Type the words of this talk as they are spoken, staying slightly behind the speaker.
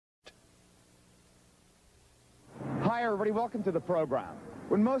Hi, everybody. Welcome to the program.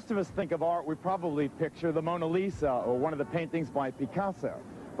 When most of us think of art, we probably picture the Mona Lisa or one of the paintings by Picasso.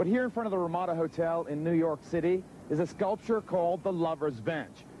 But here in front of the Ramada Hotel in New York City is a sculpture called the Lover's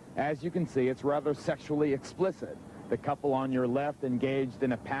Bench. As you can see, it's rather sexually explicit. The couple on your left engaged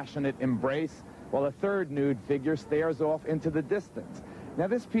in a passionate embrace, while a third nude figure stares off into the distance. Now,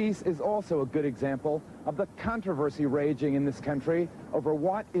 this piece is also a good example of the controversy raging in this country over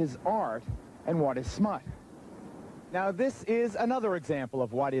what is art and what is smut. Now, this is another example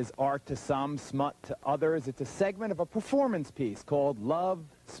of what is art to some, smut to others. It's a segment of a performance piece called Love,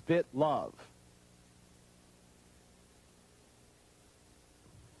 Spit, Love.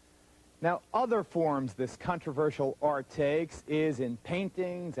 Now, other forms this controversial art takes is in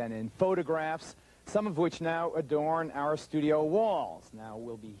paintings and in photographs, some of which now adorn our studio walls. Now,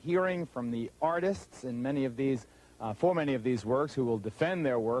 we'll be hearing from the artists in many of these, for many of these works, who will defend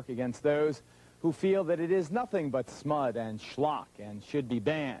their work against those who feel that it is nothing but smut and schlock and should be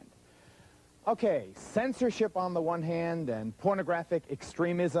banned. Okay, censorship on the one hand and pornographic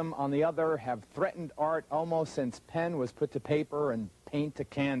extremism on the other have threatened art almost since pen was put to paper and paint to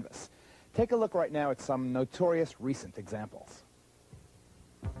canvas. Take a look right now at some notorious recent examples.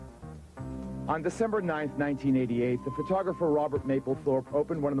 On December 9th, 1988, the photographer Robert Mapplethorpe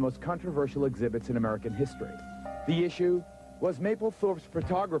opened one of the most controversial exhibits in American history. The issue: was Mapplethorpe's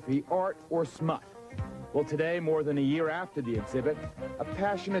photography art or smut? Well, today, more than a year after the exhibit, a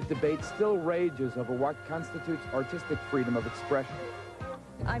passionate debate still rages over what constitutes artistic freedom of expression.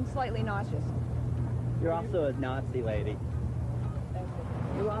 I'm slightly nauseous. You're also a Nazi lady. Thank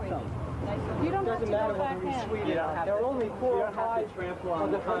you. You're welcome. You don't have to go back in. There are only 4 or 5 trample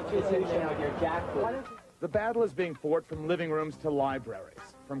on the Constitution with your jackboot. The battle is being fought from living rooms to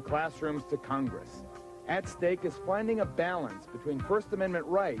libraries, from classrooms to Congress. At stake is finding a balance between First Amendment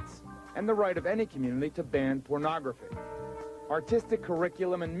rights and the right of any community to ban pornography. Artistic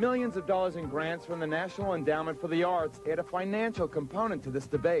curriculum and millions of dollars in grants from the National Endowment for the Arts add a financial component to this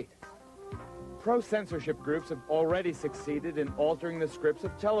debate. Pro-censorship groups have already succeeded in altering the scripts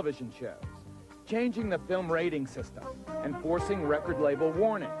of television shows, changing the film rating system, and forcing record label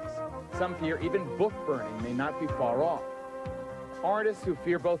warnings. Some fear even book burning may not be far off. Artists who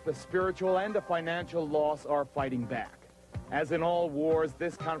fear both the spiritual and the financial loss are fighting back. As in all wars,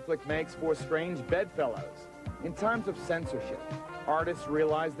 this conflict makes for strange bedfellows. In times of censorship, artists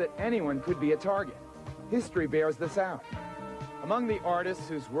realize that anyone could be a target. History bears this out. Among the artists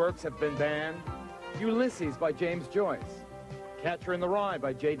whose works have been banned: Ulysses by James Joyce, Catcher in the Rye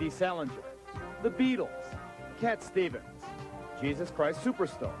by J.D. Salinger, The Beatles, Cat Stevens, Jesus Christ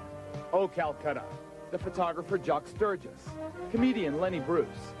Superstar, O Calcutta, the photographer Jock Sturgis, comedian Lenny Bruce,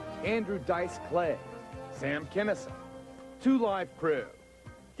 Andrew Dice Clay, Sam Kinison, Two Live Crew,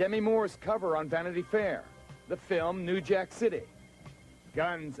 Demi Moore's cover on Vanity Fair, the film New Jack City,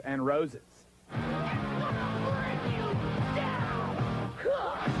 Guns N' Roses.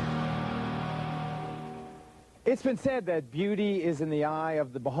 It's been said that beauty is in the eye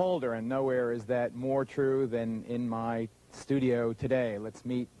of the beholder, and nowhere is that more true than in my studio today. Let's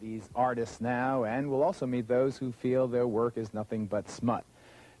meet these artists now, and we'll also meet those who feel their work is nothing but smut.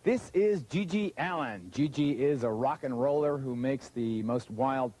 This is Jesus Allin. Jesus is a rock and roller who makes the most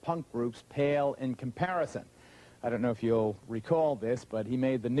wild punk groups pale in comparison. I don't know if you'll recall this, but he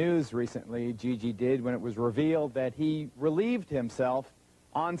made the news recently, Jesus did, when it was revealed that he relieved himself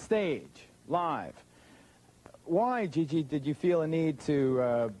on stage, live. Why, Jesus, did you feel a need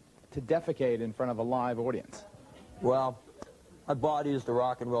to defecate in front of a live audience? Well, my body is the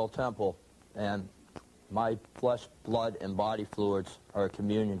rock and roll temple, and my flesh, blood, and body fluids are a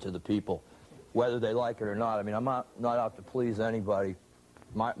communion to the people, whether they like it or not. I mean, I'm not out to please anybody.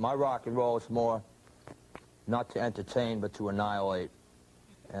 My rock and roll is more not to entertain, but to annihilate.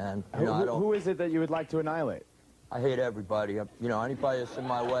 And you know, who is it that you would like to annihilate? I hate everybody. You know, anybody that's in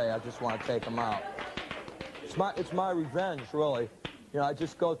my way, I just want to take them out. It's my revenge, really. You know, I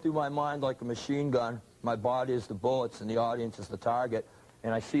just go through my mind like a machine gun. My body is the bullets and the audience is the target.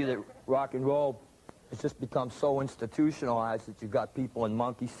 And I see that rock and roll has just become so institutionalized that you've got people in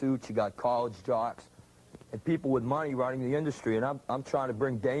monkey suits, you got college jocks, and people with money running the industry. And I'm trying to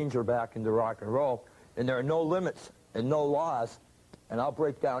bring danger back into rock and roll. And there are no limits and no laws. And I'll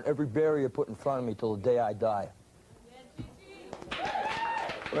break down every barrier put in front of me till the day I die.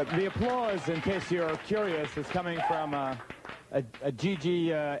 But the applause, in case you're curious, is coming from a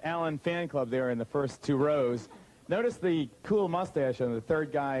Jesus Allin fan club there in the first 2 rows. Notice the cool mustache on the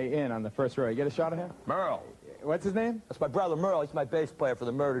third guy in on the first row. You get a shot of him? Merle. What's his name? That's my brother Merle. He's my bass player for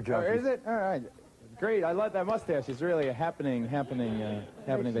the Murder Junkies. Oh, is it? All right. Great. I love that mustache. It's really a happening thing.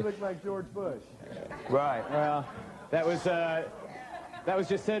 Makes you look like George Bush. Right. Well, That was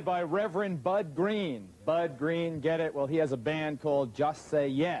just said by Reverend Bud Green. Bud Green, get it? Well, he has a band called Just Say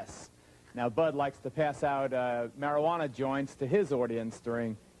Yes. Now, Bud likes to pass out marijuana joints to his audience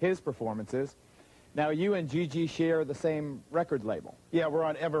during his performances. Now, you and Gigi share the same record label. Yeah, we're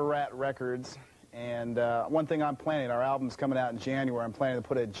on Everrat Records. And one thing I'm planning, our album's coming out in January, I'm planning to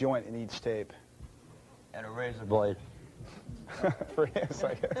put a joint in each tape. And a razor blade. For his,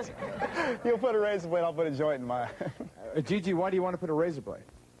 I guess. You'll put a razor blade, I'll put a joint in mine. Gigi, why do you want to put a razor blade?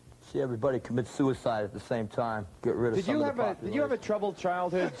 See everybody commit suicide at the same time. Get rid of Did you have a troubled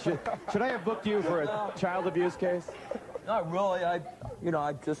childhood? Should I have booked you for a child abuse case? Not really.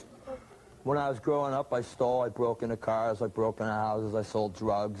 When I was growing up, I stole, I broke into cars, I broke into houses, I sold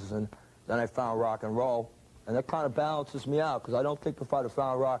drugs, and then I found rock and roll. And that kind of balances me out, because I don't think if I'd have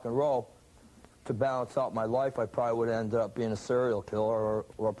found rock and roll to balance out my life, I probably would have ended up being a serial killer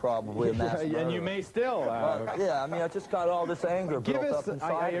or probably a mass murderer. And you may still. Yeah, I mean, I just got all this anger built up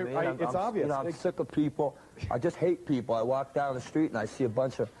inside of me. It's obvious. You know, I'm sick of people. I just hate people. I walk down the street and I see a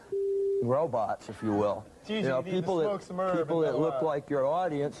bunch of robots, if you will. Gigi, you know, people that look like your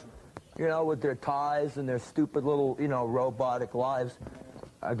audience, you know, with their ties and their stupid little, you know, robotic lives.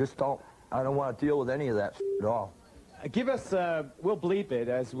 I don't want to deal with any of that at all. Give us, we'll bleep it,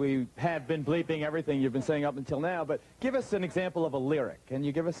 as we have been bleeping everything you've been saying up until now, but give us an example of a lyric. Can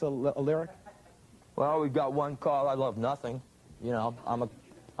you give us a lyric? Well, we've got one called I Love Nothing. You know, I'm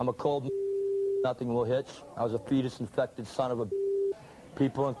a cold nothing will hitch. I was a fetus-infected son of a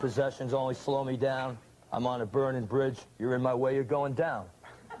people in possessions only slow me down. I'm on a burning bridge. You're in my way, you're going down.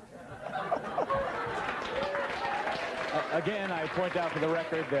 Again, I point out for the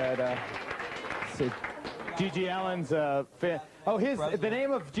record that Gigi Allin's fan. Oh, the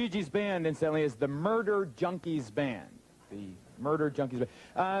name of Gigi's band, incidentally, is the Murder Junkies Band. The Murder Junkies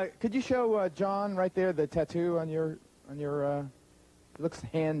Band. Could you show John right there the tattoo on your it looks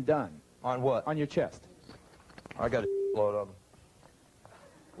hand done. On what? On your chest. I got a load of them.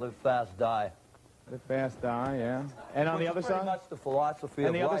 Live fast, die. Live fast, die. Yeah. And on the other side. Pretty much the philosophy of life.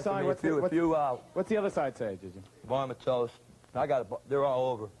 And the other side. What's the other side say, Gigi? Vomitos. They're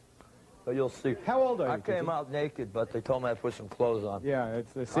all over. But you'll see. How old are you? I came out naked, but they told me I put some clothes on. Yeah,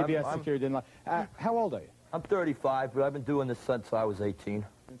 it's the CBS security didn't like. How old are you? I'm 35, but I've been doing this since I was 18.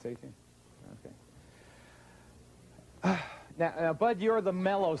 Since 18? Okay. Now, Bud, you're the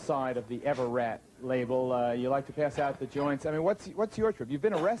mellow side of the Everrat label. You like to pass out the joints. I mean, what's your trip? You've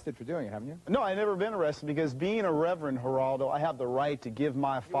been arrested for doing it, haven't you? No, I've never been arrested because being a reverend, Geraldo, I have the right to give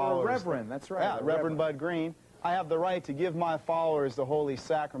my followers... You're a reverend, that's right. Yeah, Reverend Bud Green. I have the right to give my followers the holy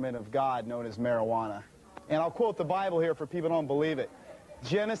sacrament of God known as marijuana. And I'll quote the Bible here for people who don't believe it.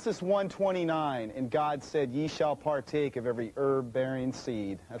 Genesis 1:29, and God said, ye shall partake of every herb-bearing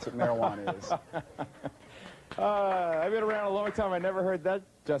seed. That's what marijuana is. I've been around a long time. I never heard that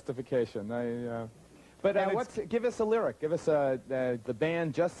justification. Give us a lyric. Give us the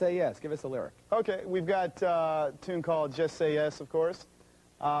band Just Say Yes. Give us a lyric. Okay, we've got a tune called Just Say Yes, of course.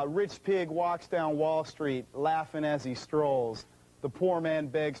 Rich pig walks down Wall Street, laughing as he strolls. The poor man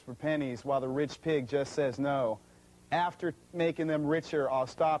begs for pennies while the rich pig just says no. After making them richer, I'll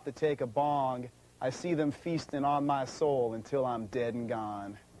stop to take a bong. I see them feasting on my soul until I'm dead and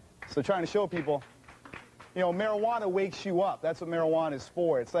gone. So trying to show people, you know, marijuana wakes you up. That's what marijuana is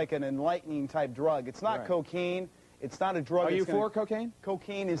for. It's like an enlightening type drug. It's not cocaine. It's not a drug. Are you for cocaine?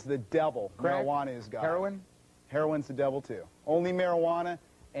 Cocaine is the devil. Crack? Marijuana is God. Heroin? Heroin's the devil, too. Only marijuana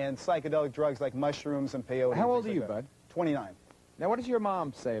and psychedelic drugs like mushrooms and peyote. How old are you, Bud? 29. Now, what does your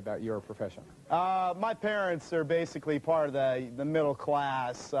mom say about your profession? My parents are basically part of the middle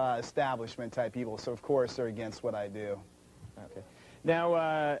class establishment type people, so of course they're against what I do. Okay.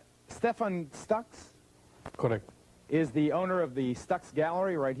 Now, Stefan Stux? Correct. Is the owner of the Stux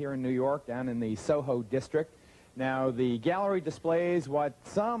Gallery right here in New York, down in the Soho district. Now, the gallery displays what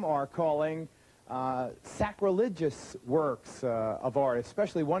some are calling sacrilegious works of art,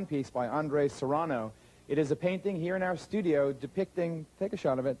 especially one piece by Andres Serrano. It is a painting here in our studio depicting, take a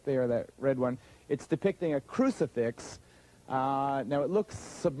shot of it there, that red one. It's depicting a crucifix. Now, it looks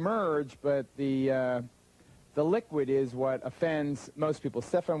submerged, but the liquid is what offends most people.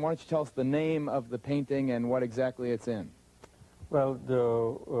 Stefan, why don't you tell us the name of the painting and what exactly it's in? Well,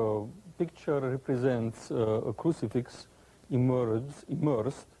 the picture represents a crucifix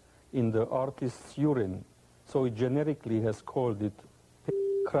immersed in the artist's urine. So it generically has called it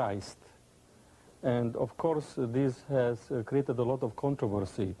Christ. And of course, this has created a lot of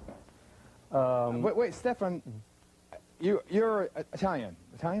controversy. Wait, Stefan, you're Italian.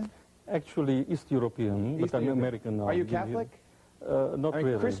 Italian? Actually, East European, but I'm American now. Are you Catholic? Not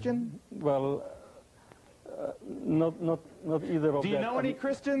really. Christian? Well, not either of that. Do you know any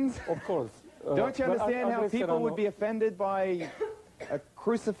Christians? Of course. Don't you understand how people would be Serrano, offended by a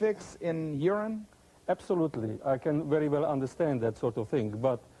crucifix in urine? Absolutely. I can very well understand that sort of thing.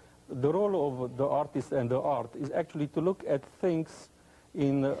 But the role of the artist and the art is actually to look at things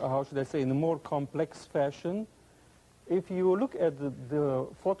in, how should I say, in a more complex fashion. If you look at the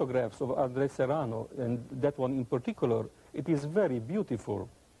photographs of Andres Serrano, and that one in particular, it is very beautiful.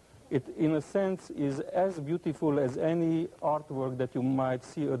 It, in a sense, is as beautiful as any artwork that you might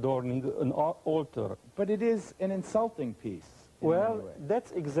see adorning an altar. But it is an insulting piece. Well,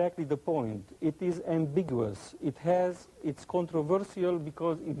 that's exactly the point. It is ambiguous. It's controversial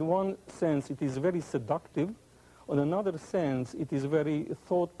because in one sense it is very seductive. On another sense, it is very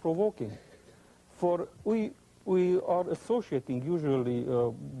thought-provoking. For we are associating usually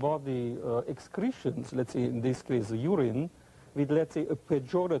body excretions, let's say in this case urine, with, let's say, a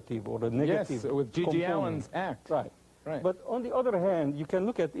pejorative or a negative. Yes, with G.G. component. Allen's act. Right. Right. But on the other hand, you can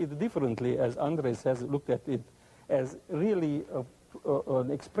look at it differently, as Andres has looked at it, as really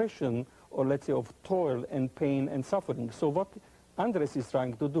an expression, or let's say, of toil and pain and suffering. So what Andres is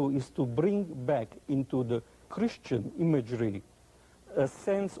trying to do is to bring back into the Christian imagery a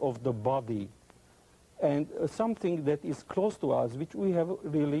sense of the body, and something that is close to us, which we have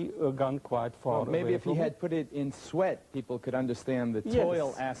really gone quite far well, maybe away if he from. had put it in sweat, people could understand the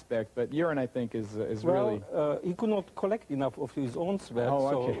toil aspect, but urine, I think, is really... he could not collect enough of his own sweat,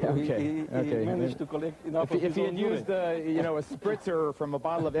 so he managed to collect enough of his own If he had used, you know, a spritzer from a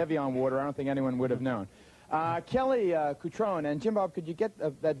bottle of Evian water, I don't think anyone would have known. Kelly Cutrone, and Jim Bob, could you get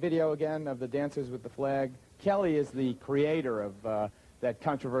that video again of the dancers with the flag? Kelly is the creator of that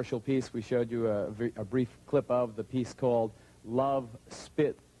controversial piece we showed you a brief clip of, the piece called Love,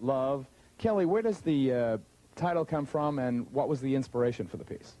 Spit, Love. Kelly, where does the title come from, and what was the inspiration for the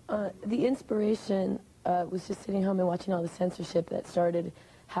piece? The inspiration was just sitting home and watching all the censorship that started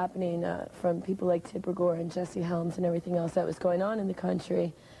happening from people like Tipper Gore and Jesse Helms and everything else that was going on in the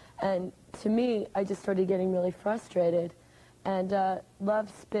country. And to me, I just started getting really frustrated. And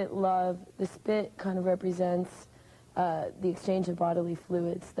love, spit, love, the spit kind of represents the exchange of bodily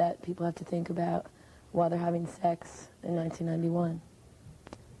fluids that people have to think about while they're having sex in 1991.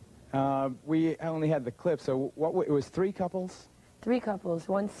 We only had the clip, so it was 3 couples? 3 couples,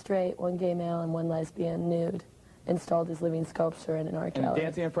 1 straight, 1 gay male, and 1 lesbian nude, installed as living sculpture in an art gallery. And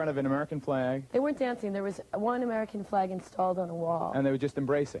dancing in front of an American flag? They weren't dancing. There was 1 American flag installed on a wall. And they were just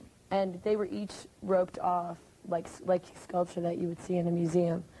embracing? And they were each roped off like sculpture that you would see in a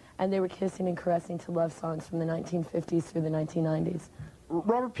museum. And they were kissing and caressing to love songs from the 1950s through the 1990s.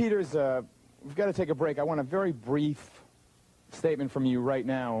 Robert Peters, we've got to take a break. I want a very brief statement from you right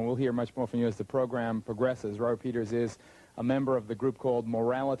now, and we'll hear much more from you as the program progresses. Robert Peters is a member of the group called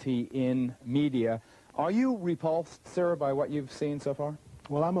Morality in Media. Are you repulsed, sir, by what you've seen so far?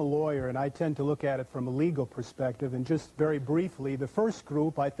 Well, I'm a lawyer, and I tend to look at it from a legal perspective. And just very briefly, the first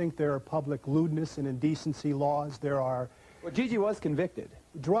group, I think there are public lewdness and indecency laws. There are... Well, Gigi was convicted.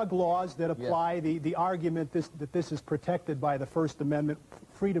 Drug laws that apply. Yeah. The argument that this is protected by the First Amendment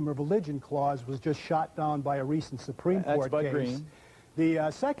Freedom of Religion Clause was just shot down by a recent Supreme Court case. Green.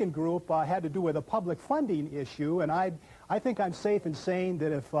 The second group had to do with a public funding issue, and I think I'm safe in saying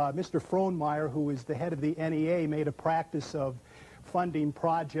that if Mr. Frohnmeyer, who is the head of the NEA, made a practice of funding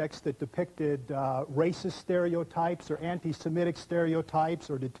projects that depicted racist stereotypes or anti-Semitic stereotypes,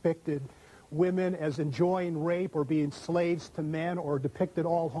 or depicted women as enjoying rape or being slaves to men, or depicted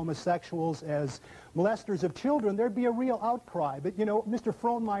all homosexuals as molesters of children, there'd be a real outcry. But, you know, Mr.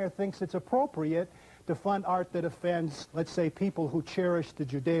 Frohnmeyer thinks it's appropriate to fund art that offends, let's say, people who cherish the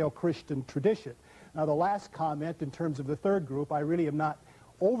Judeo-Christian tradition. Now, the last comment in terms of the third group, I really am not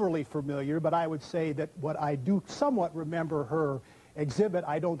overly familiar, but I would say that what I do somewhat remember her exhibit,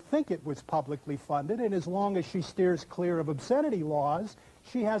 I don't think it was publicly funded, and as long as she steers clear of obscenity laws,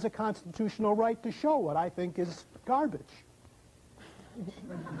 she has a constitutional right to show what I think is garbage.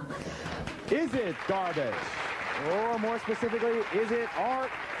 Is it garbage? Or more specifically, is it art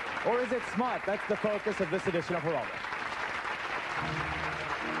or is it smut? That's the focus of this edition of Heraldic.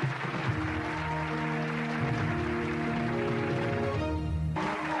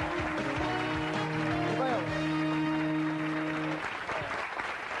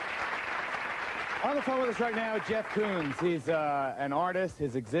 On the phone with us right now, Jeff Koons. He's an artist.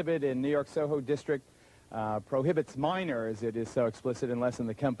 His exhibit in New York Soho District prohibits minors. It is so explicit unless in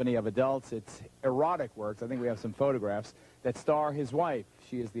the company of adults. It's erotic works. I think we have some photographs that star his wife.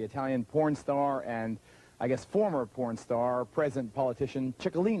 She is the Italian porn star and, I guess, former porn star, present politician.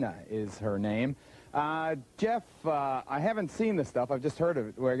 Ciccolina is her name. Jeff, I haven't seen this stuff. I've just heard of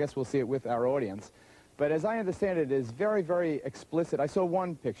it. Well, I guess we'll see it with our audience. but as I understand it, it is very, very explicit. I saw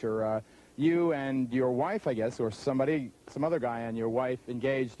one picture, you and your wife, I guess, or somebody, some other guy and your wife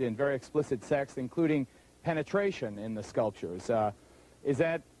engaged in very explicit sex, including penetration in the sculptures. Is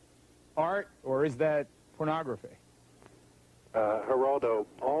that art or is that pornography? Geraldo,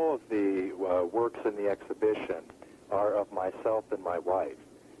 all of the works in the exhibition are of myself and my wife.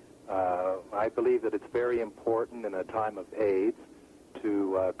 I believe that it's very important in a time of AIDS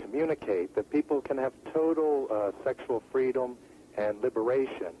to communicate that people can have total sexual freedom and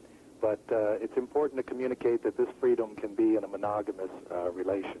liberation, but it's important to communicate that this freedom can be in a monogamous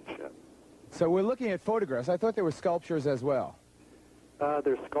relationship. So we're looking at photographs. I thought there were sculptures as well.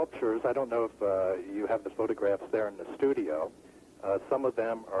 There's sculptures. I don't know if you have the photographs there in the studio. Some of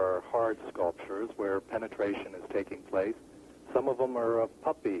them are hard sculptures where penetration is taking place. Some of them are of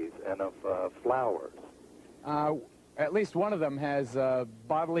puppies and of flowers. At least one of them has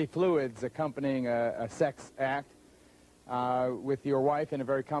bodily fluids accompanying a sex act with your wife in a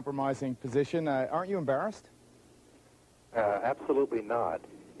very compromising position. Aren't you embarrassed? Absolutely not.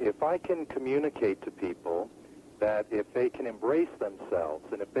 If I can communicate to people that if they can embrace themselves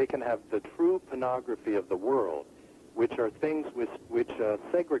and if they can have the true pornography of the world, which are things which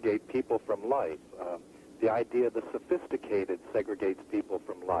segregate people from life, the idea the sophisticated segregates people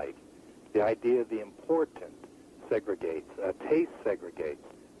from life, the idea the important segregates, taste segregates.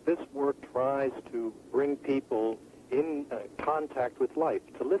 This work tries to bring people in contact with life,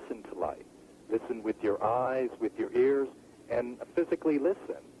 to listen to life. Listen with your eyes, with your ears, and physically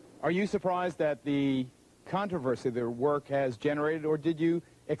listen. Are you surprised at the controversy the work has generated, or did you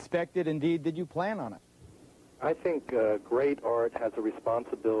expect it? Indeed, did you plan on it? I think great art has a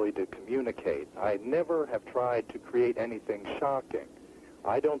responsibility to communicate. I never have tried to create anything shocking.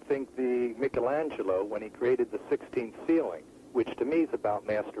 I don't think the Michelangelo, when he created the 16th ceiling, which to me is about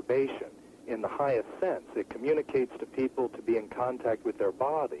masturbation, in the highest sense, it communicates to people to be in contact with their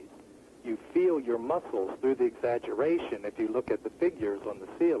bodies. You feel your muscles through the exaggeration if you look at the figures on the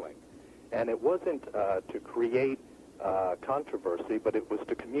ceiling. And it wasn't to create controversy, but it was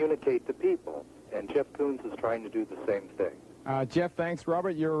to communicate to people. And Jeff Koons is trying to do the same thing. Jeff, thanks.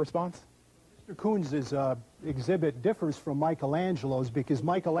 Robert, your response? Mr. Koons's exhibit differs from Michelangelo's because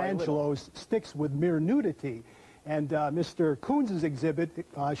Michelangelo's sticks with mere nudity. And Mr. Koons's exhibit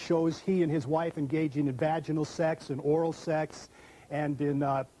shows he and his wife engaging in vaginal sex and oral sex and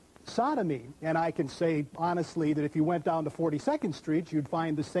in sodomy. And I can say honestly that if you went down to 42nd Street, you'd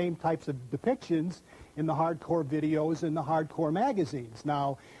find the same types of depictions in the hardcore videos and the hardcore magazines.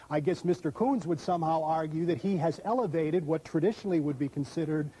 Now, I guess Mr. Koons would somehow argue that he has elevated what traditionally would be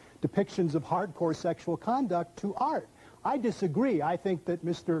considered depictions of hardcore sexual conduct to art. I disagree. I think that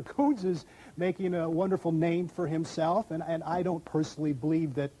Mr. Koons is making a wonderful name for himself, and I don't personally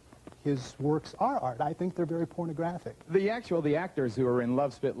believe that his works are art. I think they're very pornographic. The actors who are in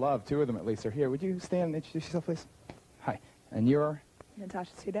Love Spit Love, two of them at least, are here. Would you stand and introduce yourself, please? Hi. And you're?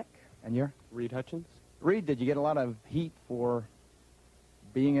 Natasha Sudek. And you're? Reed Hutchins. Reed, did you get a lot of heat for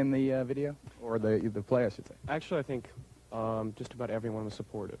being in the video? Or the play, I should say? Actually, I think just about everyone was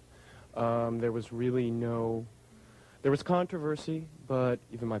supportive. There was really no... There was controversy, but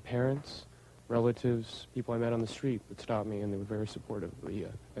even my parents, relatives, people I met on the street would stop me, and they were very supportive of the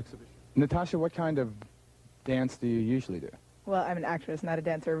exhibition. Natasha, what kind of dance do you usually do? Well, I'm an actress, not a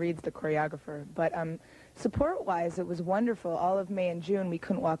dancer. Reed's the choreographer. But support-wise, it was wonderful. All of May and June, we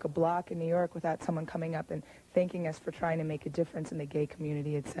couldn't walk a block in New York without someone coming up and thanking us for trying to make a difference in the gay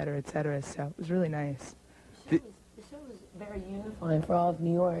community, et cetera, et cetera. So it was really nice. The show was very unifying for all of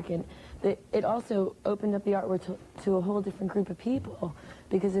New York, and it also opened up the artwork to a whole different group of people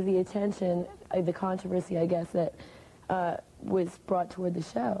because of the attention, the controversy, I guess, that was brought toward the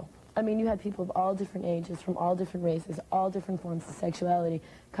show. I mean, you had people of all different ages, from all different races, all different forms of sexuality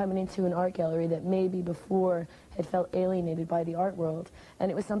coming into an art gallery that maybe before had felt alienated by the art world,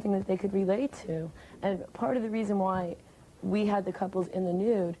 and it was something that they could relate to. And part of the reason why we had the couples in the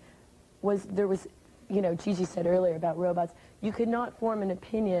nude was there was, you know, Gigi said earlier about robots, you could not form an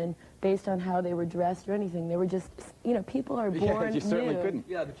opinion based on how they were dressed or anything. They were just, you know, people are born you certainly nude. couldn't.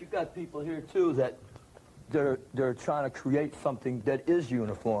 Yeah, but you've got people here, too, that they're trying to create something that is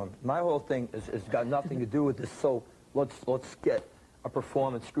uniform. My whole thing has got nothing to do with this, so let's get a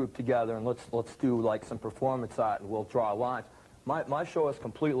performance group together and let's do like some performance art and we'll draw lines. My show is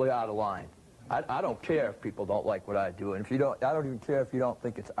completely out of line. I don't care if people don't like what I do, and if you don't, I don't even care if you don't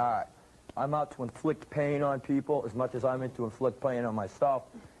think it's art. I'm out to inflict pain on people as much as I'm into inflict pain on myself,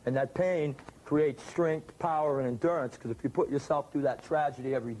 and that pain creates strength, power, and endurance, because if you put yourself through that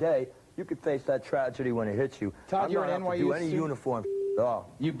tragedy every day, you could face that tragedy when it hits you. Todd, I'm you're not an out to do NYU any student? uniform. Oh.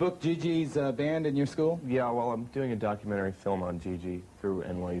 You booked Gigi's band in your school? Yeah, well, I'm doing a documentary film on Gigi through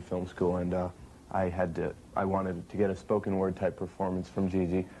NYU Film School, and I wanted to get a spoken word type performance from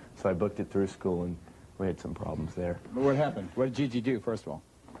Gigi, so I booked it through school, and we had some problems there. But what happened? What did Gigi do, first of all?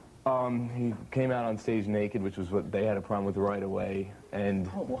 He came out on stage naked, which was what they had a problem with right away, and...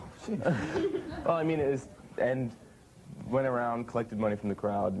 Oh, well, shit. Well, I mean, and went around, collected money from the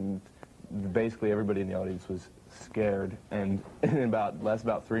crowd, and basically everybody in the audience was scared, and in last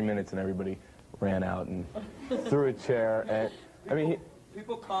about 3 minutes, and everybody ran out and threw a chair, and, I mean...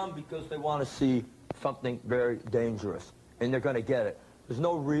 People come because they want to see something very dangerous, and they're going to get it. There's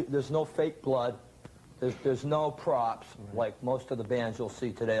no fake blood. There's no props like most of the bands you'll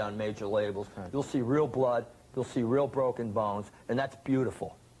see today on major labels. You'll see real blood. You'll see real broken bones, and that's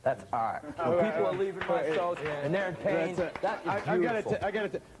beautiful. That's art. When people are leaving my shows and they're in pain, that is beautiful. I got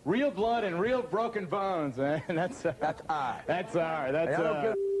it. Real blood and real broken bones, man. That's art. That's art. That's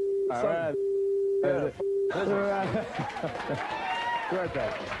right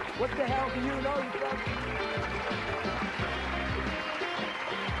back. What the hell do you know?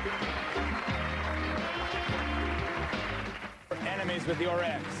 Enemies with your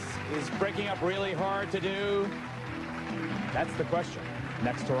ex. Is breaking up really hard to do? That's the question.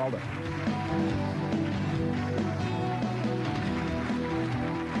 Next, Geraldo.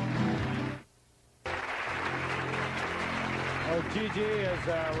 Oh, Gigi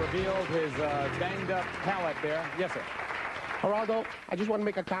has revealed his banged-up palate there. Yes, sir. Geraldo, I just want to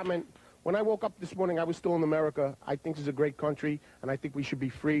make a comment. When I woke up this morning, I was still in America. I think this is a great country, and I think we should be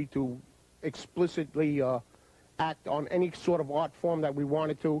free to explicitly act on any sort of art form that we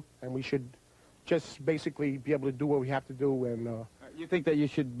wanted to, and we should just basically be able to do what we have to do. And you think that you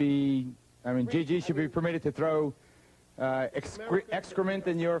should be, I mean, Gigi should be permitted to throw excrement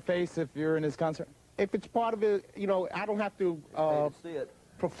in your face if you're in his concert? If it's part of it, you know, I don't have to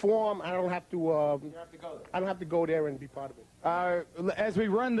perform. I don't have to. I don't have to go there and be part of it. As we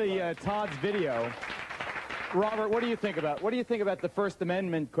run the Todd's video, Robert, what do you think about the First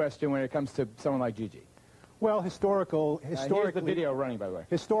Amendment question when it comes to someone like Gigi? Well, historically, here's the video running, by the way.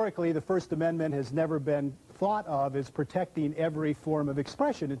 Historically, the First Amendment has never been thought of as protecting every form of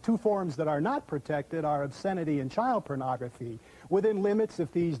expression. And two forms that are not protected are obscenity and child pornography. Within limits,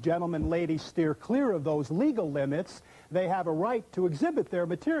 if these gentlemen and ladies steer clear of those legal limits, they have a right to exhibit their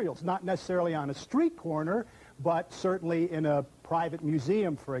materials, not necessarily on a street corner, but certainly in a private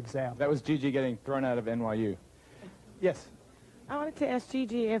museum, for example. That was Gigi getting thrown out of NYU. Yes? I wanted to ask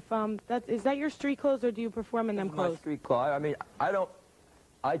Gigi if is that your street clothes, or do you perform in them clothes? My street clothes. I mean,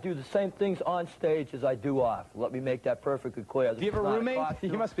 I do the same things on stage as I do off. Let me make that perfectly clear. Do you have a roommate?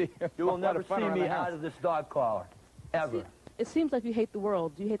 You must be. You will never see me out of this dog collar, ever. It seems like you hate the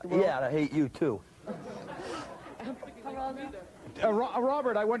world. Do you hate the world? Yeah, and I hate you too.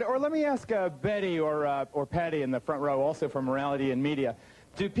 Robert, I wonder, or let me ask Betty or Patty in the front row, also from Morality and Media.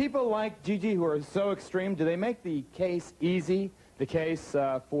 Do people like Gigi who are so extreme, do they make the case easy, the case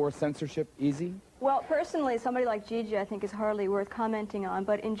for censorship easy? Well, personally, somebody like Gigi I think is hardly worth commenting on,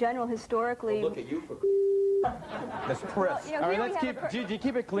 but in general, historically... Well, look at you for... That's Chris. Well, you know, all right, let's Gigi,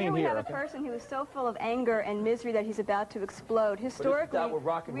 keep it clean here. We have a person who is so full of anger and misery that he's about to explode. Historically, but isn't that what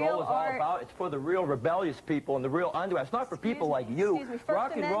rock and roll is all about? It's for the real rebellious people and the real underground. It's not for people like you.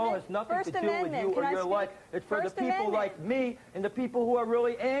 Rock and roll has nothing to do with you or your life. It's for the people like me and the people who are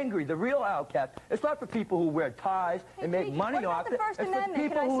really angry, the real outcasts. It's not for people who wear ties and make money off it. It's for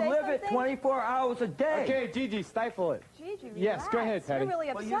people who live it 24 hours a day. Okay, Gigi, stifle it. Gigi, relax. Yes, go ahead, Patty. You're really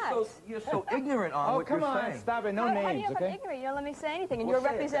upset. Well, you're so ignorant on what you're saying. Oh, come on, stop it. No names, how do you know okay? I'm ignorant? You don't let me say anything, and Well, you're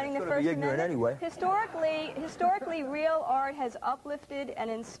representing the First Amendment. Anyway. Historically, real art has uplifted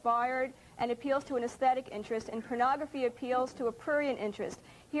and inspired and appeals to an aesthetic interest, and pornography appeals to a prurient interest.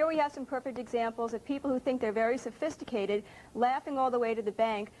 Here we have some perfect examples of people who think they're very sophisticated, laughing all the way to the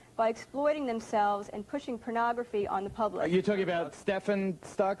bank by exploiting themselves and pushing pornography on the public. Are you talking about Stefan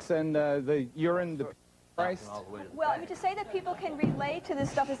Stux and the urine, the Christ? Well, I mean, to say that people can relate to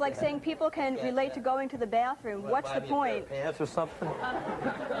this stuff is like saying people can relate to going to the bathroom. What's the point? Pants or something?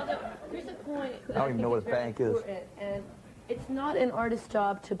 Here's a point. I don't even know what a bank is. And it's not an artist's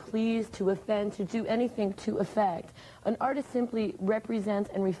job to please, to offend, to do anything to affect. An artist simply represents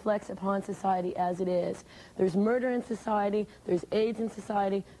and reflects upon society as it is. There's murder in society, there's AIDS in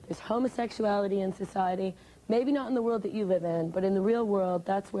society, there's homosexuality in society. Maybe not in the world that you live in, but in the real world,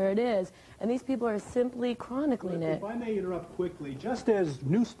 that's where it is. And these people are simply chronicling it. If I may interrupt quickly, just as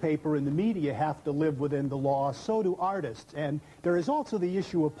newspaper and the media have to live within the law, so do artists. And there is also the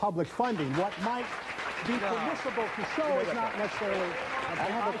issue of public funding. What might be permissible to show is not necessarily... I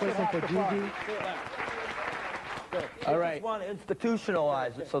have a question for Gigi. All right. Just want to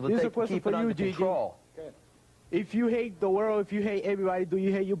institutionalize it so that they can keep it under control. Good. If you hate the world, if you hate everybody, do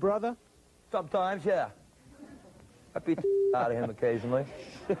you hate your brother? Sometimes, yeah. I beat the out of him occasionally.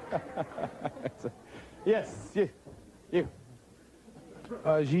 Yes, you.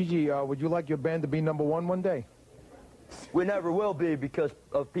 Gigi, would you like your band to be #1 one day? We never will be because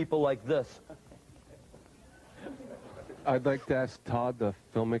of people like this. I'd like to ask Todd, the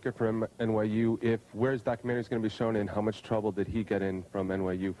filmmaker from NYU, where his documentary is going to be shown and how much trouble did he get in from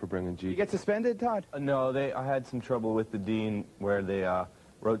NYU for bringing Gigi? You get suspended, Todd? No, I had some trouble with the dean where they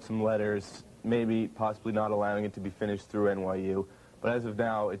wrote some letters, maybe possibly not allowing it to be finished through NYU. But as of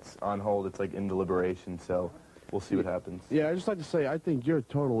now, it's on hold. It's like in deliberation, so we'll see what happens. Yeah, I'd just like to say, I think you're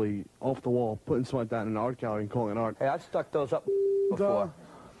totally off the wall, putting something like that in an art gallery and calling it art. Hey, I've stuck those up before.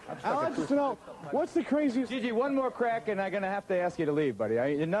 I'd like to know, what's the craziest... Gigi, one more crack, and I'm going to have to ask you to leave, buddy.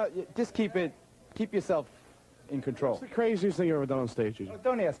 Just keep yourself in control. What's the craziest thing you've ever done on stage, Gigi? Oh,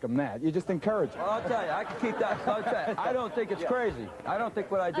 don't ask him that. You just encourage him. Well, I'll tell you, I can keep that. I'll tell you, I don't think it's crazy. I don't think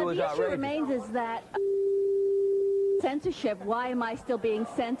what I do is outrageous. The issue remains is that censorship, why am I still being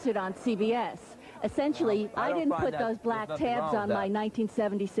censored on CBS? Essentially, I didn't put those black tabs on my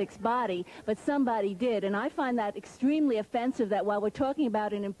 1976 body, but somebody did, and I find that extremely offensive that while we're talking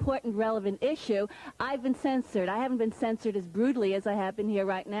about an important, relevant issue, I've been censored. I haven't been censored as brutally as I have been here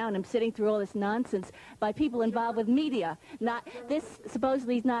right now, and I'm sitting through all this nonsense by people involved with media. This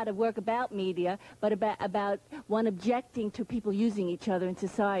supposedly is not a work about media, but about one objecting to people using each other in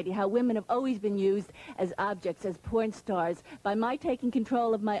society, how women have always been used as objects, as porn stars. By my taking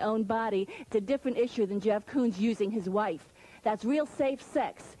control of my own body, it's a different issue than Jeff Koons using his wife. That's real safe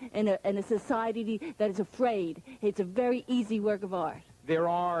sex in a society that is afraid. It's a very easy work of art. There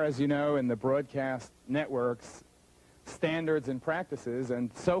are, as you know, in the broadcast networks, standards and practices,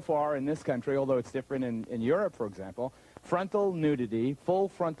 and so far in this country, although it's different in Europe, for example, frontal nudity, full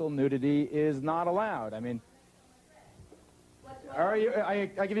frontal nudity is not allowed. I mean,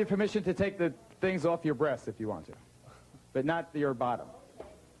 I give you permission to take the things off your breasts if you want to, but not your bottom.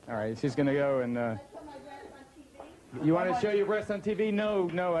 All right, she's going to go and... you want to show your breasts on TV?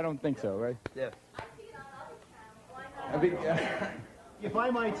 No, I don't think so, right? Yeah. If I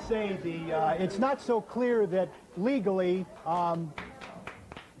might say, it's not so clear that legally the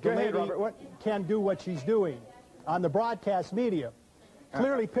lady can do what she's doing on the broadcast media.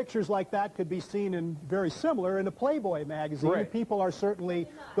 Clearly, pictures like that could be seen in very similar in a Playboy magazine. Right. People are certainly,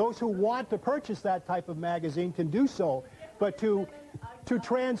 those who want to purchase that type of magazine can do so. But to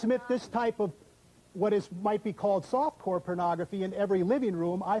transmit this type of what might be called softcore pornography in every living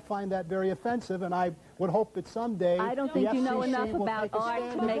room, I find that very offensive, and I would hope that someday I don't think you know enough about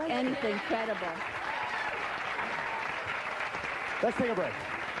art to make anything credible. Let's take a break.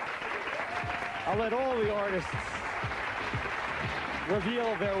 I'll let all the artists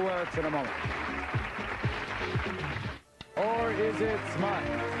reveal their works in a moment. Or is it smut?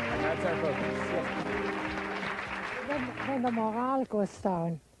 That's our focus. When the morale goes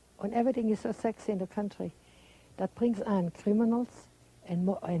down and everything is so sexy in the country, that brings on criminals and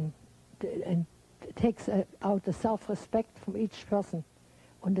takes out the self-respect from each person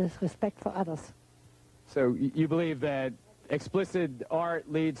and the respect for others. So you believe that explicit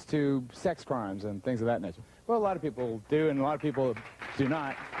art leads to sex crimes and things of that nature? Well, a lot of people do, and a lot of people do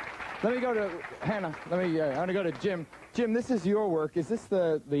not. Let me go to Hannah. I want to go to Jim. Jim, this is your work. Is this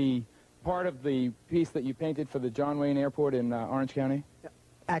the part of the piece that you painted for the John Wayne Airport in Orange County?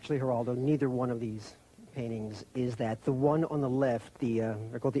 Actually, Geraldo, neither one of these paintings is that. The one on the left,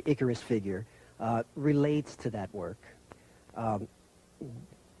 they're called the Icarus figure, relates to that work.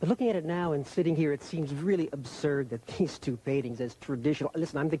 But looking at it now and sitting here, it seems really absurd that these two paintings as traditional...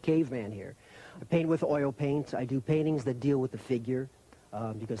 Listen, I'm the caveman here. I paint with oil paint. I do paintings that deal with the figure.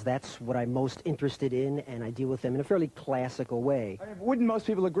 Because that's what I'm most interested in, and I deal with them in a fairly classical way. I mean, wouldn't most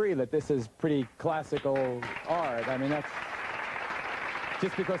people agree that this is pretty classical art? I mean, that's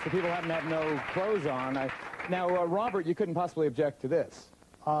just because the people happen to have no clothes on. Now, Robert, you couldn't possibly object to this.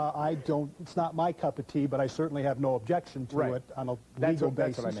 I don't. It's not my cup of tea, but I certainly have no objection to it on a legal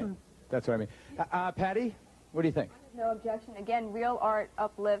basis. That's what I mean. That's what I mean. Patty, what do you think? No objection. Again, real art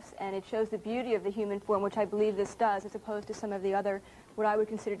uplifts, and it shows the beauty of the human form, which I believe this does, as opposed to some of the other, what I would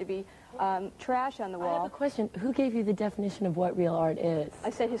consider to be trash on the wall. I have a question. Who gave you the definition of what real art is?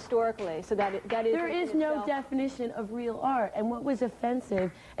 I said historically, so that is... There is no definition of real art, and what was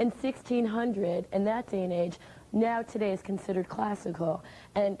offensive in 1600, in that day and age, now today is considered classical.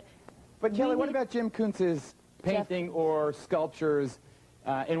 But Kelly, what about Jim Koontz's painting or sculptures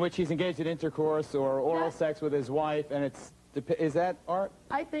in which he's engaged in intercourse or oral sex with his wife, and it's Is that art?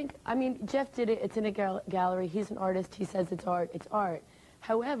 I think, I mean, Jeff did it. It's in a gallery. He's an artist. He says it's art. It's art.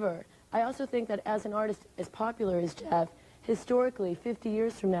 However, I also think that as an artist as popular as Jeff, historically, 50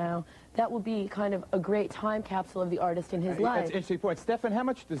 years from now, that will be kind of a great time capsule of the artist in his life. That's an interesting point. Stefan, how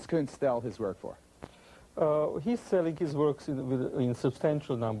much does Kunst sell his work for? He's selling his works in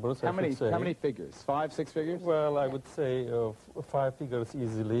substantial numbers, How many figures? 5, 6 figures? Well, I would say 5 figures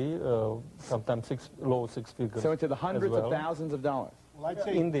easily, sometimes low 6 figures. So into the hundreds of thousands of dollars. Well, I'd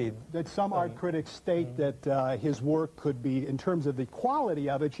say Indeed. that some art critics state that his work could be, in terms of the quality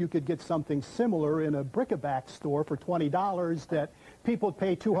of it, you could get something similar in a bric-a-brac store for $20 that people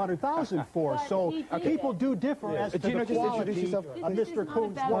pay $200,000 for. So people do differ as to the quality of Mr.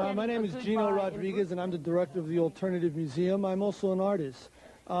 Kuhn's work. My name is Gino Rodriguez, and I'm the director of the Alternative Museum. I'm also an artist.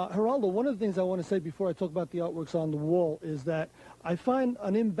 Geraldo, one of the things I want to say before I talk about the artworks on the wall is that I find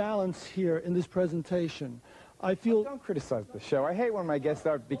an imbalance here in this presentation. I feel... Don't criticize the show. I hate when my guests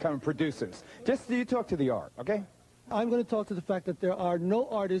start becoming producers. Just you talk to the art, okay? I'm going to talk to the fact that there are no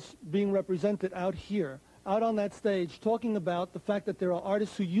artists being represented out here, out on that stage, talking about the fact that there are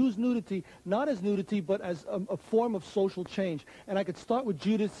artists who use nudity, not as nudity, but as a form of social change. And I could start with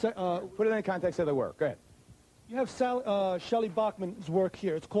Judith... Put it in the context of the work. Go ahead. You have Shelley Bachman's work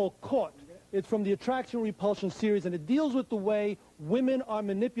here. It's called Caught. It's from the Attraction Repulsion series, and it deals with the way women are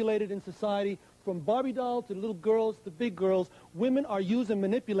manipulated in society. From Barbie doll to little girls to big girls, women are used and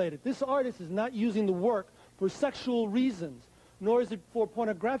manipulated. This artist is not using the work for sexual reasons, nor is it for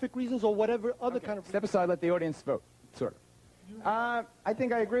pornographic reasons or whatever other kind of... Step aside, let the audience vote, sort of. I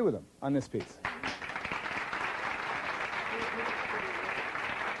think I agree with him on this piece.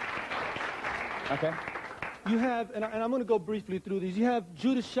 Okay. You have, and I'm going to go briefly through these, you have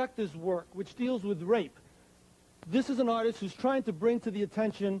Judith Schechter's work, which deals with rape. This is an artist who's trying to bring to the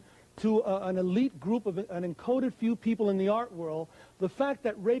attention to an elite group of an encoded few people in the art world, the fact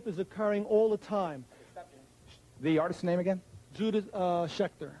that rape is occurring all the time. The artist's name again? Judith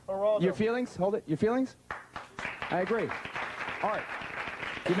Schechter. Your feelings? Hold it. Your feelings? I agree. Art.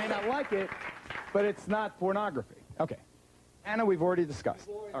 You may not like it, but it's not pornography. Okay. Anna, we've already discussed.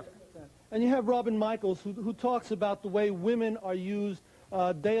 Okay. And you have Robin Michaels, who talks about the way women are used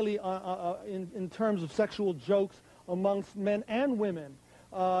daily in terms of sexual jokes amongst men and women.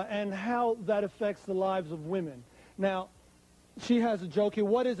 And how that affects the lives of women. Now, she has a joke here.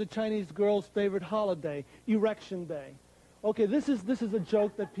 What is a Chinese girl's favorite holiday? Erection Day. Okay, this is a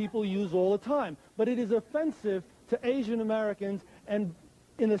joke that people use all the time, but it is offensive to Asian Americans, and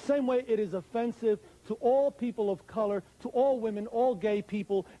in the same way it is offensive to all people of color, to all women, all gay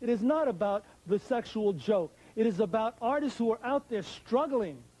people. It is not about the sexual joke. It is about artists who are out there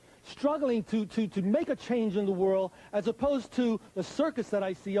struggling to make a change in the world, as opposed to the circus that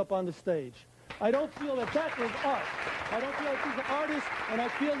I see up on the stage. I don't feel that that is art. I don't feel like these are artists, and I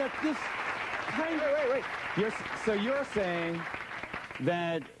feel that this kind of... Wait. So you're saying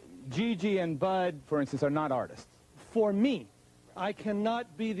that Gigi and Bud, for instance, are not artists? For me. I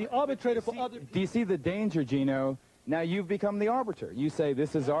cannot be the arbitrator for other people. Do you see the danger, Gino? Now you've become the arbiter. You say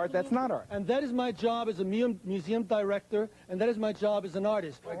this is art, that's not art. And that is my job as a museum director, and that is my job as an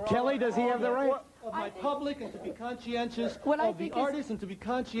artist. Kelly, does he have the right? Of my public, and to be conscientious of the artist, and to be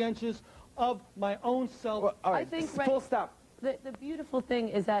conscientious of my own self. Well, all right, I think, full stop. The beautiful thing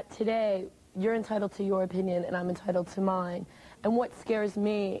is that today, you're entitled to your opinion, and I'm entitled to mine. And what scares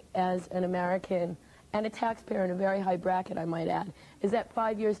me as an American, and a taxpayer in a very high bracket, I might add, is that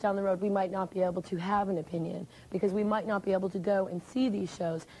 5 years down the road we might not be able to have an opinion because we might not be able to go and see these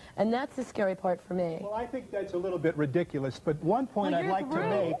shows. And that's the scary part for me. Well, I think that's a little bit ridiculous, but one point I'd like to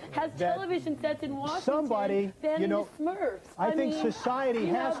make has television sets in Washington somebody, than the Smurfs. I think society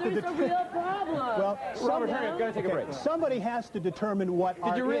has to there's a real problem. Well, Robert, hurry up, gotta take a break. Somebody has to determine what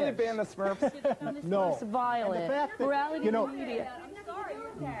art is. Did you really ban the Smurfs? No. It's violent. Morality in the media.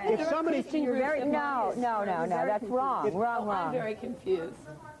 If somebody... You're very... No, that's wrong. Wrong. I'm very confused.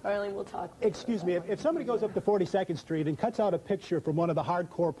 Arlene, we'll talk. Excuse me, if somebody goes up to 42nd Street and cuts out a picture from one of the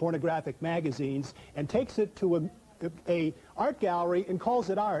hardcore pornographic magazines and takes it to a art gallery and calls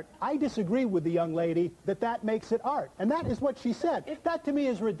it art, I disagree with the young lady that makes it art. And that is what she said. That to me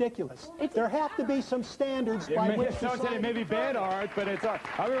is ridiculous. There have to be some standards by which society... It may be bad art, but it's art.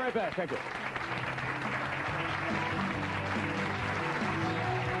 I'll be right back. Thank you.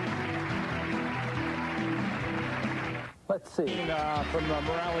 Let's see. From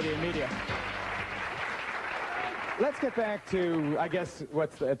morality and media. Let's get back to, I guess,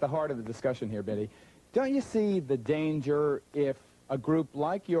 what's at the heart of the discussion here, Betty. Don't you see the danger if a group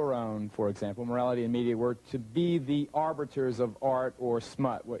like your own, for example, morality and media, were to be the arbiters of art or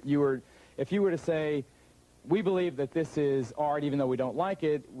smut? If you were to say, we believe that this is art, even though we don't like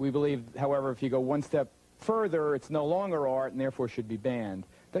it. We believe, however, if you go one step further, it's no longer art and therefore should be banned.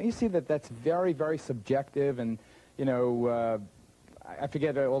 Don't you see that that's very, very subjective? And, you know, I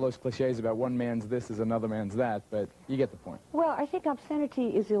forget all those cliches about one man's this is another man's that, but you get the point. Well, I think obscenity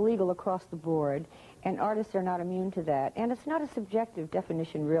is illegal across the board, and artists are not immune to that. And it's not a subjective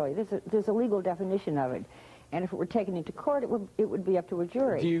definition, really. There's a legal definition of it. And if it were taken into court, it would be up to a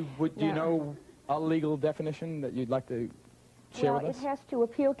jury. Do you know a legal definition that you'd like to share with us? Well, it has to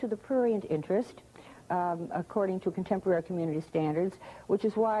appeal to the prurient interest, according to contemporary community standards, which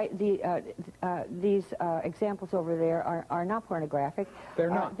is why these examples over there are not pornographic. They're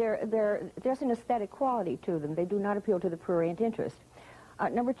not. There's an aesthetic quality to them. They do not appeal to the prurient interest.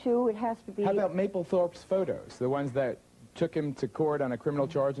 Number two, it has to be... How about Mapplethorpe's photos, the ones that took him to court on a criminal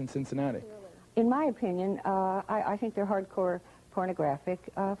charge in Cincinnati? In my opinion, I think they're hardcore pornographic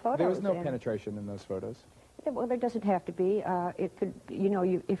photos. There was no penetration in those photos. Well, there doesn't have to be. It could, you know,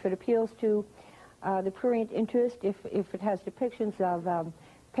 if it appeals to the prurient interest, if it has depictions of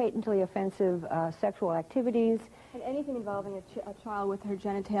patently offensive sexual activities. And anything involving a child with her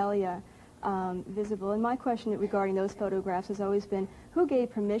genitalia visible. And my question regarding those photographs has always been, who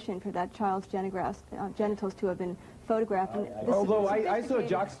gave permission for that child's genitals to have been photographed? Although I saw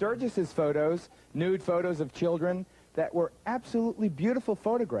Jock Sturgis's photos, nude photos of children, that were absolutely beautiful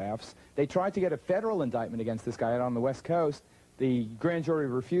photographs. They tried to get a federal indictment against this guy out on the West Coast. The grand jury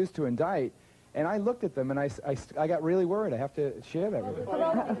refused to indict. And I looked at them, and I got really worried. I have to share that with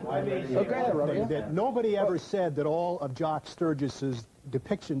you. That nobody ever said that all of Jock Sturgis's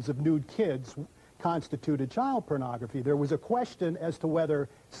depictions of nude kids constituted child pornography. There was a question as to whether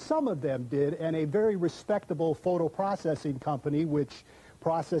some of them did, and a very respectable photo processing company, which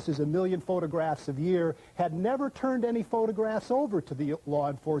processes 1 million photographs a year, had never turned any photographs over to the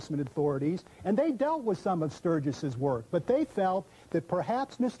law enforcement authorities, and they dealt with some of Sturgis's work, but they felt that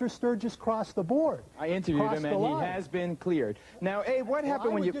perhaps Mr. Sturgis crossed the board. I interviewed him, and he has been cleared. Now, Abe, what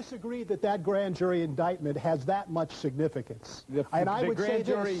happened when you... I would disagree that that grand jury indictment has that much significance. The grand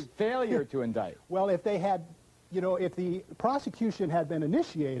jury failure to indict. Well, if they had, you know, if the prosecution had been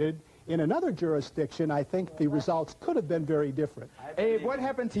initiated in another jurisdiction, I think the results could have been very different. Abe, what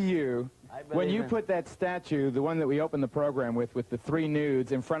happened to you when you put that statue, the one that we opened the program with the 3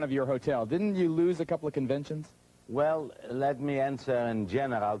 nudes, in front of your hotel? Didn't you lose a couple of conventions? Well, let me answer in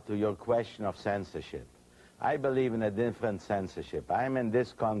general to your question of censorship. I believe in a different censorship. I'm in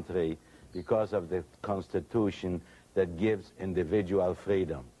this country because of the Constitution that gives individual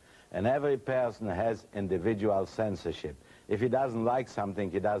freedom. And every person has individual censorship. If he doesn't like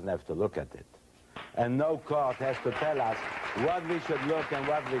something, he doesn't have to look at it. And no court has to tell us what we should look and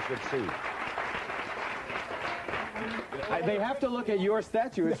what we should see. They have to look at your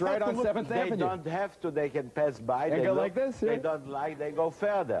statue. It's right on 7th Avenue. They don't have to. They can pass by. They go like this? They don't like, they go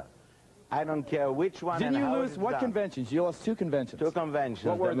further. I don't care which one. Didn't you lose what conventions? You lost 2 conventions. 2 conventions.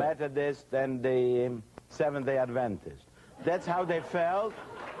 What were the Methodist and the Seventh-day Adventist. That's how they felt.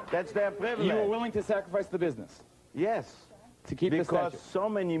 That's their privilege. You were willing to sacrifice the business? Yes. To keep the statue. Because so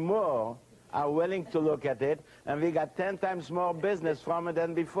many more are willing to look at it, and we got 10 times more business from it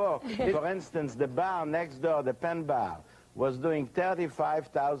than before. For instance, the bar next door, the Penn Bar, was doing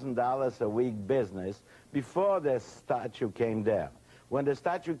 $35,000 a week business before the statue came there. When the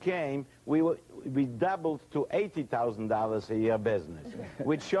statue came, we doubled to $80,000 a year business,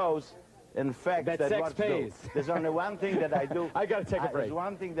 which shows, in fact, that sex pays. There's only one thing that I do. I got to take a break. There's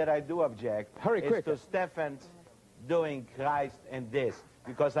one thing that I do object. Hurry, quick. To Stefan's doing Christ in this,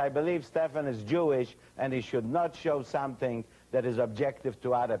 because I believe Stefan is Jewish, and he should not show something that is objective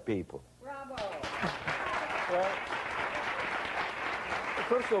to other people. Bravo. Well,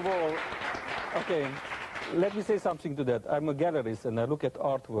 first of all, okay, let me say something to that. I'm a gallerist, and I look at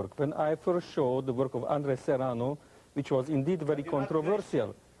artwork. When I first showed the work of Andres Serrano, which was indeed very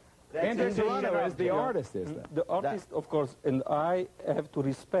controversial. Andres Serrano is the artist, is that? The artist, of course, and I have to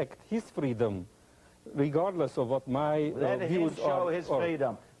respect his freedom, regardless of what my Let him views show are. his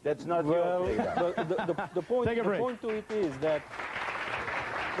freedom. That's not your freedom. The point to it is that...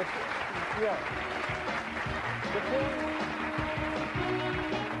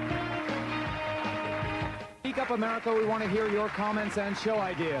 Speak Up America, we want to hear your comments and show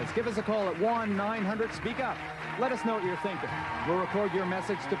ideas. Give us a call at 1-900-SPEAK-UP. Let us know what you're thinking. We'll record your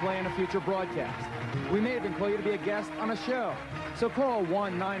message to play in a future broadcast. We may even call you to be a guest on a show. So call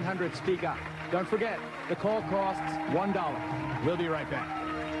 1-900-SPEAK-UP. Don't forget, the call costs $1. We'll be right back.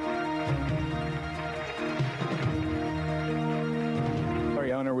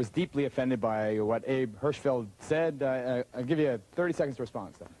 The owner was deeply offended by what Abe Hirschfeld said. I'll give you 30 seconds to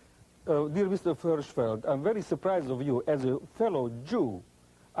respond. So. dear Mr. Hirschfeld, I'm very surprised of you. As a fellow Jew,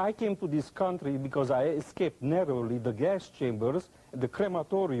 I came to this country because I escaped narrowly the gas chambers, the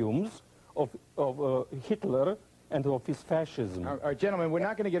crematoriums of Hitler and of his fascism. All right, gentlemen, we're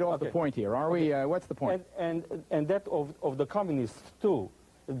not going to get off the point here, are we? What's the point? And that of the communists, too.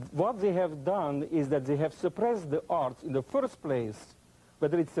 What they have done is that they have suppressed the arts in the first place,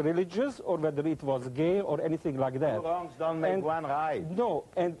 whether it's religious or whether it was gay or anything like that. Two wrongs don't make one right. No,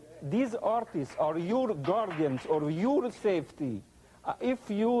 and these artists are your guardians or your safety. If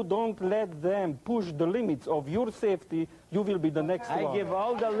you don't let them push the limits of your safety, you will be the next one. I give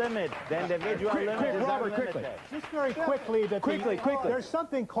all the limits. The individual limit is Robert, quickly. Just very quickly, there's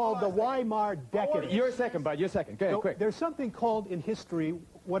something called the Weimar decadence. You're second, bud. You're second. Go ahead, quick. There's something called in history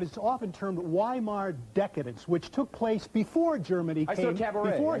what is often termed Weimar decadence, which took place before Germany came,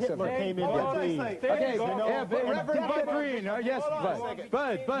 before Hitler came into the... Okay, Reverend Bud Green. Yes,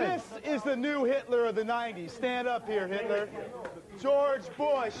 Bud. This is the new Hitler of the 90s. Stand up here, Hitler. George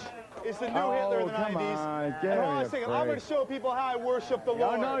Bush is the new Hitler of the 90s. And hold on a second, I'm going to show people how I worship the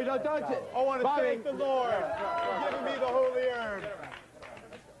Lord. No, don't. I want to thank the Lord for giving me the holy herb.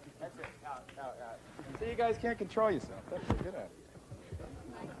 So you guys can't control yourself. That's what you're good at.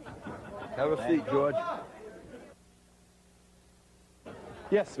 Have a seat, George.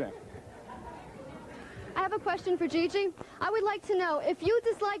 Yes, ma'am. I have a question for Gigi. I would like to know, if you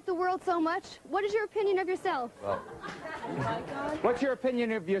dislike the world so much, what is your opinion of yourself? Well, what's your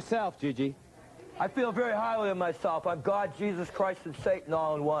opinion of yourself, Gigi? I feel very highly of myself. I'm God, Jesus Christ, and Satan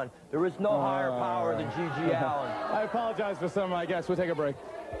all in one. There is no higher power than Gigi Allin. I apologize for some of my guests. We'll take a break.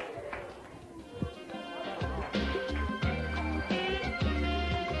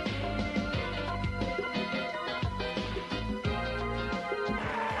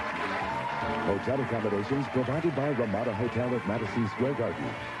 Hotel accommodations provided by Ramada Hotel at Madison Square Garden.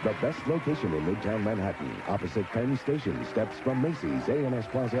 The best location in Midtown Manhattan, opposite Penn Station, steps from Macy's, A&S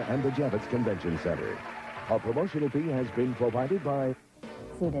Plaza, and the Javits Convention Center. A promotional fee has been provided by...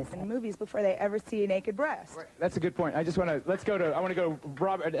 in movies before they ever see a naked breast. That's a good point. I want to go,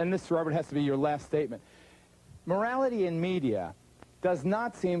 Robert, and this, Robert, has to be your last statement. Morality in media does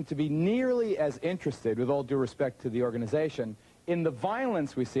not seem to be nearly as interested, with all due respect to the organization, in the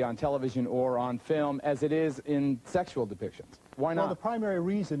violence we see on television or on film as it is in sexual depictions. Why not? Well, the primary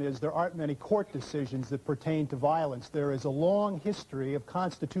reason is there aren't many court decisions that pertain to violence. There is a long history of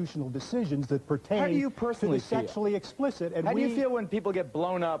constitutional decisions that pertain to the sexually explicit. And How do you feel when people get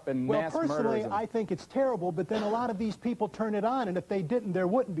blown up and mass murders? Well, personally, I think it's terrible, but then a lot of these people turn it on, and if they didn't, there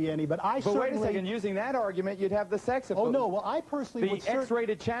wouldn't be any. But wait a second, using that argument, you'd have the sex... Oh, no, well, I personally would... The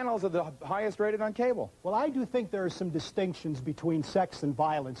X-rated channels are the highest rated on cable. Well, I do think there are some distinctions between sex and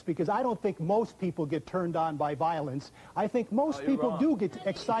violence, because I don't think most people get turned on by violence. I think most people do get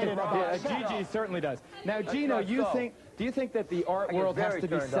excited about sex. Gigi certainly does. Now, Gino, do you think that the art world has to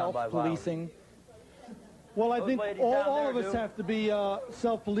be self-policing? Well, I think all of us have to be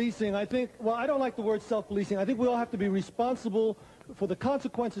self-policing. I think, well, I don't like the word self-policing. I think we all have to be responsible for the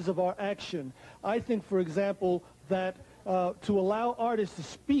consequences of our action. I think, for example, that to allow artists to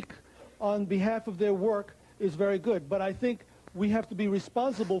speak on behalf of their work is very good. But I think we have to be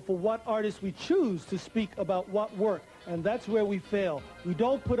responsible for what artists we choose to speak about what work. And that's where we fail. We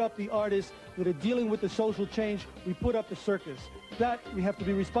don't put up the artists that are dealing with the social change. We put up the circus. That we have to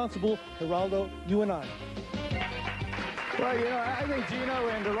be responsible, Geraldo, you and I. Well, you know, I think Gino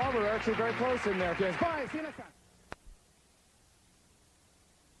and Robert are actually very close in there. Bye. See you next time.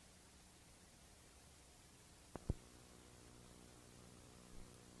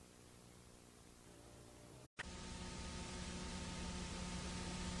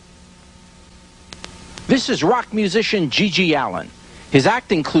 This is rock musician Gigi Allin. His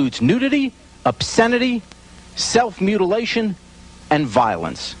act includes nudity, obscenity, self-mutilation, and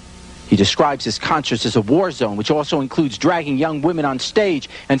violence. He describes his concerts as a war zone, which also includes dragging young women on stage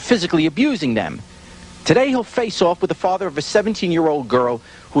and physically abusing them. Today he'll face off with the father of a 17-year-old girl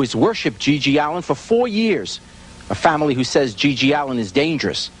who has worshipped Gigi Allin for 4 years, a family who says Gigi Allin is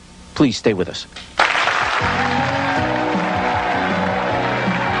dangerous. Please stay with us.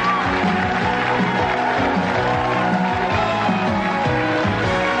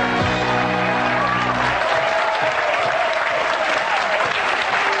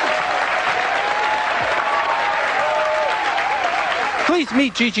 Please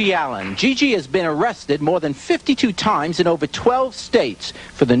meet Gigi Allin. Gigi has been arrested more than 52 times in over 12 states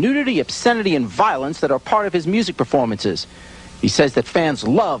for the nudity, obscenity, and violence that are part of his music performances. He says that fans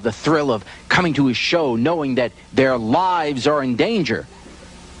love the thrill of coming to his show knowing that their lives are in danger.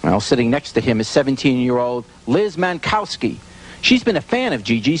 Well, sitting next to him is 17-year-old Liz Mankowski. She's been a fan of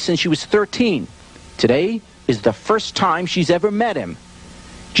Gigi since she was 13. Today is the first time she's ever met him.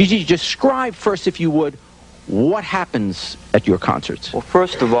 Gigi, describe first, if you would, what happens at your concerts. Well,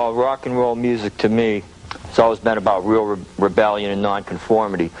 first of all, rock and roll music to me has always been about real rebellion and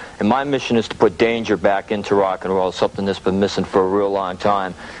nonconformity. And my mission is to put danger back into rock and roll, something that's been missing for a real long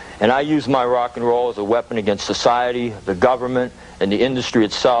time. And I use my rock and roll as a weapon against society, the government, and the industry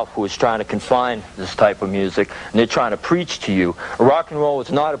itself, who is trying to confine this type of music, and they're trying to preach to you. Rock and roll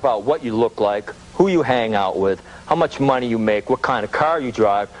is not about what you look like, who you hang out with, how much money you make, what kind of car you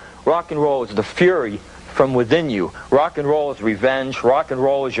drive. Rock and roll is the fury from within you. Rock and roll is revenge. Rock and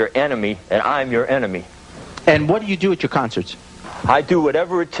roll is your enemy, and I'm your enemy. And what do you do at your concerts? I do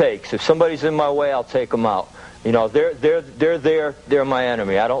whatever it takes. If somebody's in my way, I'll take them out. You know, they're my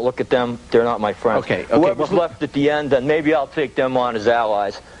enemy. I don't look at them. They're not my friends. Okay. Whoever's left at the end, then maybe I'll take them on as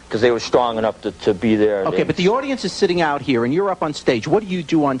allies because they were strong enough to be there. Okay, but the audience is sitting out here, and you're up on stage. What do you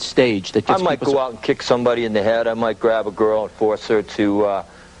do on stage that gets I might go out and kick somebody in the head. I might grab a girl and force her to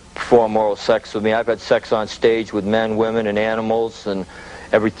perform oral sex with me. I've had sex on stage with men, women, and animals, and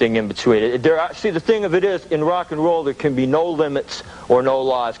everything in between. See, the thing of it is, in rock and roll, there can be no limits or no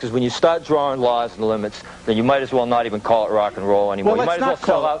laws, because when you start drawing laws and limits, then you might as well not even call it rock and roll anymore. Well, you might as well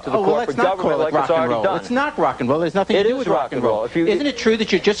sell out to the corporate government like it's already done. It's not rock and roll. There's nothing to do with rock and roll. Isn't it true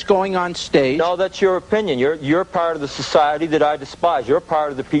that you're just going on stage? No, that's your opinion. You're part of the society that I despise. You're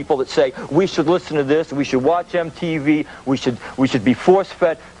part of the people that say, we should listen to this, we should watch MTV, we should be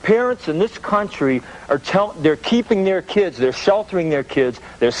force-fed. Parents in this country they're keeping their kids, they're sheltering their kids,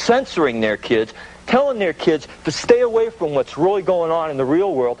 they're censoring their kids, telling their kids to stay away from what's really going on in the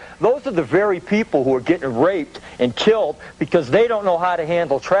real world. Those are the very people who are getting raped and killed because they don't know how to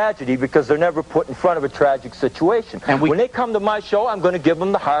handle tragedy, because they're never put in front of a tragic situation. And when they come to my show, I'm going to give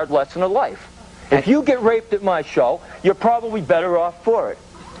them the hard lesson of life. If you get raped at my show, you're probably better off for it.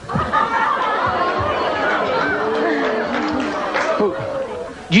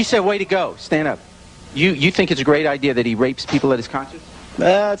 You said, way to go. Stand up. You think it's a great idea that he rapes people at his concerts?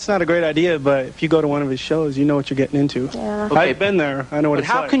 It's not a great idea, but if you go to one of his shows, you know what you're getting into. Yeah. Okay. I've been there. I know what it's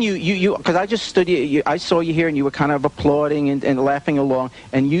like. But how can you, because I just stood you, I saw you here and you were kind of applauding and laughing along,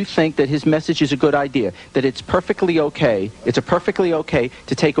 and you think that his message is a good idea, that it's perfectly okay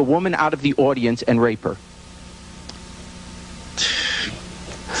to take a woman out of the audience and rape her.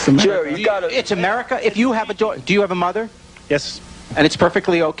 Sure, it's America. If you have a daughter, do you have a mother? Yes. And it's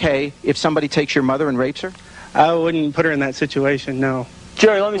perfectly okay if somebody takes your mother and rapes her? I wouldn't put her in that situation, no.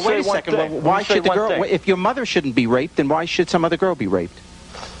 Jerry, let me say one second. Well, why should the girl, if your mother shouldn't be raped, then why should some other girl be raped?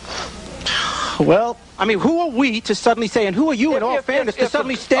 Well, I mean, who are we to suddenly say, and who are you in all fairness, to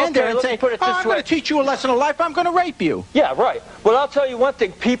suddenly stand there and say, I'm going to teach you a lesson of life, I'm going to rape you? Yeah, right. Well, I'll tell you one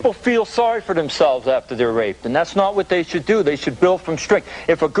thing. People feel sorry for themselves after they're raped, and that's not what they should do. They should build from strength.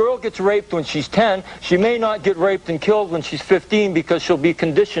 If a girl gets raped when she's 10, she may not get raped and killed when she's 15 because she'll be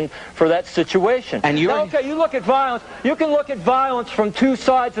conditioned for that situation. And now, okay, you look at violence. You can look at violence from two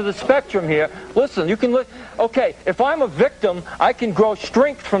sides of the spectrum here. Listen, you can look. Okay, if I'm a victim, I can grow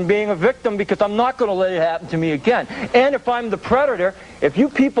strength from being a victim because I'm not going to let it happen to me again. And if I'm the predator, if you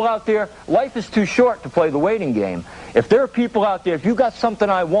people out there, life is too short to play the waiting game. If there are people out there, if you got something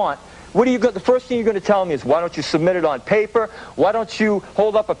I want, what do you got? The first thing you're going to tell me is, why don't you submit it on paper? Why don't you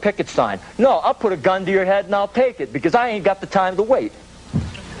hold up a picket sign? No, I'll put a gun to your head and I'll take it because I ain't got the time to wait.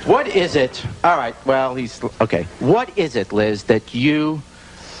 What is it? All right, well, okay. What is it, Liz, that you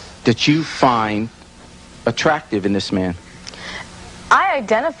find attractive in this man? I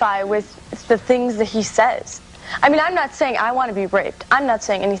identify with the things that he says. I mean, I'm not saying I want to be raped. I'm not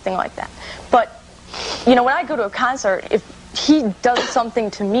saying anything like that. But, you know, when I go to a concert, if he does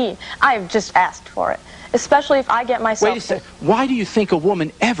something to me, I've just asked for it. Especially if I get myself... Wait a second. Why do you think a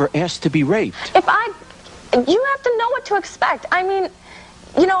woman ever asked to be raped? You have to know what to expect. I mean,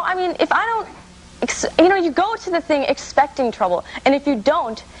 if I don't... you go to the thing expecting trouble. And if you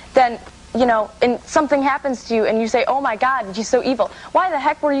don't, then... and something happens to you, and you say, oh, my God, you're so evil. Why the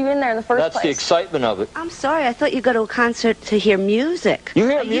heck were you in there in the first place? That's the excitement of it. I'm sorry. I thought you go to a concert to hear music. You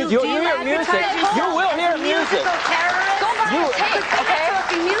hear music. You hear music. You will hear music. Go buy a tape,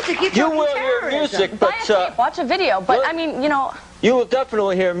 okay? You will hear music, but... Buy a tape, watch a video, but, I mean, You will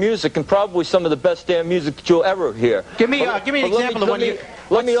definitely hear music, and probably some of the best damn music that you'll ever hear. Give me an example of when you...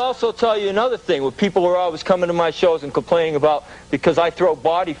 Let me also tell you another thing, what people are always coming to my shows and complaining about because I throw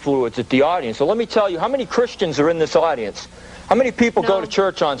body fluids at the audience. So let me tell you, how many Christians are in this audience? How many people go to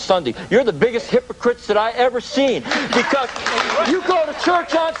church on Sunday? You're the biggest hypocrites that I ever seen, because you go to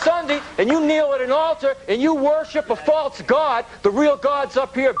church on Sunday and you kneel at an altar and you worship a false god. The real God's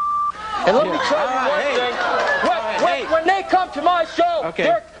up here. And let me tell you one thing. When they come to my show,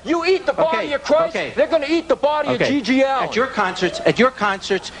 you eat the body of Christ, they're going to eat the body of G.G. Allin. At your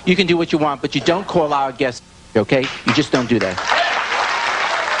concerts, you can do what you want, but you don't call our guests, okay? You just don't do that.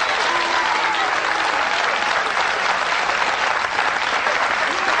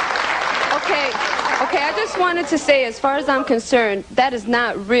 Okay, I just wanted to say, as far as I'm concerned, that is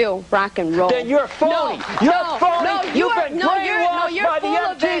not real rock and roll. Then you're phony. You're phony. You've been brainwashed by the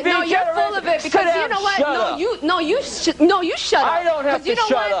MTV generation. You're full of it because you know what? You shut up. I don't have to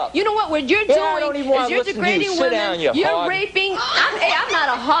shut up. You know what? What you're doing is you're degrading women. You're raping. I'm not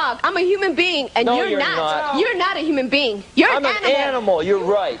a hog. I'm a human being, and you're not. You're not a human being. You're an animal. I'm an animal. You're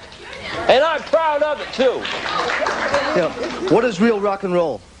right, and I'm proud of it too. Yeah. What is real rock and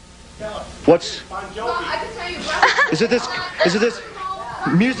roll? What's? Is it this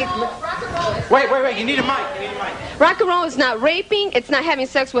music? Wait. You need a mic. Rock and roll is not raping. It's not having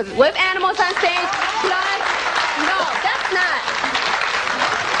sex with animals on stage. Blood. No, that's not.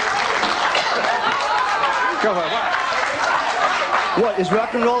 Go ahead. What is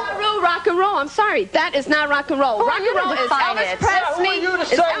rock and roll? Not real rock and roll. I'm sorry. That is not rock and roll. Rock and roll is Elvis Presley. Who are you to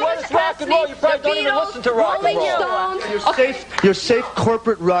say what is rock and roll? You probably don't even listen to rock and roll. You're safe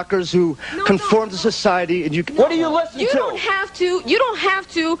corporate rockers who conform to society, and you. What do you listen to? You don't have to. You don't have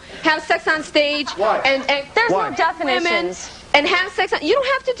to have sex on stage. Why? And there's no definitions. And have sex on. You don't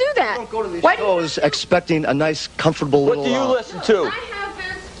have to do that. Don't go to these shows expecting a nice, comfortable little. What do you listen to?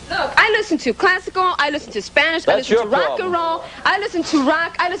 Look, I listen to classical, I listen to Spanish, I listen to rock and roll, I listen to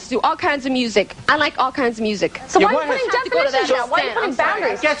rock, I listen to all kinds of music. I like all kinds of music. So why are you putting definitions now? Why are you putting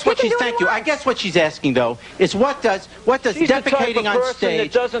boundaries? I guess what she's thinking though is what does defecating on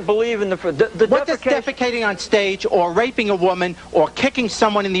stage that doesn't believe in what does defecating on stage or raping a woman or kicking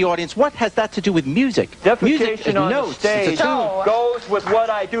someone in the audience, what has that to do with music? Defecation on the stage goes with what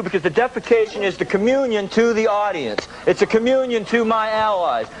I do, because the defecation is the communion to the audience. It's a communion to my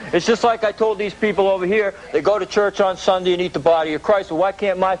allies. It's just like I told these people over here, they go to church on Sunday and eat the body of Christ. Well, why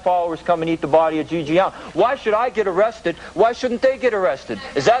can't my followers come and eat the body of G.G. Allin? Why should I get arrested? Why shouldn't they get arrested?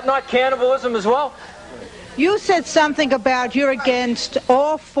 Is that not cannibalism as well? You said something about you're against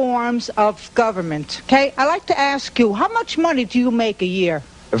all forms of government, okay? I'd like to ask you, how much money do you make a year?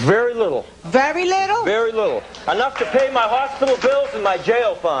 Very little. Very little? Very little. Enough to pay my hospital bills and my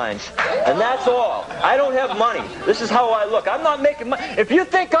jail fines. And that's all. I don't have money. This is how I look. I'm not making money. If you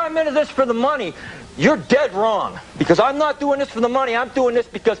think I'm into this for the money, you're dead wrong. Because I'm not doing this for the money. I'm doing this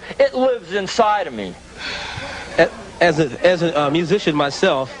because it lives inside of me. As a musician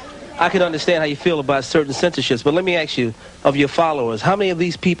myself, I can understand how you feel about certain censorships. But let me ask you, of your followers, how many of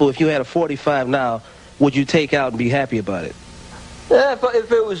these people, if you had a 45 now, would you take out and be happy about it? Yeah,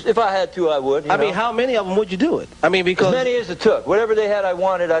 if I had to, I would. I mean, how many of them would you do it? I mean, because as many as it took. Whatever they had I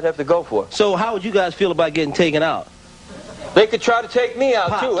wanted, I'd have to go for. So how would you guys feel about getting taken out? They could try to take me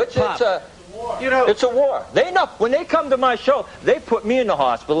out too. It's a war. When they come to my show, they put me in the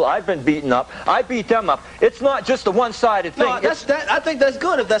hospital. I've been beaten up. I beat them up. It's not just a one-sided thing. No, I think that's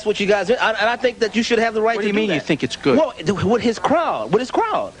good if that's what you guys do. And I think that you should have the right to do that. What do you mean you think it's good? Well, with his crowd.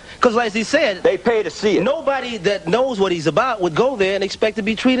 Because as he said, they pay to see it. Nobody that knows what he's about would go there and expect to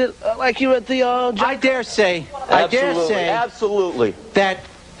be treated like you're at the I dare say absolutely that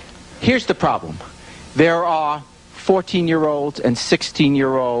here's the problem. There are 14-year-olds and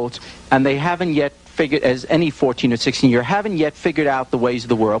 16-year-olds, and they haven't yet figured, as any 14 or 16-year, haven't yet figured out the ways of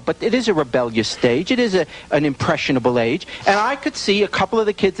the world. But it is a rebellious stage. It is an impressionable age. And I could see a couple of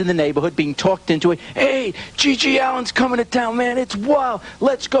the kids in the neighborhood being talked into it. Hey, G.G. Allin's coming to town, man. It's wild.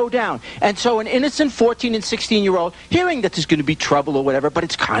 Let's go down. And so an innocent 14 and 16-year-old, hearing that there's going to be trouble or whatever, but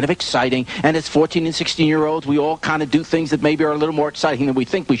it's kind of exciting. And as 14 and 16-year-olds, we all kind of do things that maybe are a little more exciting than we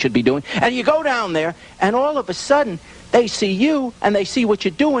think we should be doing. And you go down there, and all of a sudden, they see you, and they see what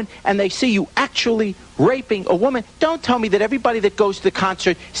you're doing, and they see you actually raping a woman. Don't tell me that everybody that goes to the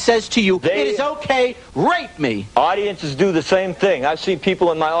concert says to you, it is okay, rape me. Audiences do the same thing. I've seen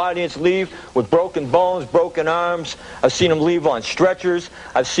people in my audience leave with broken bones, broken arms. I've seen them leave on stretchers.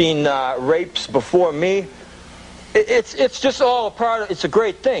 I've seen rapes before me. It's just all a part of, it's a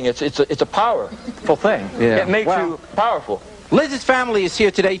great thing. It's a powerful thing. Yeah. It makes you powerful. Liz's family is here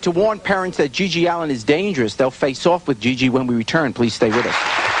today to warn parents that G.G. Allin is dangerous. They'll face off with G.G. when we return. Please stay with us.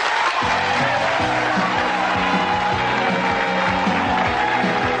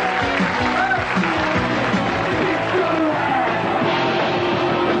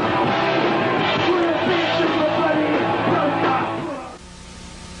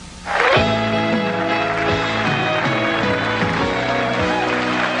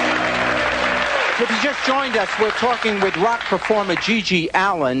 Yes, we're talking with rock performer G.G.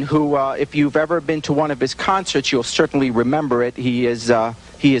 Allin, who, if you've ever been to one of his concerts, you'll certainly remember it. He is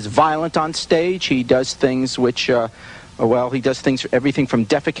violent on stage. He does things which, well, he does things, everything from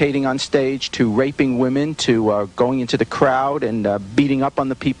defecating on stage to raping women to going into the crowd and beating up on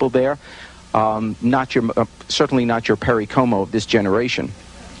the people there. Certainly not your Perry Como of this generation.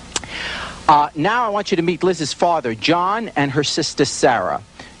 Now I want you to meet Liz's father, John, and her sister, Sarah.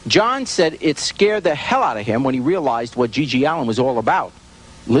 John said it scared the hell out of him when he realized what G.G. Allin was all about.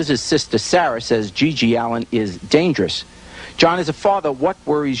 Liz's sister, Sarah, says G.G. Allin is dangerous. John, as a father, what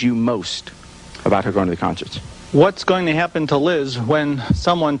worries you most about her going to the concerts? What's going to happen to Liz when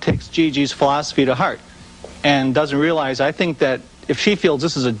someone takes Gigi's philosophy to heart and doesn't realize, I think that if she feels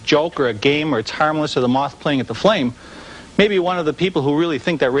this is a joke or a game or it's harmless or the moth playing at the flame, maybe one of the people who really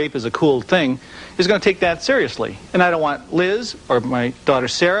think that rape is a cool thing is going to take that seriously. And I don't want Liz or my daughter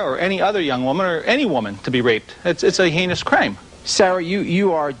Sarah or any other young woman or any woman to be raped. It's a heinous crime. Sarah, you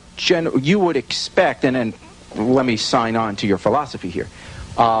would expect, and then let me sign on to your philosophy here,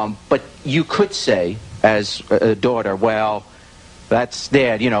 but you could say as a daughter, well, that's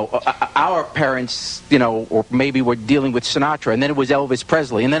Dad, you know, our parents, you know, or maybe we're dealing with Sinatra, and then it was Elvis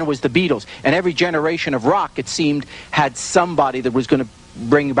Presley, and then it was the Beatles, and every generation of rock, it seemed, had somebody that was going to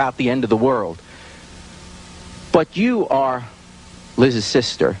bring about the end of the world. But you are Liz's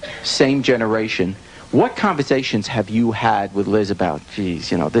sister, same generation. What conversations have you had with Liz about,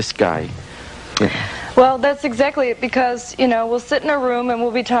 geez, you know, this guy? Yeah. Well, that's exactly it, because, you know, we'll sit in a room and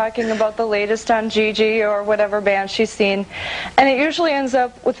we'll be talking about the latest on Gigi or whatever band she's seen, and it usually ends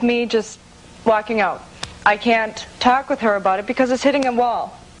up with me just walking out. I can't talk with her about it because it's hitting a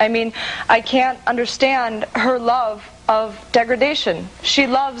wall. I mean, I can't understand her love of degradation. She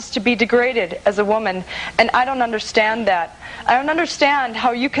loves to be degraded as a woman, and I don't understand that. I don't understand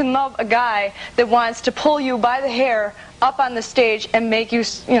how you can love a guy that wants to pull you by the hair up on the stage and make you,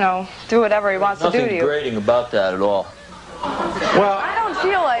 you know, do whatever he wants to do to you. Nothing degrading about that at all. Well, I don't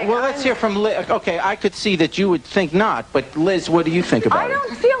feel like... Well, let's hear from Liz. Okay, I could see that you would think not, but Liz, what do you think about it? I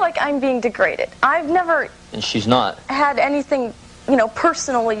don't feel like I'm being degraded. I've never... And she's not. ...had anything, you know,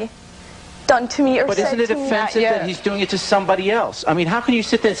 personally done to me or but said isn't it to me offensive that he's doing it to somebody else? I mean, how can you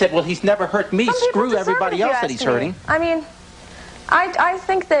sit there and say, well, he's never hurt me, screw everybody else that he's hurting? I mean, I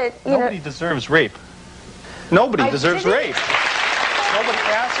think that, you Nobody deserves rape. Nobody deserves rape. Nobody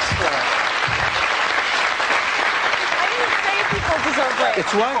asks for it. I didn't say people deserve rape.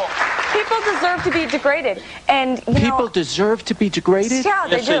 It's what? People deserve to be degraded, and you people deserve to be degraded? Yeah,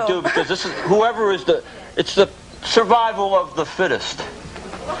 yes, they do, because this is whoever is it's the survival of the fittest.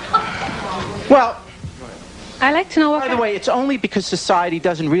 Well, I'd like to know what... By the way, it's only because society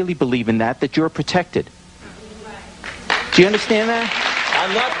doesn't really believe in that you're protected. Do you understand that?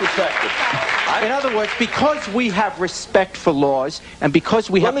 I'm not protected. In other words, because we have respect for laws and because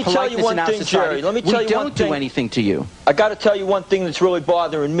we have politeness in our society, we don't do anything to you. I got to tell you one thing that's really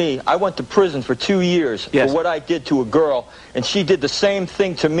bothering me. I went to prison for 2 years for what I did to a girl, and she did the same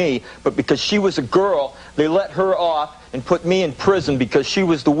thing to me, but because she was a girl, they let her off and put me in prison because she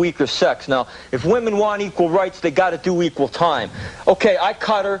was the weaker sex. Now, if women want equal rights, they got to do equal time. Okay, I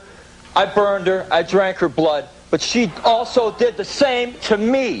cut her, I burned her, I drank her blood, but she also did the same to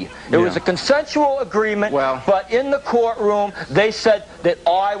me. It was a consensual agreement, but in the courtroom, they said that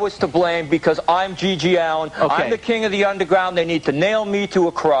I was to blame because I'm G.G. Allin. I'm the king of the underground. They need to nail me to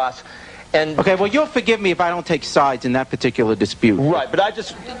a cross. And okay, well, you'll forgive me if I don't take sides in that particular dispute. Right, but I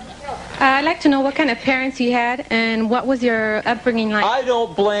just... I'd like to know what kind of parents you had and what was your upbringing like. I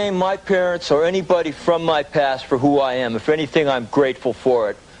don't blame my parents or anybody from my past for who I am. If anything, I'm grateful for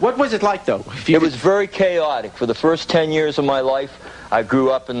it. What was it like, though? It was very chaotic. For the first 10 years of my life, I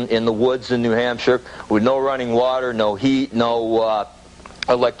grew up in the woods in New Hampshire with no running water, no heat, no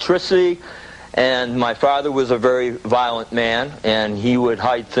electricity. And my father was a very violent man, and he would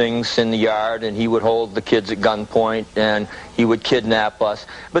hide things in the yard, and he would hold the kids at gunpoint, and he would kidnap us.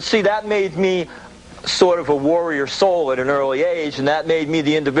 But see, that made me sort of a warrior soul at an early age, and that made me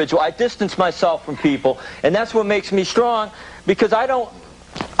the individual. I distanced myself from people, and that's what makes me strong, because I don't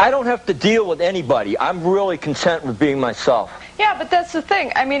have to deal with anybody. I'm really content with being myself. Yeah, but that's the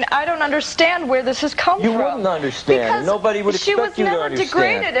thing. I mean, I don't understand where this has come from. You wouldn't understand. Because nobody would expect you to understand. She was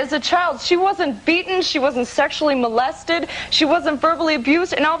never degraded as a child. She wasn't beaten. She wasn't sexually molested. She wasn't verbally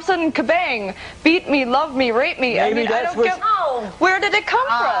abused. And all of a sudden, kabang, beat me, love me, rape me. Maybe I mean, I don't get... Where did it come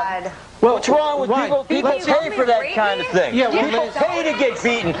from? Well, what's wrong with people? People pay for that kind of thing. Yeah, people pay to get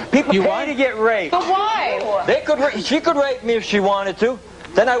beaten. People pay to get raped. But why? She could rape me if she wanted to.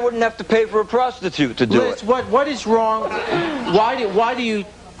 Then I wouldn't have to pay for a prostitute to do it. Liz, what is wrong? Why do you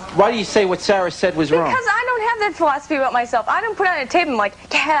Why do you say what Sarah said was wrong? Because I don't have that philosophy about myself. I don't put it on a tape and I'm like,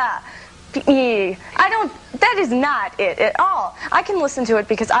 yeah, I don't, that is not it at all. I can listen to it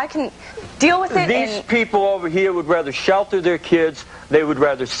because I can deal with it. These people over here would rather shelter their kids. They would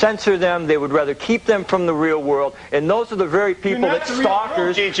rather censor them. They would rather keep them from the real world. And those are the very people that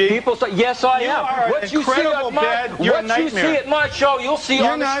stalkers. People say, yes, I am. What you see at my show, you'll see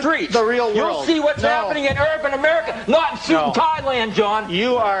on the streets. The real world. You'll see what's happening in urban America, not in Thailand, John.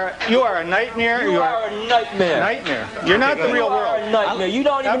 You are a nightmare. You are a nightmare. Nightmare. You're not the real world. You are a nightmare. You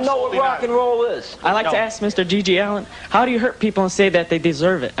don't even know what rock and roll is. I'd like to ask Mr. G.G. Allin, how do you hurt people and say that they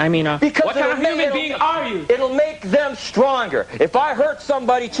deserve it? I mean, what kind of human being are you? It'll make them stronger. If I hurt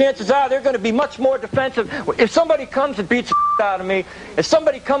somebody, chances are they're going to be much more defensive. If somebody comes and beats the out of me, if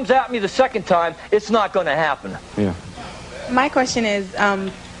somebody comes at me the second time, it's not going to happen. Yeah. My question is,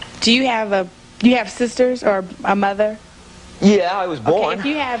 do you have sisters or a mother? Yeah, I was born. Okay, if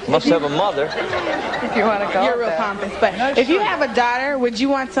you have, must have a mother. If you want to go, you're real pompous. But if you have a daughter, would you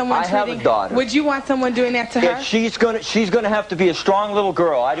want someone? I have a daughter. Would you want someone doing that to her? If she's gonna have to be a strong little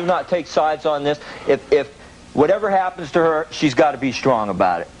girl. I do not take sides on this. If whatever happens to her, she's got to be strong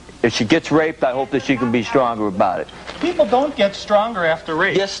about it. If she gets raped, I hope that she can be stronger about it. People don't get stronger after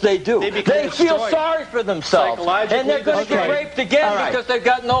rape. Yes, they do. They feel sorry for themselves. And they're going to get raped again because they've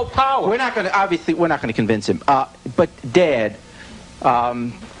got no power. We're not going to, obviously, we're not going to convince him. But, Dad,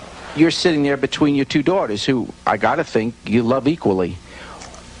 you're sitting there between your two daughters who, I got to think, you love equally.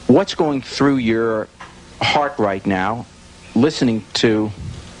 What's going through your heart right now, listening to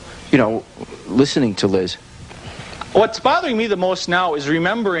Liz? What's bothering me the most now is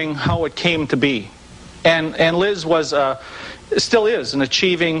remembering how it came to be. And Liz was, still is, an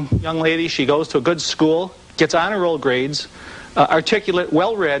achieving young lady. She goes to a good school, gets honor roll grades, articulate,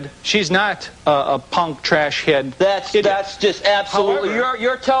 well-read. She's not a punk trash head. That's just absolutely. However,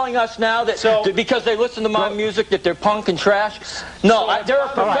 you're telling us now that because they listen to my music that they're punk and trash? No, there are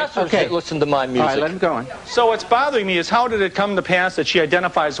professors that listen to my music. All right, let him go on. So what's bothering me is how did it come to pass that she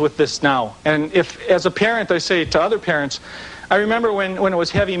identifies with this now? And if, as a parent, I say to other parents, I remember when it was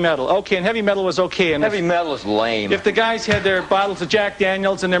heavy metal. Okay, and heavy metal was okay. And heavy metal is lame. If the guys had their bottles of Jack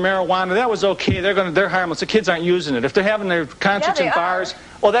Daniels and their marijuana, that was okay. They're harmless. The kids aren't using it. If they're having their concerts in bars,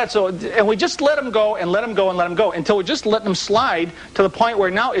 well, that's so. And we just let them go and let them go and let them go until we just let them slide to the point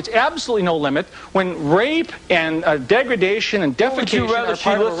where now it's absolutely no limit. When rape and degradation and defecation are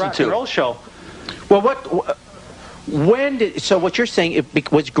part of a rock and roll show. Well, so what you're saying,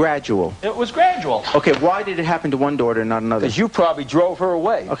 it was gradual? It was gradual. Okay, why did it happen to one daughter and not another? Because you probably drove her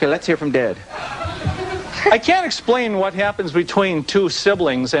away. Okay, let's hear from Dad. I can't explain what happens between two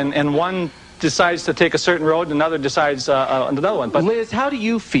siblings, and one decides to take a certain road and another decides another one. But Liz, how do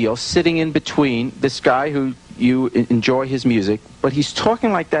you feel sitting in between this guy who you enjoy his music, but he's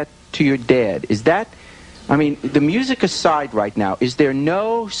talking like that to your dad? Is that, I mean, the music aside right now, is there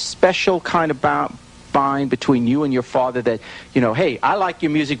no special kind of bind between you and your father that, hey, I like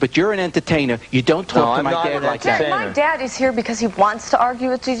your music, but you're an entertainer. You don't talk to my dad like that. My dad is here because he wants to argue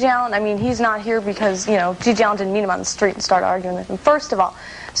with G.G. Allin. I mean, he's not here because, G.G. Allin didn't meet him on the street and start arguing with him, first of all.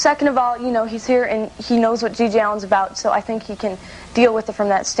 Second of all, he's here and he knows what G.G. Allin's about, so I think he can deal with it from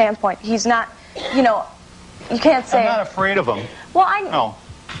that standpoint. He's not, you can't say... I'm not afraid of him. Well, No.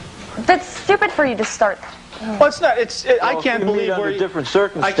 That's stupid for you to start... Well, it's not. I can't believe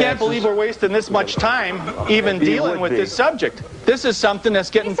we're wasting this much time even dealing with this subject. This is something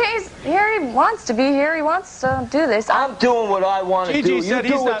that's getting. He says here he wants to be here. He wants to do this. I'm doing what I want to do. G.G. said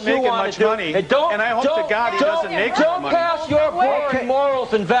he's not making much money, and I hope to God he doesn't make money. Don't pass your boring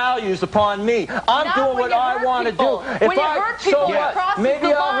morals and values upon me. I'm doing what I want to do. When you hurt people, you cross maybe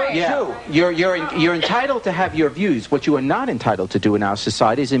I'll hurt you. You're entitled to have your views. What you are not entitled to do in our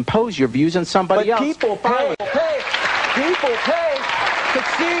society is impose your views on somebody else. People pay to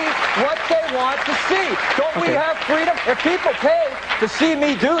see what they want to see. Don't we have freedom? If people pay to see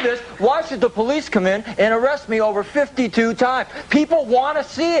me do this, why should the police come in and arrest me over 52 times? People want to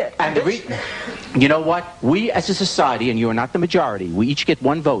see it. And you know what? We as a society, and you are not the majority, we each get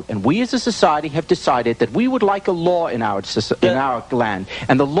one vote, and we as a society have decided that we would like a law in our land.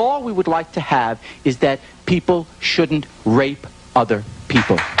 And the law we would like to have is that people shouldn't rape other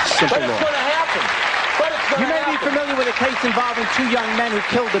people. Simple law. You may be familiar with a case involving two young men who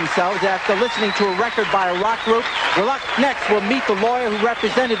killed themselves after listening to a record by a rock group. Well, up next, we'll meet the lawyer who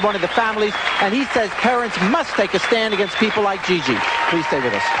represented one of the families, and he says parents must take a stand against people like Gigi. Please stay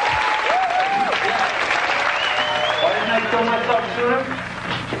with us. Why didn't I kill myself sooner?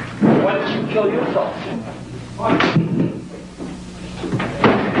 Why did you kill yourself?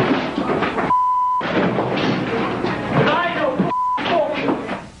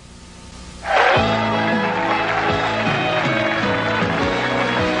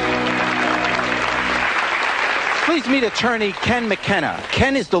 brings me to attorney Ken McKenna.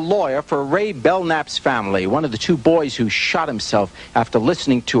 Ken is the lawyer for Ray Belknap's family, one of the two boys who shot himself after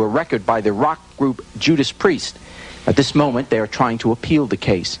listening to a record by the rock group Judas Priest. At this moment, they are trying to appeal the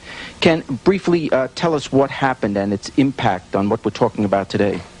case. Ken, briefly tell us what happened and its impact on what we're talking about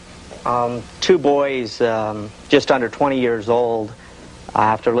today. Two boys, just under 20 years old,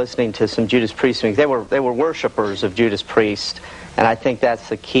 after listening to some Judas Priest music, they were worshipers of Judas Priest, and I think that's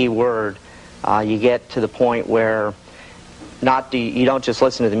the key word. You get to the point where you don't just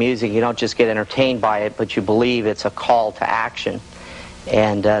listen to the music, you don't just get entertained by it, but you believe it's a call to action.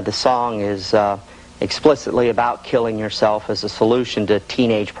 And the song is explicitly about killing yourself as a solution to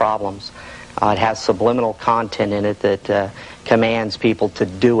teenage problems. It has subliminal content in it that commands people to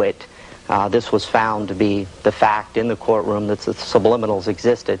do it. This was found to be the fact in the courtroom that the subliminals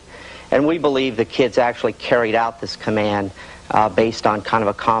existed. And we believe the kids actually carried out this command based on kind of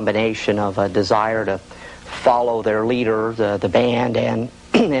a combination of a desire to follow their leader, the band, and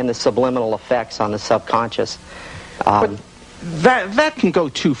the subliminal effects on the subconscious. But that can go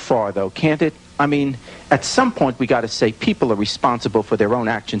too far, though, can't it? I mean, at some point we got to say people are responsible for their own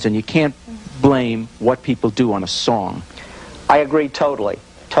actions, and you can't blame what people do on a song. I agree totally.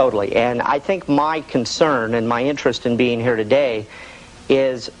 Totally. And I think my concern and my interest in being here today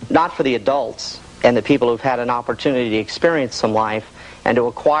is not for the adults and the people who've had an opportunity to experience some life and to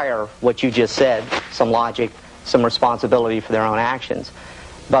acquire what you just said, some logic, some responsibility for their own actions.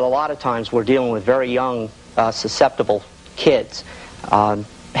 But a lot of times we're dealing with very young, susceptible kids.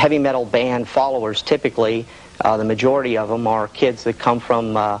 Heavy metal band followers, typically, the majority of them are kids that come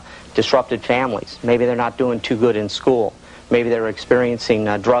from disrupted families. Maybe they're not doing too good in school. Maybe they're experiencing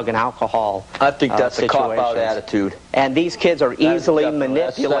drug and alcohol I think that's a cop-out attitude. And these kids are easily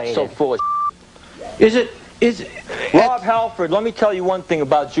manipulated. That's so full of Is it? Rob Halford, let me tell you one thing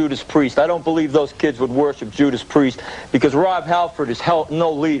about Judas Priest. I don't believe those kids would worship Judas Priest because Rob Halford is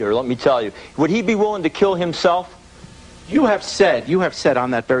no leader, let me tell you. Would he be willing to kill himself? You have said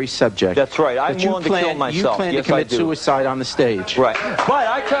on that very subject. That's right. I'm willing to kill myself. You plan to commit suicide on the stage. Right. But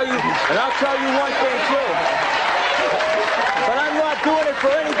I tell you, and I'll tell you one thing too. But I'm not doing it for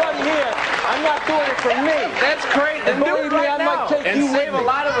anybody here. I'm not doing it for me. That's great. And believe me, I might take and you save with a me.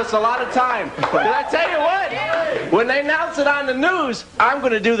 lot of us a lot of time. But I tell you what, when they announce it on the news, I'm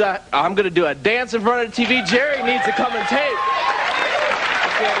going to do that. I'm going to do a dance in front of the TV. Jerry needs to come and tape. I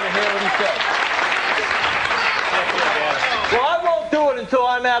can't even hear what he said. Well, I won't do it until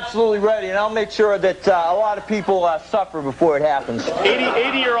I'm absolutely ready, and I'll make sure that a lot of people suffer before it happens.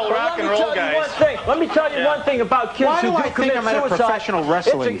 80-year-old rock and roll guys. Let me tell you one thing about kids who do commit suicide. I'm at a professional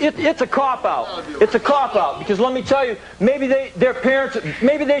wrestling? It's a cop-out. It's a cop-out, because let me tell you, maybe their parents,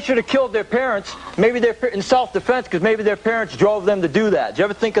 maybe they should have killed their parents, maybe they're in self-defense, because maybe their parents drove them to do that. Did you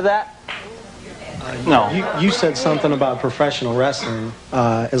ever think of that? No. You said something about professional wrestling.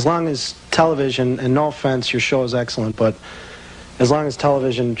 As long as television, and no offense, your show is excellent, but as long as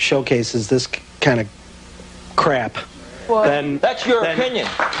television showcases this kind of crap, then... That's your opinion.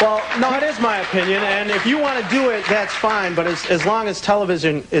 Well, no, it is my opinion, and if you want to do it, that's fine, but as long as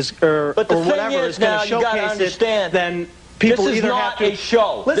television is, or whatever is going to showcase it, then people either have to... This is not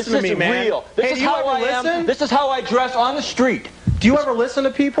a show. Listen to me, man. Real. This is how I am. This is how I dress on the street. Do you ever listen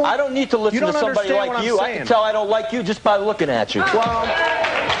to people? I don't need to listen to somebody like you. I can tell I don't like you just by looking at you. Well,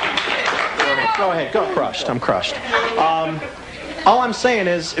 go ahead. Go crushed. I'm crushed. All I'm saying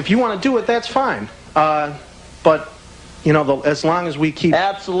is, if you want to do it, that's fine. But you know, as long as we keep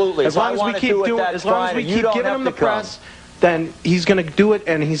as long as we keep doing, as long as we keep giving him the press, then he's going to do it,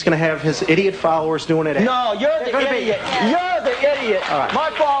 and he's going to have his idiot followers doing it. No, you're the idiot. You're the idiot. Right.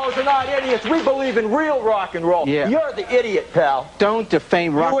 My followers are not idiots. We believe in real rock and roll. Yeah. You're the idiot, pal. Don't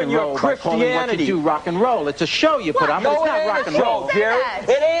defame rock and roll by calling what you do rock and roll. It's a show you put on, but it's not rock and roll.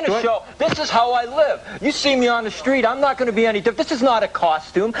 It ain't a show. This is how I live. You see me on the street, I'm not going to be any different. This is not a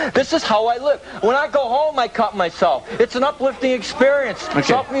costume. This is how I live. When I go home, I cut myself. It's an uplifting experience. Okay.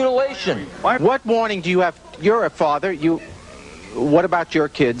 Self-mutilation. What warning do you have? You're a father. What about your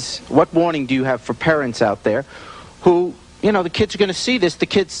kids? What warning do you have for parents out there who, you know, the kids are going to see this. The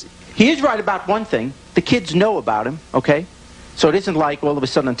kids, he is right about one thing. The kids know about him, okay? So it isn't like all of a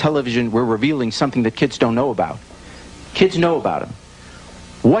sudden on television we're revealing something that kids don't know about. Kids know about him.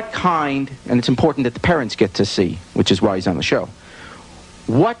 What kind, and it's important that the parents get to see, which is why he's on the show.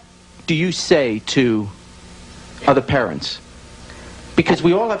 What do you say to other parents? Because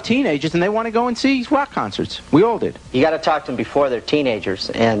we all have teenagers and they want to go and see rock concerts. We all did. You got to talk to them before they're teenagers.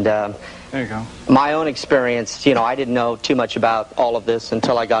 And there you go. My own experience, you know, I didn't know too much about all of this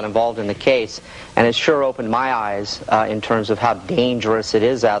until I got involved in the case. And it sure opened my eyes in terms of how dangerous it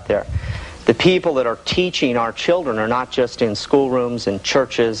is out there. The people that are teaching our children are not just in schoolrooms and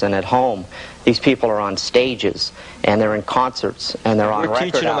churches and at home. These people are on stages, and they're in concerts, and they're on record albums.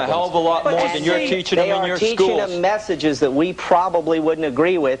 We're teaching them a hell of a lot more than you're teaching them in your schools. They are teaching them messages that we probably wouldn't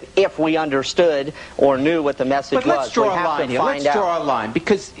agree with if we understood or knew what the message was. But let's draw a line here. Let's draw a line,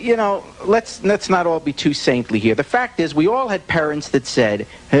 because, you know, let's not all be too saintly here. The fact is, we all had parents that said,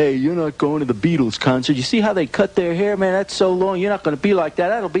 hey, you're not going to the Beatles concert. You see how they cut their hair? Man, that's so long. You're not going to be like that.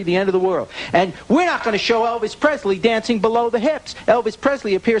 That'll be the end of the world. And we're not going to show Elvis Presley dancing below the hips. Elvis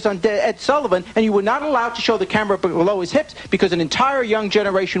Presley appears on Ed Sullivan, and you were not allowed to show the camera below his hips because an entire young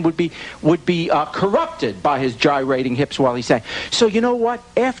generation would be corrupted by his gyrating hips while he sang. So you know what?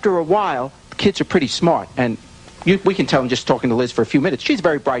 After a while, kids are pretty smart, and we can tell them just talking to Liz for a few minutes. She's a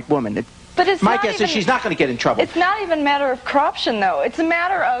very bright woman. But it's my guess is she's not going to get in trouble. It's not even a matter of corruption, though. It's a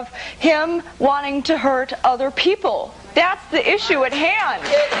matter of him wanting to hurt other people. That's the issue at hand.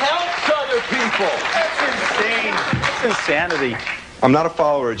 It helps other people. That's insane. That's insanity. I'm not a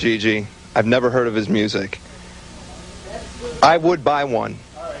follower of Gigi. I've never heard of his music. I would buy one.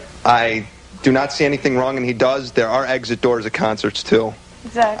 I do not see anything wrong, and he does. There are exit doors at concerts, too.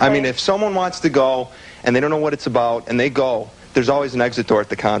 Exactly. I mean, if someone wants to go, and they don't know what it's about, and they go, there's always an exit door at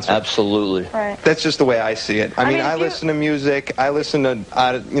the concert. Absolutely. Right. That's just the way I see it. I mean, I listen to music. I listen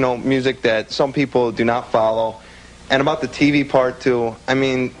to, you know, music that some people do not follow. And about the TV part, too, I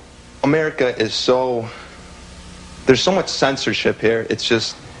mean, America is so... There's so much censorship here. It's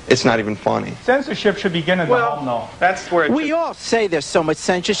just... It's not even funny. Censorship should begin in the home, though. That's where it we all say there's so much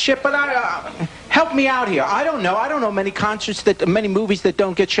censorship, but help me out here. I don't know. I don't know many many movies that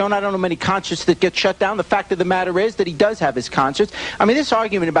don't get shown. I don't know many concerts that get shut down. The fact of the matter is that he does have his concerts. I mean, this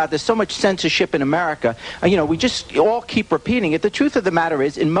argument about there's so much censorship in America, you know, we just all keep repeating it. The truth of the matter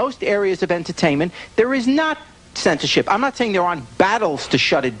is, in most areas of entertainment, there is not censorship. I'm not saying there aren't battles to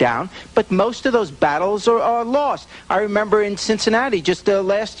shut it down, but most of those battles are lost. I remember in Cincinnati just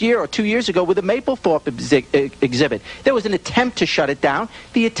last year or 2 years ago with the Mapplethorpe exhibit. There was an attempt to shut it down.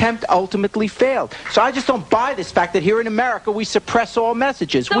 The attempt ultimately failed. So I just don't buy this fact that here in America we suppress all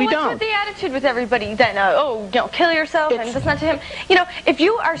messages. So we what's don't. with the attitude with everybody then, oh, you know, kill yourself and that's not to him. You know, if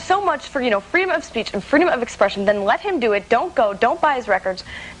you are so much for, you know, freedom of speech and freedom of expression, then let him do it. Don't go. Don't buy his records.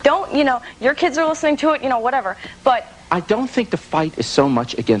 Don't, you know, your kids are listening to it, you know, whatever. But I don't think the fight is so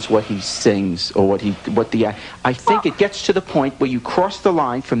much against what he sings or I think it gets to the point where you cross the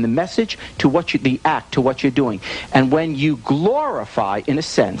line from the message to the act to what you're doing. And when you glorify, in a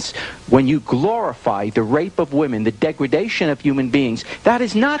sense, when you glorify the rape of women, the degradation of human beings, that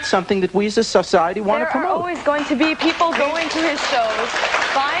is not something that we as a society want to promote. There are always going to be people going to his shows,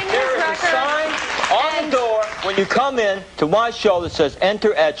 buying his records. There is a sign on the door when you come in to my show that says,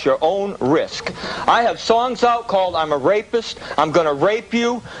 enter at your own risk. I have songs out called I'm a Rapist, I'm going to rape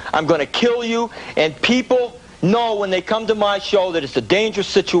you, I'm going to kill you, and people know when they come to my show that it's a dangerous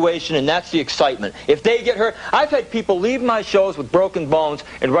situation, and that's the excitement. If they get hurt, I've had people leave my shows with broken bones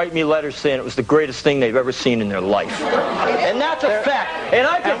and write me letters saying it was the greatest thing they've ever seen in their life. And that's a fact. And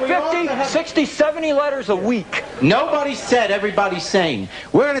I get 50, 60, 70 letters a week. Nobody said everybody's sane.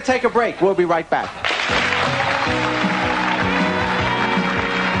 We're going to take a break. We'll be right back.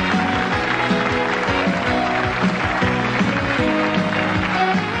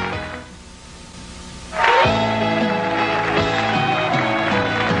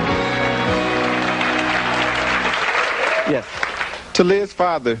 Yes. To Liz's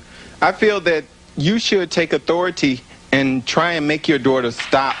father, I feel that you should take authority and try and make your daughter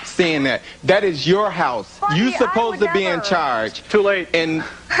stop saying that. That is your house. You're supposed to be in charge. Too late. And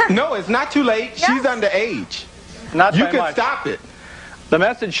no, it's not too late. Yes. She's underage. Not you by can much. Stop it. The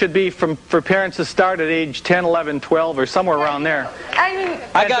message should be for parents to start at age 10, 11, 12, or somewhere around there. I mean,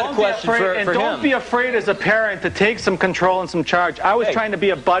 I got a question for him. Don't be afraid as a parent to take some control and some charge. I was trying to be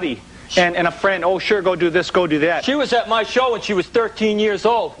a buddy. And a friend, oh, sure, go do this, go do that. She was at my show when she was 13 years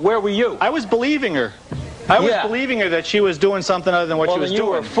old. Where were you? I was believing her. I was believing her that she was doing something other than what she was doing.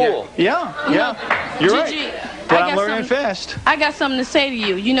 Well, then you were a fool. Yeah. You're Gigi, right. But I'm learning fast. I got something to say to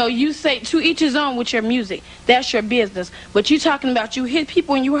you. You know, you say to each his own with your music. That's your business. But you talking about you hit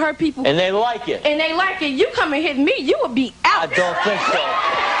people and you hurt people. And they like it. And they like it. You come and hit me, you will be out. I don't think so.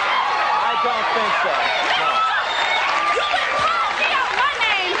 I don't think so.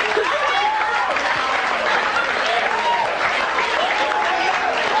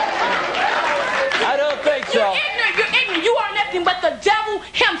 You're ignorant. You are nothing but the devil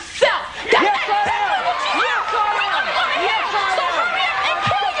himself. Yes, I am. Yes, I am. Yes, I am. So hurry up and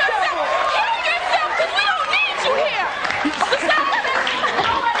kill yourself. Kill yourself, because we don't need you here.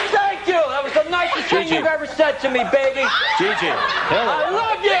 Thank you. That was the nicest thing you've ever said to me, baby. Gigi. I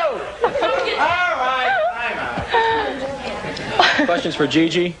love you. question's for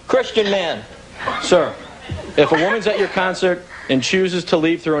Gigi. Christian man. Sir, if a woman's at your concert and chooses to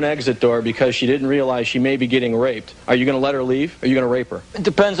leave through an exit door because she didn't realize she may be getting raped, are you going to let her leave, or are you going to rape her? It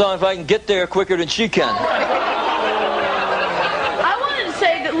depends on if I can get there quicker than she can. I wanted to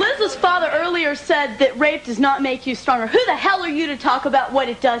say that Liz's father earlier said that rape does not make you stronger. Who the hell are you to talk about what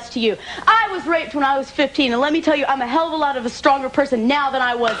it does to you? I was raped when I was 15, and let me tell you, I'm a hell of a lot of a stronger person now than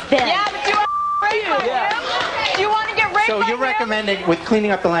I was then. Yeah, but you want to get raped by him? Do you want to get raped So by you're him? recommending, with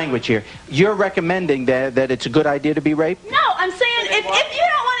cleaning up the language here, you're recommending that it's a good idea to be raped? No, I'm saying if you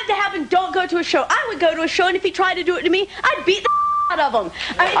don't want it to happen, don't go to a show. I would go to a show, and if he tried to do it to me, I'd beat the out of him.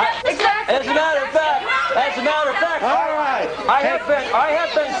 I mean, exactly. As a matter of fact, all right. I have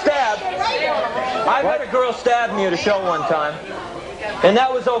been stabbed. I've had a girl stab me at a show one time, and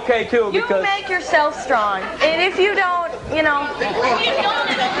that was okay too You because. make yourself strong. And if you don't, you know.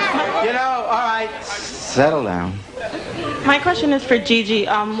 All right, settle down. My question is for Gigi.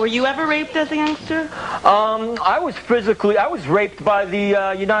 Were you ever raped as a youngster? I was raped by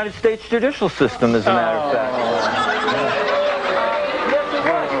the United States judicial system, as a matter of fact.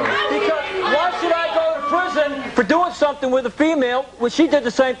 Because why should I go to prison for doing something with a female when she did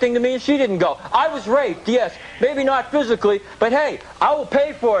the same thing to me and she didn't go? I was raped, yes. Maybe not physically, but hey, I will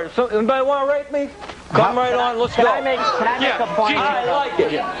pay for it. So, anybody want to rape me? Come right on, let's go. Can I make a point? Gigi, I like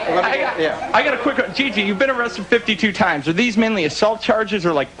it. I got a quick one. Gigi, you've been arrested 52 times. Are these mainly assault charges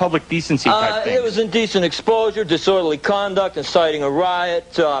or like public decency type things? It was indecent exposure, disorderly conduct, inciting a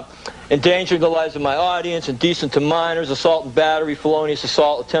riot, endangering the lives of my audience, indecent to minors, assault and battery, felonious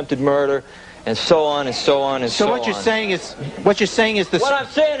assault, attempted murder, and so on and so on and so on. So what you're saying is What I'm saying is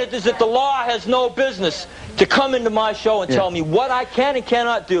that the law has no business to come into my show and tell me what I can and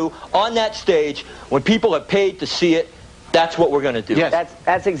cannot do on that stage when people are paid to see it. That's what we're going to do. Yes.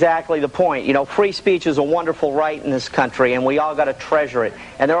 That's exactly the point. You know, free speech is a wonderful right in this country, and we all got to treasure it.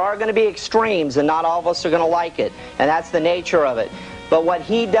 And there are going to be extremes, and not all of us are going to like it. And that's the nature of it. But what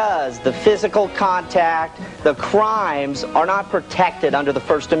he does, the physical contact, the crimes, are not protected under the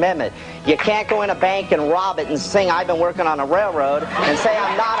First Amendment. You can't go in a bank and rob it and sing, "I've been working on a railroad," and say,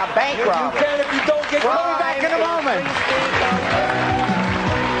 "I'm not a bank robber." You can if you don't get We'll be back in a moment.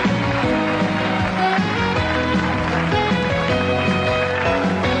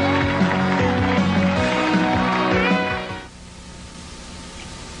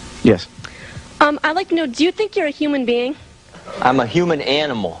 Yes. I'd like to know, do you think you're a human being? I'm a human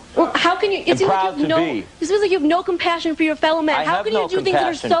animal. Well, how can you? It seems like you have it seems like you have no compassion for your fellow man. How can you do things that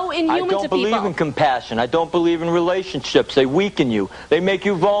are so inhuman to people? I don't believe in compassion. I don't believe in relationships. They weaken you. They make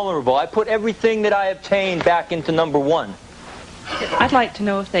you vulnerable. I put everything that I obtained back into number one. I'd like to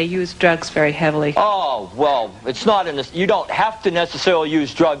know if they use drugs very heavily. Oh, well, it's not in this. You don't have to necessarily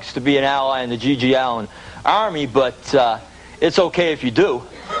use drugs to be an ally in the G.G. Allin Army, but it's okay if you do.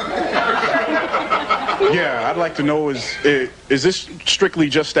 Yeah, I'd like to know, is this strictly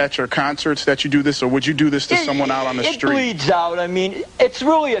just at your concerts that you do this, or would you do this to someone out on the street? It bleeds out. I mean, it's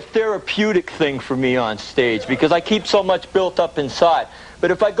really a therapeutic thing for me on stage because I keep so much built up inside. But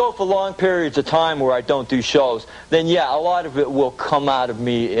if I go for long periods of time where I don't do shows, then yeah, a lot of it will come out of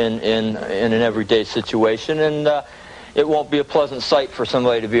me in an everyday situation, and it won't be a pleasant sight for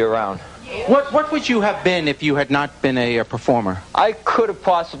somebody to be around. What would you have been if you had not been a performer? I could have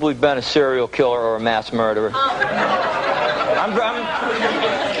possibly been a serial killer or a mass murderer.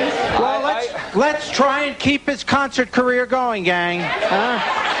 Let's try and keep his concert career going, gang.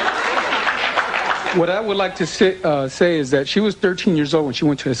 What I would like to say is that she was 13 years old when she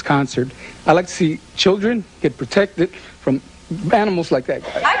went to this concert. I like to see children get protected from animals like that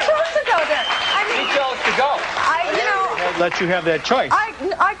guy. I chose to go there. I mean, he chose to go. Let you have that choice.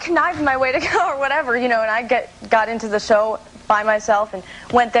 I connived my way to go or whatever, you know, and I got into the show by myself and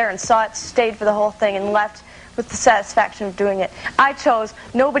went there and saw it, stayed for the whole thing, and left with the satisfaction of doing it. I chose.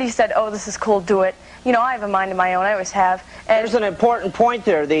 Nobody said, "Oh, this is cool, do it." You know, I have a mind of my own. I always have. And there's an important point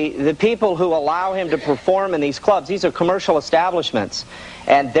there. The people who allow him to perform in these clubs, these are commercial establishments,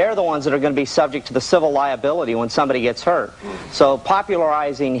 and they're the ones that are going to be subject to the civil liability when somebody gets hurt. So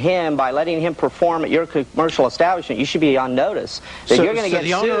popularizing him by letting him perform at your commercial establishment, you should be on notice that you're going to get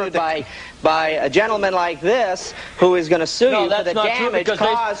sued by a gentleman like this who is going to sue you for the damage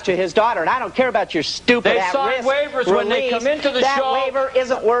caused to his daughter. And I don't care about your stupid at-risk They sign waivers when they come into the show. That waiver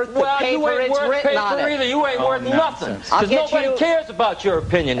isn't worth the paper it's written on it. Either. You ain't worth nothing. Because nobody cares about your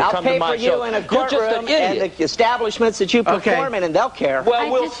opinion to come to my show. I'll pay for you in a courtroom and the establishments that you perform in, and they'll care. Well,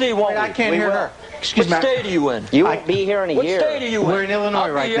 we'll see, won't we? I can't hear her. Excuse me. What state are you in? You won't be here in a year. What state are you in? We're in Illinois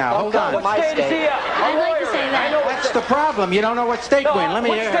right now. Hold on. What state is he in? I'd like to say that. That's the problem. You don't know what state we're in. Let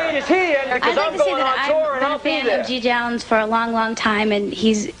me hear. What state is he in? Because I'd like I'm to say going on that tour I've and been I'll a be fan there. of G.G. Allin's for a long, long time, and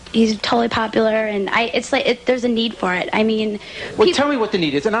he's totally popular, and it's like there's a need for it. I mean, Well, tell me what the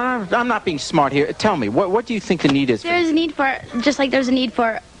need is, and I'm not being smart here. Tell me, what do you think the need is? there's a need for, just like there's a need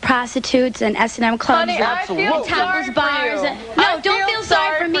for prostitutes and S&M clubs Honey, and I feel sorry for bars. you. No, don't feel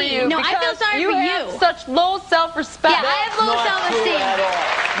sorry for me. No, I feel sorry for you. You have such low self-respect. Yeah, I have low self-esteem.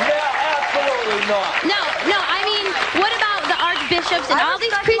 Yeah, absolutely not. No, I mean, what about the archbishops and all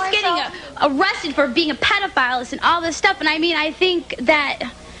these priests getting arrested for being a pedophile and all this stuff? And I mean, I think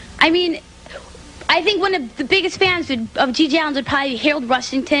one of the biggest fans of G.G. Allin's would probably be Harold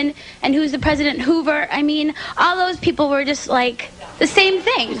Washington, and who's the President Hoover. I mean, all those people were just like the same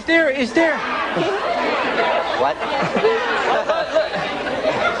thing. Is there? What?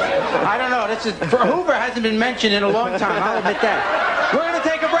 I don't know. Hoover hasn't been mentioned in a long time. I'll admit that. We're going to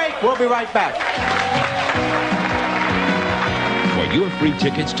take a break. We'll be right back. For your free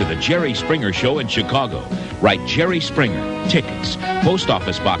tickets to the Jerry Springer Show in Chicago, write Jerry Springer, Tickets, Post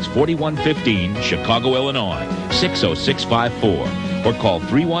Office Box 4115, Chicago, Illinois, 60654, or call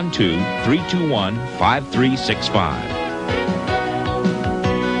 312-321-5365.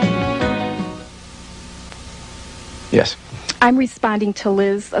 Yes. I'm responding to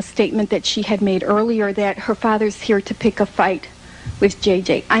Liz, a statement that she had made earlier that her father's here to pick a fight with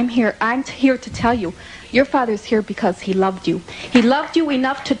JJ. I'm here to tell you, your father's here because he loved you. He loved you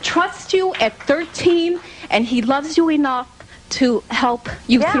enough to trust you at 13, and he loves you enough to help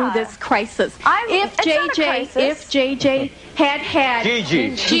you through this crisis. If JJ had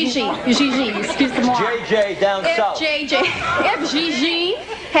Gigi, excuse the more. JJ down south. If Gigi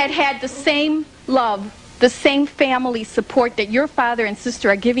had the same love, the same family support that your father and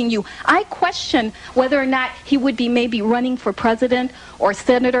sister are giving you, I question whether or not he would be maybe running for president or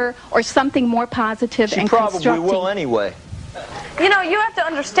senator or something more positive and constructive. She probably will anyway. You know, you have to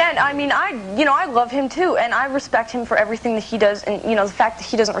understand, I mean, I love him too, and I respect him for everything that he does, and, you know, the fact that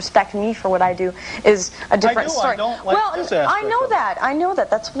he doesn't respect me for what I do is a different story. I don't like this aspect I know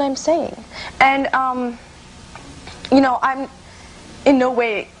that, that's what I'm saying. And, you know, I'm in no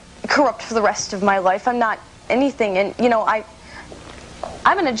way corrupt for the rest of my life. I'm not anything, and, you know,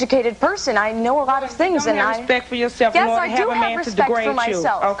 I'm an educated person. I know a lot of things, You don't have respect for yourself. Yes, in order I to have do a have man to respect degrade for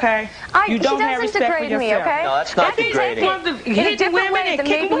myself. You, okay? You don't have respect for degrade me, yourself. okay? No, that's not If he degrading. takes it in a different way, then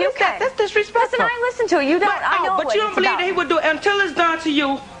maybe you can. That's disrespectful. Listen, I listen to it. You don't. I know but what you don't it's believe about. that he would do it until it's done to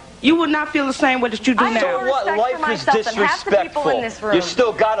you. You would not feel the same way that you do I now. have more respect Life for myself is than half the people in this disrespectful. room. You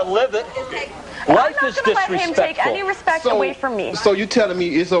still got to live it. I'm Life not is going to let him take disrespectful. any respect away from me. So you telling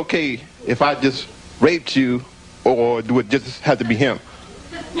me it's okay if I just raped you, or do it just have to be him?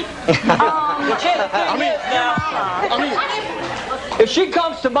 If she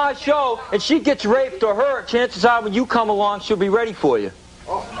comes to my show and she gets raped or hurt, chances are when you come along, she'll be ready for you.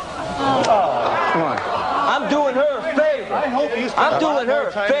 Come on. I'm doing her a favor. I'm doing her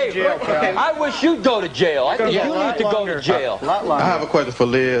a favor. I wish you'd go to jail. I think you need to go to jail. I have a question for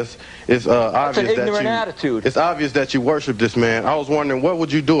Liz. It's obvious an ignorant attitude. It's obvious that you worship this man. I was wondering, what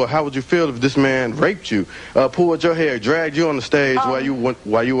would you do, or how would you feel if this man raped you, pulled your hair, dragged you on the stage while you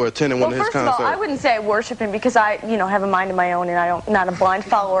were attending one of his concerts? First of all, I wouldn't say I worship him because I, you know, have a mind of my own and I'm not a blind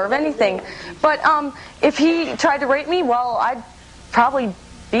follower of anything. But if he tried to rape me, well, I'd probably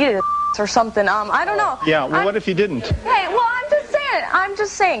beat his or something. I don't know. Yeah. Well, what if you didn't? Hey, well, I'm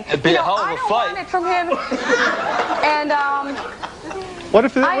just saying. It'd be a hell of a I don't fight. want it from him. And What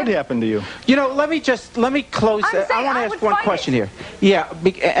if that would happen to you? You know, let me close. I want to ask one question here. Yeah,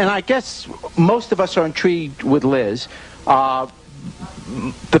 and I guess most of us are intrigued with Liz.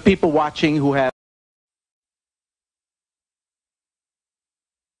 The people watching who have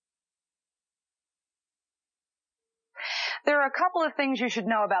There are a couple of things you should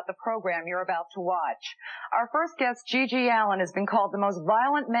know about the program you're about to watch. Our first guest, G.G. Allin, has been called the most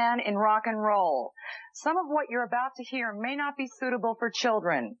violent man in rock and roll. Some of what you're about to hear may not be suitable for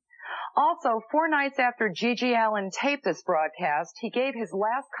children. Also, 4 nights after G.G. Allin taped this broadcast, he gave his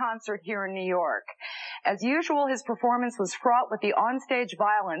last concert here in New York. As usual, his performance was fraught with the onstage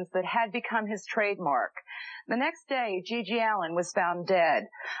violence that had become his trademark. The next day, G.G. Allin was found dead.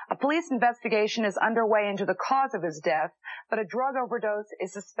 A police investigation is underway into the cause of his death, but a drug overdose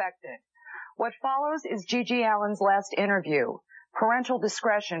is suspected. What follows is G.G. Allin's last interview. Parental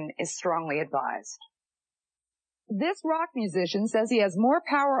discretion is strongly advised. This rock musician says he has more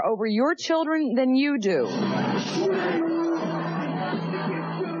power over your children than you do. I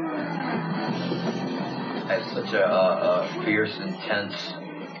have such a fierce, intense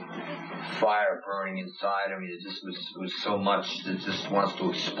fire burning inside of me. It just was so much that just wants to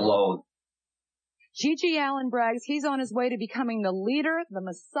explode. GG Allin brags he's on his way to becoming the leader, the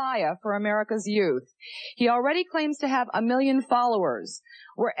messiah for America's youth. He already claims to have 1 million followers.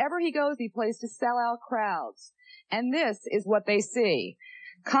 Wherever he goes, he plays to sell out crowds. And this is what they see.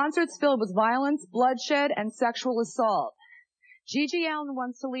 Concerts filled with violence, bloodshed, and sexual assault. GG Allin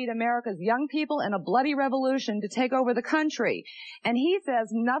wants to lead America's young people in a bloody revolution to take over the country. And he says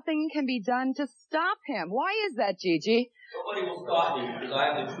nothing can be done to stop him. Why is that, GG? Nobody will stop me because I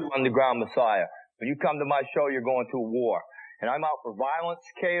am the true underground messiah. When you come to my show, you're going to a war. And I'm out for violence,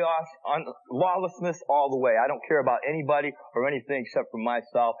 chaos, lawlessness all the way. I don't care about anybody or anything except for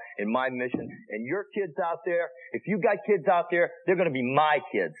myself and my mission. And your kids out there, if you got kids out there, they're going to be my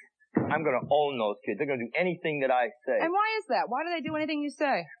kids. I'm going to own those kids. They're going to do anything that I say. And why is that? Why do they do anything you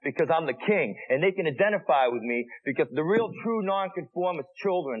say? Because I'm the king, and they can identify with me because the real true nonconformist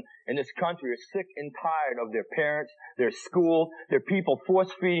children in this country are sick and tired of their parents, their schools, their people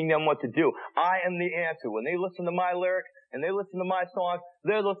force-feeding them what to do. I am the answer. When they listen to my lyrics and they listen to my songs,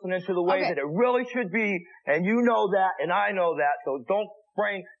 they're listening to the way that it really should be, and you know that, and I know that, so don't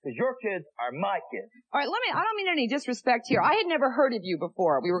brain, because your kids are my kids. All right, I don't mean any disrespect here. I had never heard of you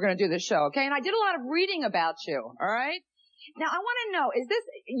before we were going to do this show, okay? And I did a lot of reading about you, all right? Now, I want to know,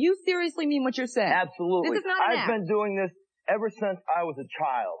 you seriously mean what you're saying? Absolutely. This is not an act. I've been doing this ever since I was a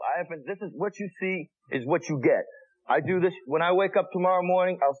child. this is what you see is what you get. I do this, when I wake up tomorrow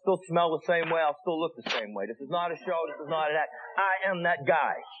morning, I'll still smell the same way, I'll still look the same way. This is not a show, this is not an act. I am that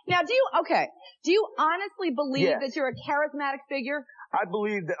guy. Now, do you honestly believe that you're a charismatic figure? I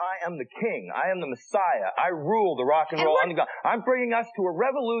believe that I am the king. I am the messiah. I rule the rock and roll underground. I'm bringing us to a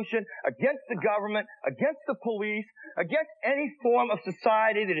revolution against the government, against the police, against any form of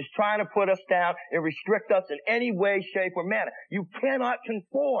society that is trying to put us down and restrict us in any way, shape, or manner. You cannot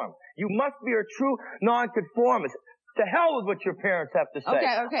conform. You must be a true nonconformist. To hell with what your parents have to say.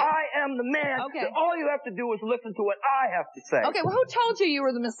 Okay. I am the man. Okay. All you have to do is listen to what I have to say. Okay, well, who told you you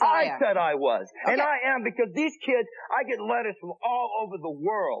were the messiah? I said I was. Okay. And I am, because these kids, I get letters from all over the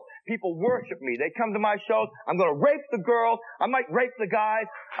world. People worship me. They come to my shows. I'm going to rape the girls. I might rape the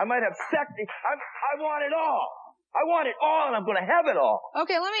guys. I might have sex. I want it all. I want it all, and I'm going to have it all.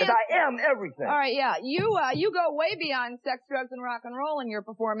 Okay, let me. Because I am everything. All right, yeah. You go way beyond sex, drugs, and rock and roll in your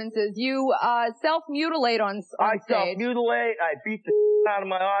performances. You self-mutilate on stage. I self-mutilate. I beat the out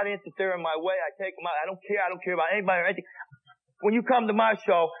of my audience if they're in my way. I take them out. I don't care. I don't care about anybody or anything. When you come to my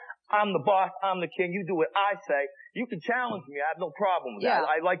show, I'm the boss. I'm the king. You do what I say. You can challenge me. I have no problem with that.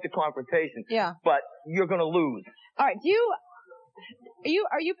 I like the confrontation. Yeah. But you're going to lose. All right.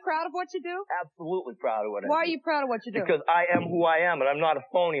 Are you proud of what you do? Absolutely proud of what I do. Why are you proud of what you do? Because I am who I am, and I'm not a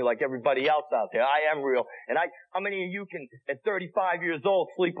phony like everybody else out there. I am real. And how many of you can, at 35 years old,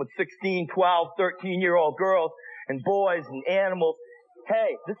 sleep with 16, 12, 13-year-old girls and boys and animals?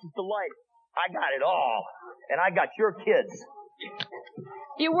 Hey, this is the life. I got it all. And I got your kids.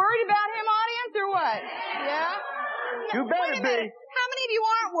 You worried about him, audience, or what? Yeah? You better be. How many of you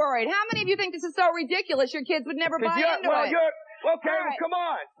aren't worried? How many of you think this is so ridiculous your kids would never buy into it? Okay, well, come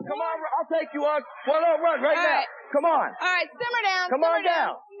on. Come on, I'll take you on. Well, no, run right now. Come on. All right, simmer down. Come on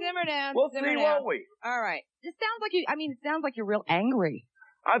down. Simmer down. We'll see, won't we? All right. It sounds like you're real angry.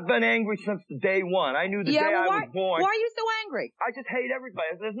 I've been angry since the day one. I knew the day I was born. Why are you so angry? I just hate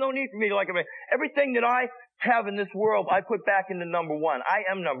everybody. There's no need for me to like everybody. Everything that I have in this world, I put back into number one. I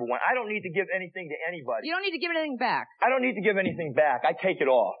am number one. I don't need to give anything to anybody. You don't need to give anything back. I don't need to give anything back. I take it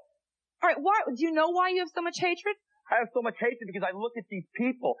all. All right. Do you know why you have so much hatred? I have so much hatred because I look at these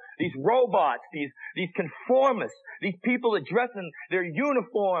people, these robots, these conformists, these people that dress in their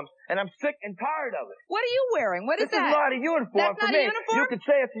uniforms, and I'm sick and tired of it. What are you wearing? What is that? This is not a uniform for me. You could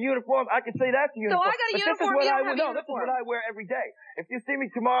say it's a uniform. I could say that's a uniform. So I got a uniform. This is what I wear every day. If you see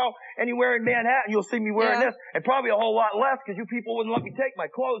me tomorrow anywhere in Manhattan, you'll see me wearing this, and probably a whole lot less because you people wouldn't let me take my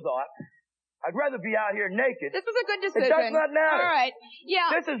clothes off. I'd rather be out here naked. This was a good decision. It does not matter. All right. Yeah.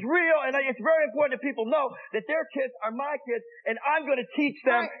 This is real, and it's very important that people know that their kids are my kids, and I'm going to teach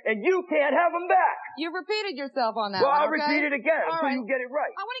them, and you can't have them back. You've repeated yourself on that one, I'll repeat it again until you get it right.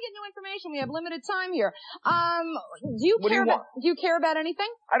 I want to get new information. We have limited time here. Do you care about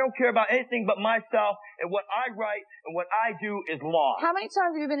anything? I don't care about anything but myself, and what I write and what I do is law. How many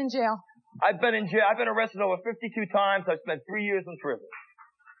times have you been in jail? I've been in jail. I've been arrested over 52 times. I've spent 3 years in prison.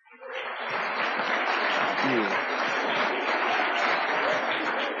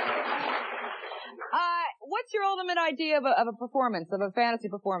 what's your ultimate idea of a performance, of a fantasy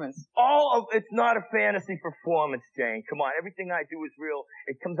performance? It's not a fantasy performance, Jane. Come on, everything I do is real.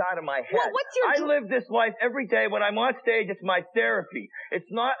 It comes out of my head. Well, what's your... I live this life every day. When I'm on stage, it's my therapy. It's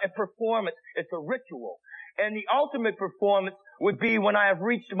not a performance. It's a ritual. And the ultimate performance would be when I have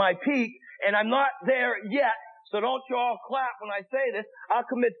reached my peak, and I'm not there yet. So don't you all clap when I say this. I'll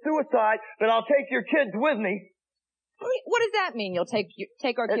commit suicide, but I'll take your kids with me. What does that mean? You'll take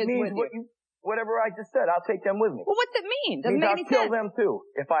our kids with you? Whatever I just said, I'll take them with me. Well, what's it mean? Doesn't make any sense. I'll kill them too,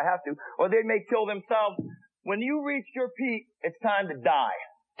 if I have to. Or they may kill themselves. When you reach your peak, it's time to die.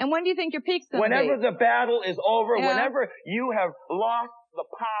 And when do you think your peak's going to be? Whenever the battle is over, whenever you have lost the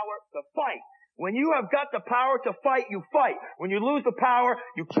power to fight. When you have got the power to fight, you fight. When you lose the power,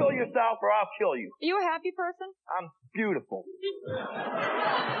 you kill yourself or I'll kill you. Are you a happy person? I'm beautiful.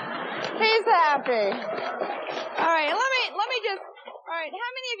 He's happy. All right, let me just... All right,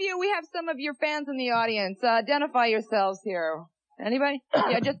 how many of you, we have some of your fans in the audience. Identify yourselves here. Anybody?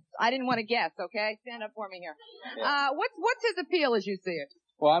 Yeah, I didn't want to guess, okay? Stand up for me here. What's his appeal as you see it?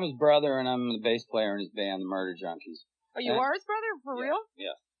 Well, I'm his brother, and I'm the bass player in his band, the Murder Junkies. Oh, you are his brother? For real?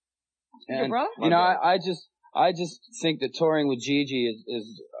 Yeah. Your brother? You know, I just think that touring with Gigi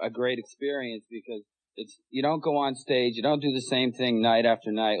is a great experience because you don't go on stage, you don't do the same thing night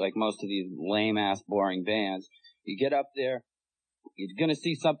after night like most of these lame-ass, boring bands. You get up there, you're going to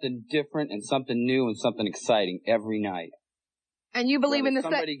see something different and something new and something exciting every night. And you believe in the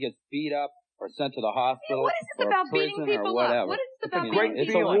somebody gets beat up or sent to the hospital what is this or about prison beating people or whatever. up? What is this about beating It's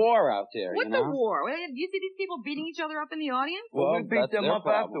people a war out there, What's you know? a war? Do you see these people beating each other up in the audience? Well, we beat them up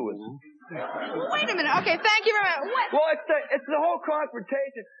afterwards. Wait a minute. Okay, thank you very much. What? Well, it's the whole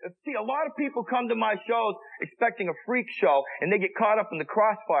confrontation. See, a lot of people come to my shows expecting a freak show, and they get caught up in the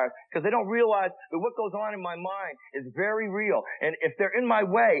crossfire because they don't realize that what goes on in my mind is very real. And if they're in my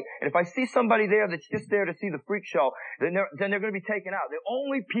way, and if I see somebody there that's just there to see the freak show, then they're going to be taken out. The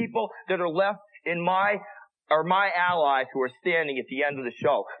only people that are left in my allies who are standing at the end of the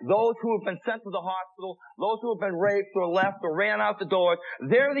show. Those who have been sent to the hospital, those who have been raped or left or ran out the doors,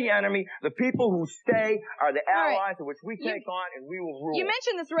 they're the enemy. The people who stay are the allies of which we take on and we will rule. You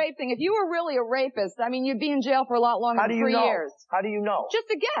mentioned this rape thing. If you were really a rapist, I mean, you'd be in jail for a lot longer than 3 years. How do you know? Just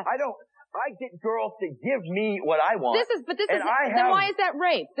a guess. I get girls to give me what I want. Then why is that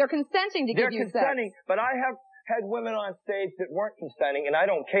rape? They're consenting to give you sex. They're consenting, but I have had women on stage that weren't consenting, and I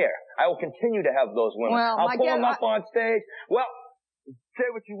don't care. I will continue to have those women. Well, I'll pull them up on stage. Well,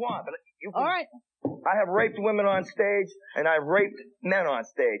 say what you want, but all right. I have raped women on stage, and I've raped men on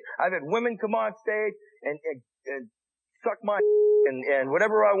stage. I've had women come on stage and suck my and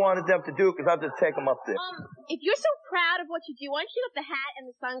whatever I wanted them to do, because I'll just take them up there. If you're so proud of what you do, why don't you have the hat and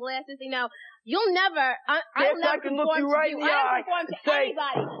the sunglasses? You know, you'll never. I'll never conform to you. I don't conform to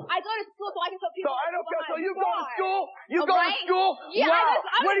anybody. I go to school so I can put people. So I don't care. So you go to school? You go to school? Yeah, wow.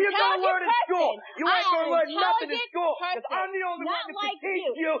 I'm what are you going to learn in school? You ain't going to learn nothing in school. Because I'm the only one that can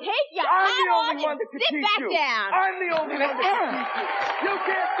teach you. I'm the only one that can teach you. I'm the only one that can teach you. You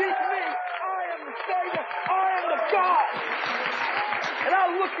can't teach me. I am the Savior. I am the God. And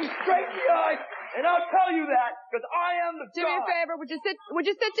I'll look you straight in the eye, and I'll tell you that, because I am the God. Do me a favor, would you sit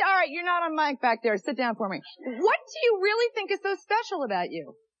down? All right, you're not on mic back there. Sit down for me. What do you really think is so special about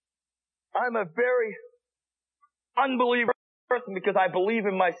you? I'm a very unbeliever person because I believe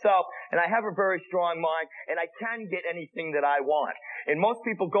in myself, and I have a very strong mind, and I can get anything that I want. And most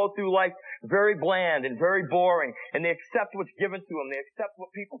people go through life very bland and very boring, and they accept what's given to them. They accept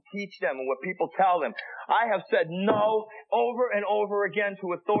what people teach them and what people tell them. I have said no over and over again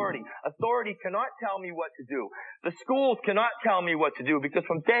to authority. Authority cannot tell me what to do. The schools cannot tell me what to do, because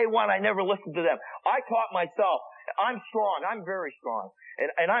from day one I never listened to them. I taught myself. I'm strong. I'm very strong.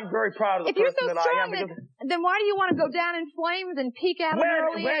 And I'm very proud of the person that I am. Then why do you want to go down in flames and peak out at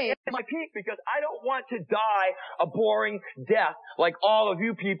an early age? When I peak, because I don't want to die a boring death like all of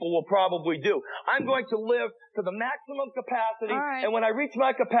you people will probably do. I'm going to live to the maximum capacity, and when I reach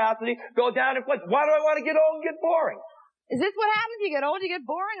my capacity, go down in flames. Why do I want to get old and get boring? Is this what happens? You get old, you get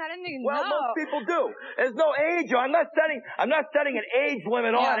boring? I didn't even know. Well, most people do. There's no age. I'm not setting an age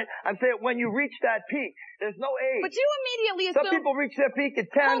limit on it. I'm saying when you reach that peak, there's no age. But you immediately assume... Some people reach their peak at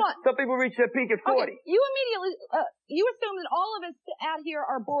 10. Some people reach their peak at 40. Okay. You immediately, you assume that all of us out here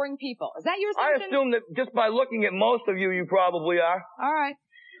are boring people. Is that your assumption? I assume that just by looking at most of you, you probably are. All right.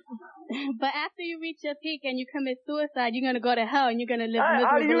 But after you reach your peak and you commit suicide, you're going to go to hell and you're going to live a miserable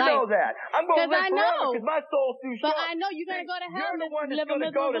life. How do you know that? I'm going to live forever because my soul's too strong. But I know you're going to go to hell and live a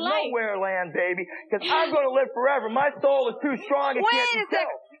miserable life. You're the one that's going to go to nowhere land, baby, because I'm going to live forever. My soul is too strong. It can't be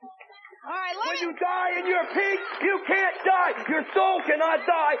killed. All right, when you die in your peak, you can't die. Your soul cannot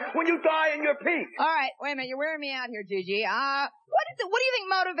die when you die in your peak. All right, wait a minute. You're wearing me out here, Gigi. What do you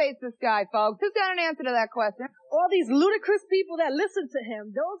think motivates this guy, folks? Who's got an answer to that question? All these ludicrous people that listen to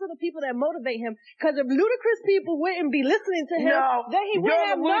him, those are the people that motivate him. Because if ludicrous people wouldn't be listening to him, then he would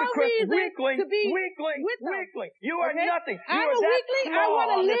have no reason to be with them. Weakling. You are nothing. I'm a weakling. I want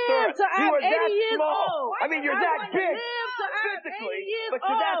to live till I'm 80 years old. I mean, you're that big physically, but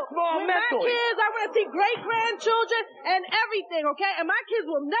you're that small mentally. My kids, I want to see great-grandchildren and everything, okay? And my kids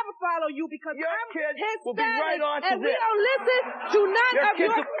will never follow you because your I'm kids Hispanic, will be right on to and this. we don't listen to none of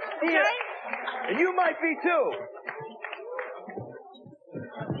your okay? And you might be too.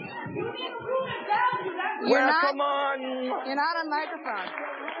 Come on. You're not on microphone.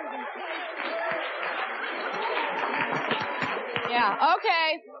 Yeah,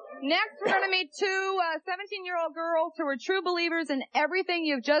 okay. Next, we're going to meet two 17-year-old girls who are true believers in everything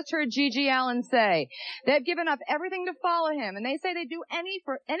you've just heard Gigi Allin say. They've given up everything to follow him, and they say they'd do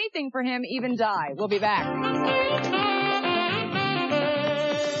anything for him, even die. We'll be back.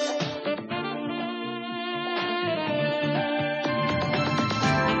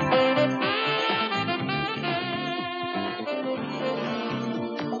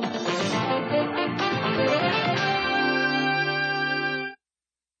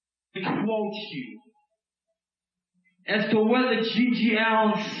 Quote you as to whether Gigi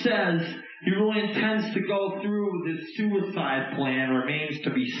Allin says he really intends to go through this suicide plan remains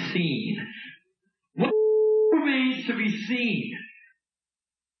to be seen. What remains to be seen?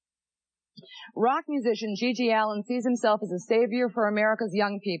 Rock musician Gigi Allin sees himself as a savior for America's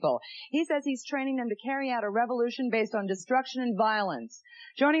young people. He says he's training them to carry out a revolution based on destruction and violence.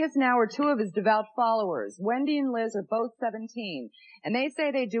 Joining us now are two of his devout followers. Wendy and Liz are both 17, and they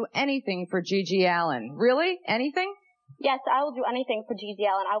say they'd do anything for Gigi Allin. Really? Anything? Yes, I will do anything for Gigi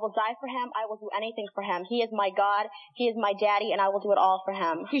Allin. I will die for him. I will do anything for him. He is my God. He is my daddy, and I will do it all for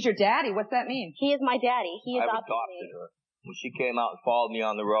him. He's your daddy? What's that mean? He is my daddy. He is I've adopted her. When she came out and followed me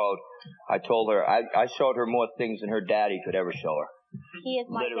on the road, I told her, I showed her more things than her daddy could ever show her. He is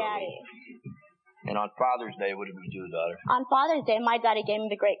my daddy. And on Father's Day, what did we do, daughter? On Father's Day, my daddy gave me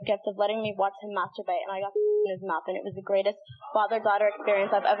the great gift of letting me watch him masturbate, and I got in his mouth, and it was the greatest father-daughter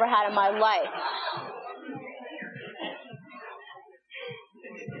experience I've ever had in my life.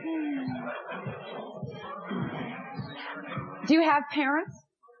 Do you have parents?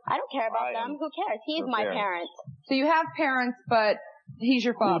 I don't care about them. Who cares? He's my parent. So you have parents, but he's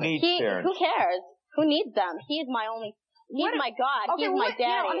your father. Who needs parents? Who cares? Who needs them? He's my only... He's my God. Okay, he's my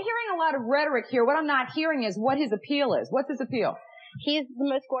daddy. I'm hearing a lot of rhetoric here. What I'm not hearing is what his appeal is. What's his appeal? He's the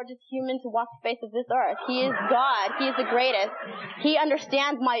most gorgeous human to walk the face of this earth. He is God. He is the greatest. He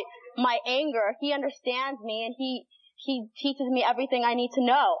understands my anger. He understands me, and he teaches me everything I need to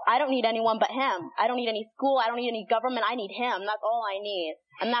know. I don't need anyone but him. I don't need any school. I don't need any government. I need him. That's all I need.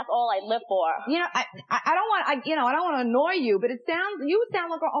 And that's all I live for. You know, I don't want to annoy you, but you sound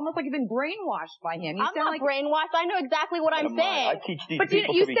like almost like you've been brainwashed by him. I'm not brainwashed. I know exactly what I'm saying. I teach these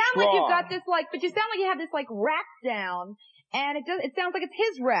people to be sound strong. like you've got this but you sound like you have this rap down, and it sounds like it's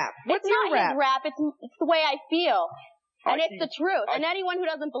his rap. What's your rap? It's not his rap. It's the way I feel. And it's the truth. And anyone who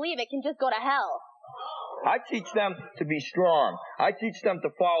doesn't believe it can just go to hell. I teach them to be strong. I teach them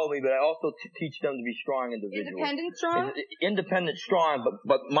to follow me, but I also teach them to be strong individuals. Independent strong? Independent strong,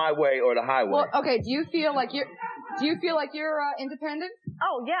 but my way or the highway. Well, okay. Do you feel like you're independent?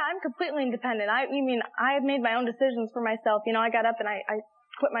 Oh yeah, I'm completely independent. I have made my own decisions for myself. You know, I got up and I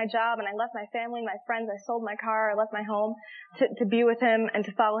quit my job and I left my family, my friends. I sold my car. I left my home to be with him and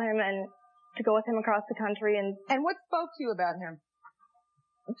to follow him and to go with him across the country. And what spoke to you about him?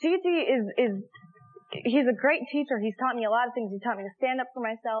 Gigi he's a great teacher. He's taught me a lot of things. He's taught me to stand up for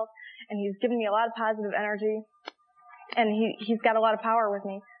myself, and he's given me a lot of positive energy, and he's got a lot of power with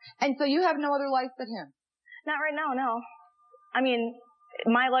me. And so you have no other life but him? Not right now, no. I mean,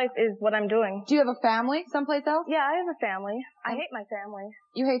 my life is what I'm doing. Do you have a family someplace else? Yeah, I have a family. I hate my family.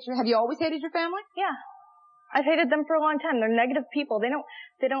 Have you always hated your family? Yeah. I've hated them for a long time. They're negative people. They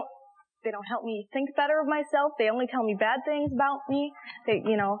don't help me think better of myself. They only tell me bad things about me. They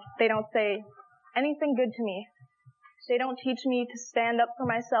don't say anything good to me. They don't teach me to stand up for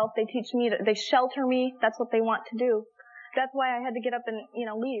myself. They shelter me. That's what they want to do. That's why I had to get up and,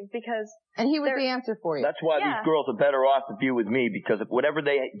 leave because. And he was the answer for you. That's why these girls are better off to be with me because if whatever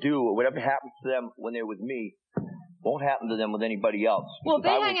they do or whatever happens to them when they're with me won't happen to them with anybody else. Well, if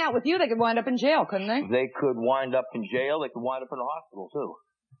they hang out with you, they could wind up in jail, couldn't they? They could wind up in jail. They could wind up in a hospital too.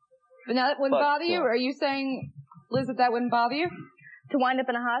 But now that wouldn't bother you? Or are you saying, Liz, that wouldn't bother you? To wind up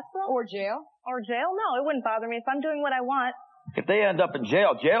in a hospital? Or jail? Or jail? No, it wouldn't bother me. If I'm doing what I want, If they end up in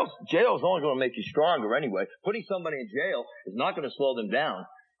jail, jail's only going to make you stronger anyway. Putting somebody in jail is not going to slow them down.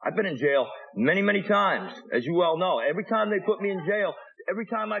 I've been in jail many, many times, as you well know. Every time they put me in jail, every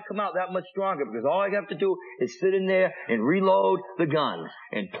time I come out that much stronger, because all I have to do is sit in there and reload the gun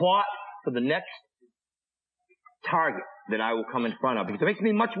and plot for the next target that I will come in front of, because it makes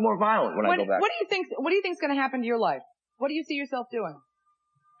me much more violent when I go back. What do you think's going to happen to your life? What do you see yourself doing?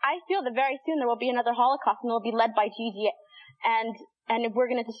 I feel that very soon there will be another Holocaust, and it will be led by Gigi, and we're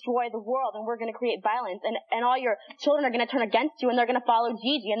going to destroy the world, and we're going to create violence, and all your children are going to turn against you, and they're going to follow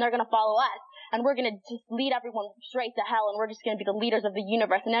Gigi, and they're going to follow us, and we're going to just lead everyone straight to hell, and we're just going to be the leaders of the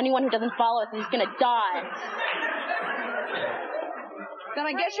universe, and anyone who doesn't follow us is just going to die. Then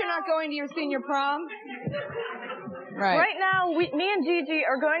I guess you're not going to your senior prom? Right now, me and Gigi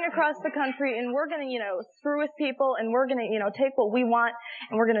are going across the country, and we're going to, screw with people, and we're going to, take what we want,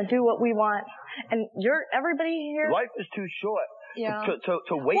 and we're going to do what we want. And everybody here. Life is too short. Yeah.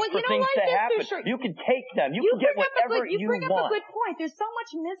 To wait for things to happen. You can take them. You can get whatever you want. You bring up a good point. There's so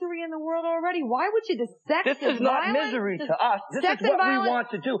much misery in the world already. Why would you sex This is not misery to us. This is what we want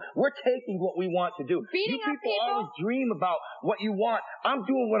to do. We're taking what we want to do. Beating you people always dream about what you want. I'm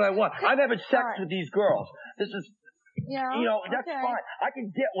doing what I want. I'm having sex with these girls. This is, that's fine. I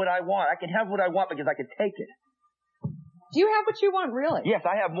can get what I want. I can have what I want because I can take it. Do you have what you want, really? Yes,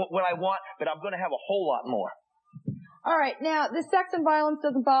 I have what I want, but I'm going to have a whole lot more. All right, now the sex and violence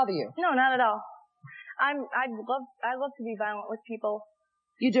doesn't bother you? No, not at all. I love to be violent with people.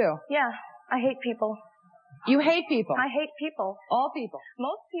 You do? Yeah, I hate people. You hate people? I hate people. All people?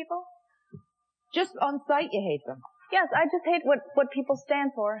 Most people. Just on sight, you hate them? Yes, I just hate what people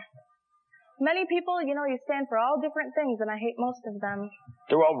stand for. Many people, you stand for all different things, and I hate most of them.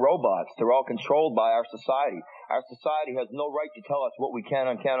 They're all robots. They're all controlled by our society. Our society has no right to tell us what we can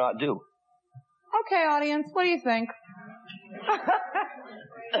and cannot do. Okay, audience, what do you think?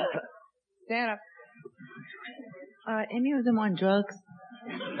 Stand up. Any of them on drugs?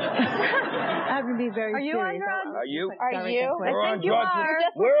 I would be very serious. Are you on drugs? Are you? Are you? We're on drugs.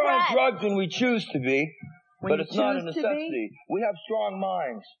 We're on drugs when we choose to be, but it's not a necessity. We have strong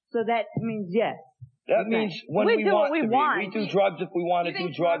minds. So that means yes. That means when we do want what we to want. be. We do drugs if we want to do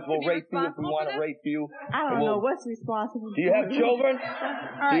drugs. We'll rape you if we want to rape you. I don't know what's responsible. Do you have children?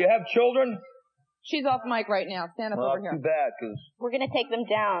 Do you have children? She's off mic right now. Stand up over here. Too bad, because we're going to take them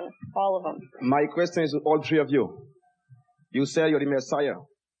down, all of them. My question is to all three of you. You say you're the Messiah,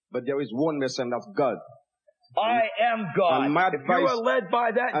 but there is one Messiah, and that's God. I am God. And my if advice, you are led by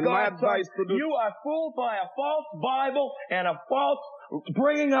that and God, my advice to you are fooled by a false Bible and a false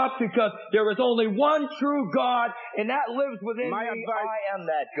bringing up, because there is only one true God, and that lives within me. I am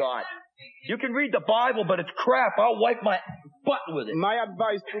that God. You can read the Bible, but it's crap. I'll wipe my butt with it. My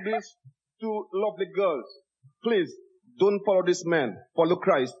advice to these two lovely girls, please don't follow this man. Follow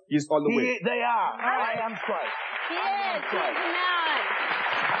Christ. He's all the way. They are. I am Christ. He is. He's the man.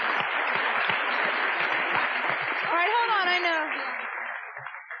 All right, hold on. I know.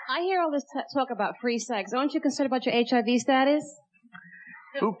 I hear all this talk about free sex. Aren't you concerned about your HIV status?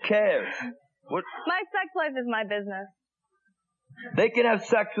 Who cares? What? My sex life is my business. They can have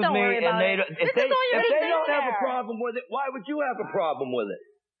sex with me, and if they don't have a problem with it, why would you have a problem with it?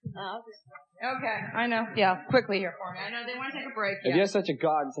 Okay, I know. Yeah, quickly here for me. I know they want to take a break. If you're such a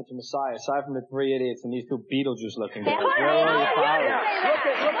God and such a Messiah, aside from the three idiots and these two Beetlejuice-looking guys, Where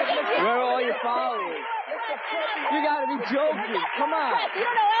are all your followers? You gotta be joking. Come on. You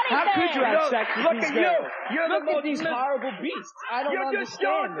don't know anything. How could you have sex with these girls? Look at these horrible beasts. I don't understand. You're just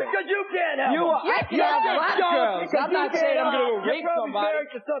jealous because you can't have them. You have a lot of girls. I'm not saying I'm going to rape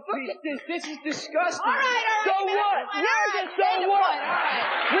somebody. Look at this. This is disgusting. All right. So what? So what?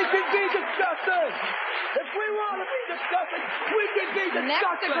 We can be disgusting. If we want to be disgusting, we can be disgusting.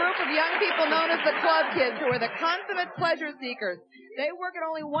 Next, a group of young people known as the Club Kids, who are the consummate pleasure seekers. They work at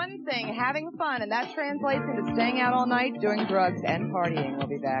only one thing, having fun, and that translates into staying out all night, doing drugs, and partying. We'll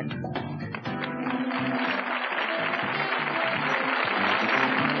be back.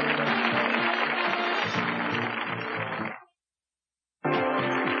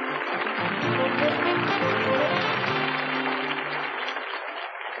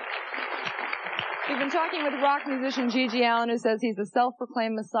 We've been talking with rock musician Gigi Allin, who says he's the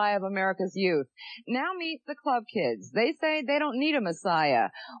self-proclaimed Messiah of America's youth. Now meet the Club Kids. They say they don't need a Messiah.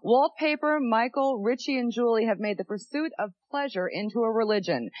 Wallpaper, Michael, Richie, and Julie have made the pursuit of pleasure into a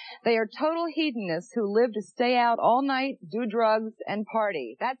religion. They are total hedonists who live to stay out all night, do drugs, and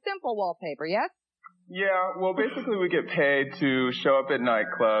party. That's simple, Wallpaper, yes? Yeah, well, basically we get paid to show up at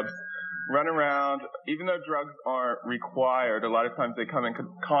nightclubs, run around. Even though drugs aren't required, a lot of times they come in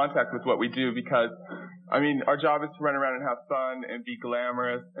contact with what we do because I mean, our job is to run around and have fun and be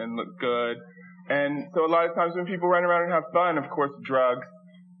glamorous and look good. And so a lot of times when people run around and have fun, of course, drugs,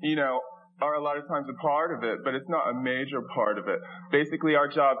 you know, are a lot of times a part of it, but it's not a major part of it. Basically, our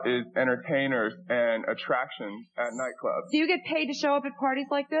job is entertainers and attractions at nightclubs. Do you get paid to show up at parties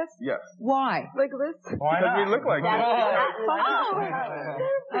like this? Yes. Why? Like this? Because we look like this.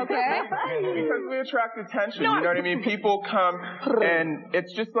 Okay. Because we attract attention, you know what I mean? People come, and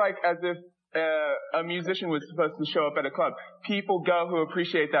it's just like as if a musician was supposed to show up at a club. People go who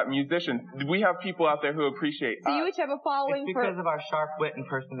appreciate that musician. We have people out there who appreciate So you each have a following it's because of our sharp wit and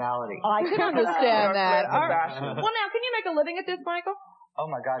personality. I can understand that. All right. Well, now, can you make a living at this, Michael? Oh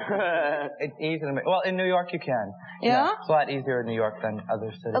my God, it's easy to make. Well, in New York you can. Yeah? It's a lot easier in New York than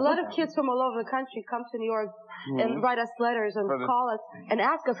other cities. A lot of kids from all over the country come to New York and write us letters and call us and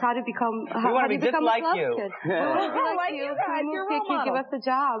ask us how to become a club kid. We want to be like you. Can you give us a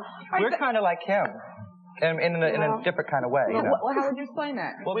job? We're kind of like him. In a different kind of way. You know? Well, how would you explain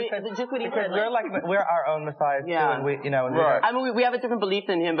that? Well, because we're our own messiahs too, and we, you know, and I mean, we have a different belief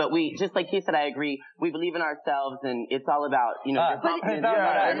than him, but we, just like he said, I agree. We believe in ourselves, and it's all about, you know, your confidence.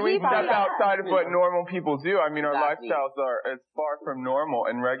 And we step outside of what normal people do. I mean, our lifestyles are as far from normal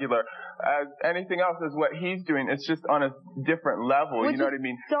and regular as anything else is what he's doing. It's just on a different level. You know what I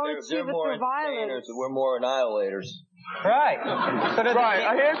mean? They're more entertainers, and we're more annihilators. Right. So does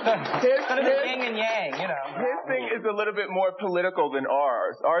his yin and yang, you know. His thing is a little bit more political than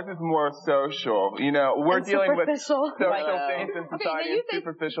ours. Ours is more social. You know, we're dealing with social things in society and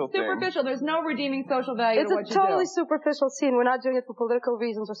superficial things. Superficial. There's no redeeming social value to what you do. It's a totally superficial scene. We're not doing it for political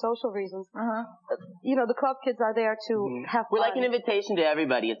reasons or social reasons. You know, the club kids are there to have fun. We're like an invitation to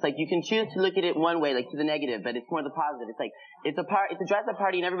everybody. It's like you can choose to look at it one way, like to the negative, but it's more the positive. It's like it's a dress-up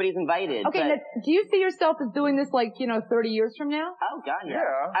party and everybody's invited. Okay, now, do you see yourself as doing this like, you know, 30 years from now? Oh, God,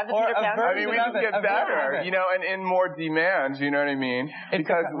 yeah. I mean, we can get better, you know, and in more demand, you know what I mean?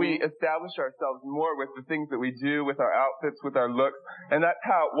 Because we establish ourselves more with the things that we do, with our outfits, with our looks, and that's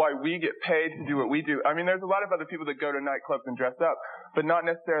why we get paid to do what we do. I mean, there's a lot of other people that go to nightclubs and dress up, but not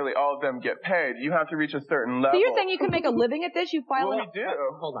necessarily all of them get paid. You have to reach a certain level. So you're saying you can make a living at this? You file we do.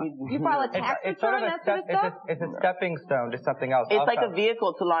 Hold on. You file a tax return, that sort of stuff? It's a stepping stone to something else. It's like a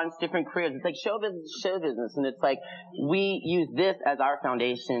vehicle to launch different careers. It's like show business, and it's like we use this as our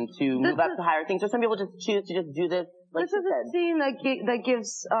foundation to move up to higher things. Or some people just choose to just do this. Like this is a scene that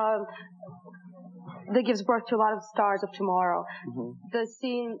gives birth to a lot of stars of tomorrow. The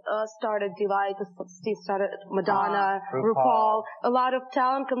scene started Delight, the scene started Madonna, RuPaul. A lot of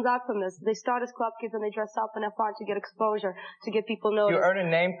talent comes out from this. They start as club kids and they dress up and have fun to get exposure, to get people noticed. You earn a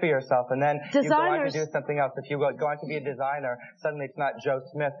name for yourself, and then you go on to do something else. If you go on to be a designer, suddenly it's not Joe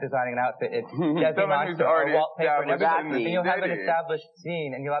Smith designing an outfit. It's Desi Monster or Walt Paper and everything. And you'll have an established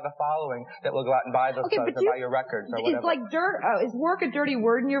scene, and you'll have a following that will go out and buy those clothes or buy your records or whatever. Is like is work a dirty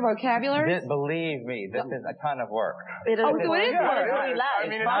word in your vocabulary? Believe me, this is a ton of work. So it is? I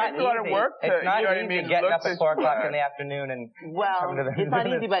mean, it's a lot of work to, it's not you know easy what I mean? getting up at 4 o'clock in the afternoon and coming to the it's not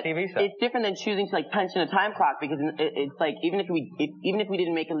easy, but TV show. it's different than choosing to like punch in a time clock because it's like even if we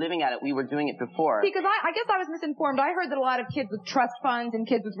didn't make a living at it, we were doing it before. Because I guess I was misinformed. I heard that a lot of kids with trust funds and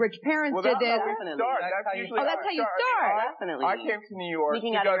kids with rich parents did this. Definitely. That's how you start. Definitely. I came to New York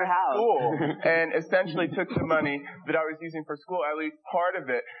Sneaking to out go of your to house. school and essentially took the money that I was using for school, at least part of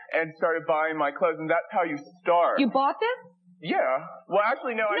it, and started buying my clothes, and that's how you start. You bought this? Yeah. Well,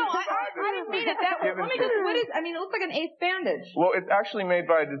 actually, no. I didn't mean it that way. Let me just, it looks like an ace bandage. Well, it's actually made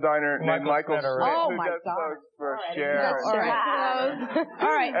by a designer named Michael Smith, who does clothes for Cher.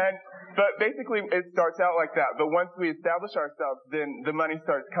 All right. But basically, it starts out like that. But once we establish ourselves, then the money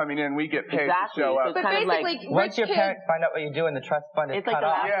starts coming in. We get paid to show up. But basically, once your parents find out what you do and the trust fund is cut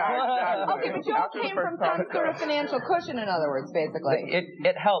off. Yeah, exactly. Okay, but you all came from some sort of financial cushion, in other words, basically.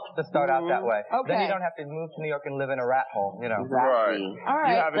 It helps to start out that way. Okay. Then you don't have to move to New York and live in a rat hole, you know. Right. All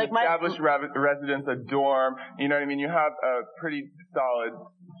right. You have an established residence, a dorm. You know what I mean? You have a pretty solid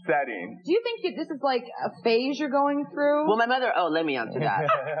setting. Do you think this is like a phase you're going through? Well, my mother, let me answer that.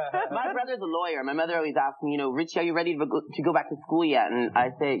 My brother's a lawyer. My mother always asks me, Richie, are you ready to go back to school yet? And I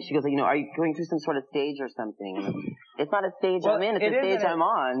say, she goes, are you going through some sort of stage or something? And it's not a stage I'm in, it's a stage I'm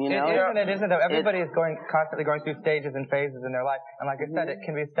on, you know? It isn't though. Everybody is constantly going through stages and phases in their life. And like I said, it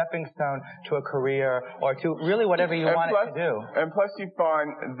can be a stepping stone to a career or to really whatever you want it to do. And plus you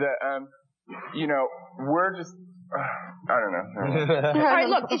find that, we're just, I don't know. All right,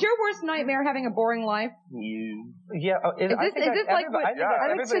 look, is your worst nightmare having a boring life? Yeah, is this like what? I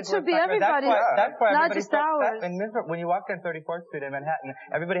think it should be everybody. That's why not just ours. And miserable. When you walk down 34th Street in Manhattan,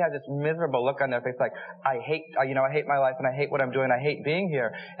 everybody has this miserable look on their face, like I hate my life and I hate what I'm doing. I hate being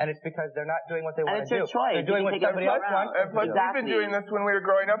here, and it's because they're not doing what they want to do. They're doing what somebody else wants. And plus, we've been doing this when we were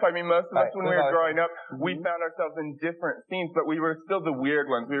growing up. I mean, most of us when we were growing up, we found ourselves in different scenes, but we were still the weird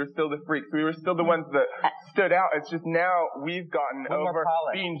ones. We were still the freaks. We were still the ones that stood out. It's just now we've gotten over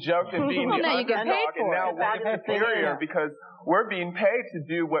being joked and being the underdog, and now we're superior because we're being paid to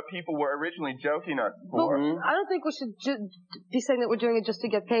do what people were originally joking us for. I don't think we should be saying that we're doing it just to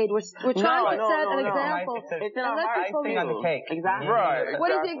get paid. We're trying to set an example. It's in our icing on the cake. Exactly. Right.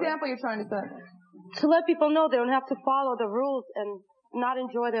 What is the example you're trying to set? To let people know they don't have to follow the rules and not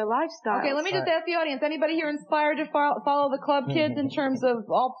enjoy their lifestyle. Okay, let me just ask the audience. Anybody here inspired to follow the club kids in terms of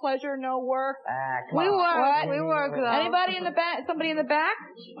all pleasure, no work? We work. We work. Anybody in the back? Somebody in the back?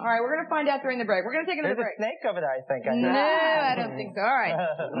 All right, we're going to find out during the break. We're going to take another break. There's a snake over there, I think. No, I don't think so. All right.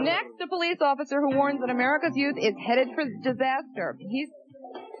 Next, a police officer who warns that America's youth is headed for disaster.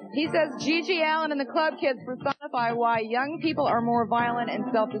 He says Gigi Allin and the club kids personify why young people are more violent and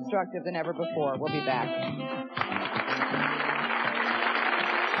self-destructive than ever before. We'll be back.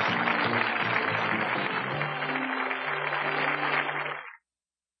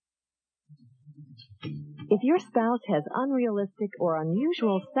 If your spouse has unrealistic or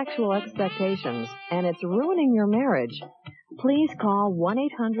unusual sexual expectations and it's ruining your marriage, please call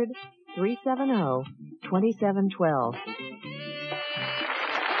 1-800-370-2712.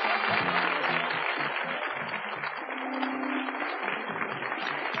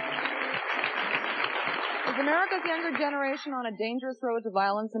 Is America's younger generation on a dangerous road to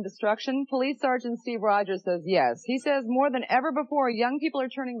violence and destruction? Police Sergeant Steve Rogers says yes. He says more than ever before, young people are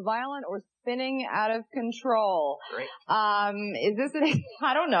turning violent or spinning out of control. Great. Is this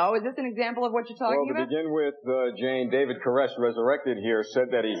I don't know, is this an example of what you're talking about? Well, to begin with, Jane, David Koresh, resurrected here, said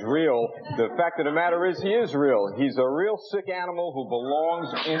that he's real. The fact of the matter is he is real. He's a real sick animal who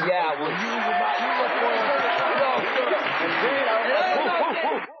belongs in... Yeah, well, you look for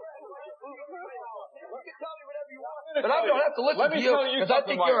But I don't have to listen to you because I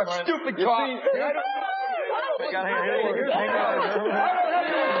think you're a stupid cop. All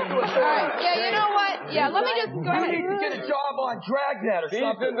right, yeah, you know what? Yeah, let me just go ahead. You need to get a job on Dragnet or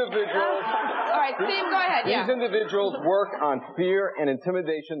something. These individuals... All right, Steve, go ahead, yeah. These individuals work on fear and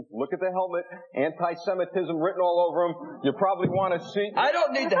intimidation. Look at the helmet. Anti-Semitism written all over them. You probably want to see... I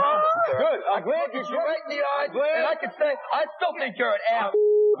don't need the helmet, sir. Good. I'm glad you showed right in the eyes, and I can say, I still think you're an ass.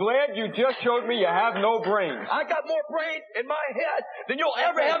 Glad you just showed me you have no brains. I got more brains in my head than you'll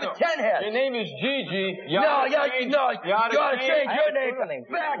ever have in 10 heads. Your name is Gigi. You ought to change your name to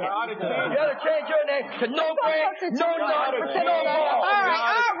faggot. You ought to change your name to no brains, no nuts, no balls.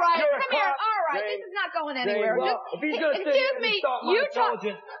 All right, come here. All right, this is not going anywhere. If he's going to say you talk,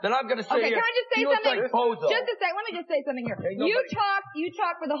 then I'm going to say okay, can I just say something? Like Bozo. Just a second. Let me just say something here. You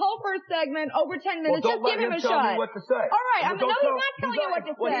talk for the whole first segment, over 10 minutes. Well, just give him a shot. Tell me what to say. All right, he's not telling you what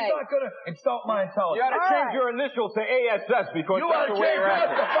to say. Well, he's not going to insult my intelligence. You ought to change your initials to ASS because that's the way you're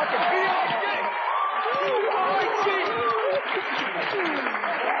acting. You ought to change yours to fucking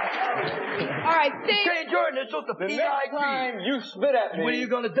All right, Steve. Change your initials to The next time you spit at me, what are you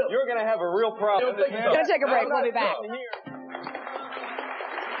going to do? You're going to have a real problem. Gonna take a break. We'll be back.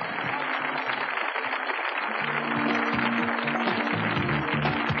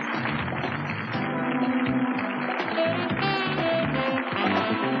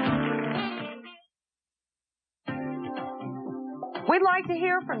 We'd like to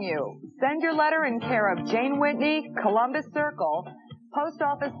hear from you. Send your letter in care of Jane Whitney, Columbus Circle, Post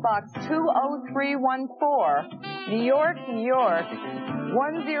Office Box 20314, New York, New York,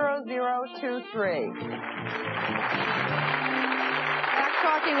 10023. Back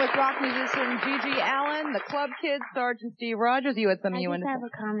talking with rock musician Gigi Allin, the club kids, Sergeant Steve Rogers. You had something you wanted to say? I just have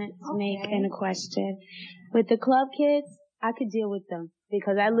a comment to make and a question. With the club kids, I could deal with them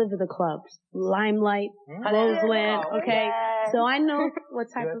because I live in the clubs. Limelight, Roseland, okay? So I know what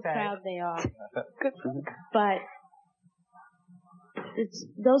type of crowd they are. But it's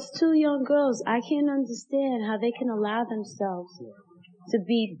those two young girls, I can't understand how they can allow themselves to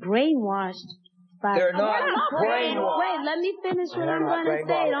be brainwashed by... They're not brainwashed. Wait, let me finish what I'm going to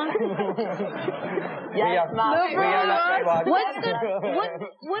say.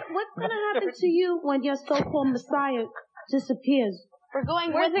 What's going to happen to you when your so-called Messiah disappears? We're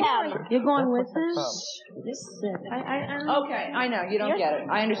going with him. You're going with him? This is sick. Okay, I know. You don't get it.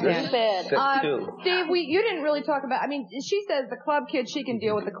 I understand. Steve, you didn't really talk about, I mean, she says the club kid, she can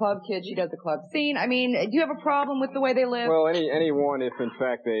deal with the club kid. She does the club scene. I mean, do you have a problem with the way they live? Well, anyone, if in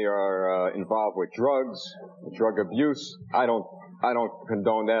fact they are involved with drugs, drug abuse, I don't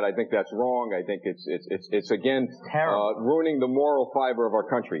condone that. I think that's wrong. I think it's again ruining the moral fiber of our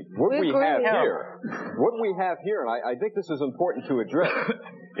country. What we have here, and I think this is important to address,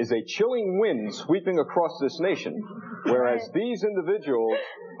 is a chilling wind sweeping across this nation, whereas these individuals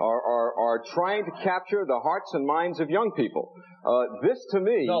are trying to capture the hearts and minds of young people. This to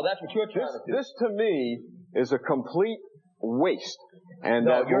me, no, that's what you're trying to do. This to me is a complete waste. And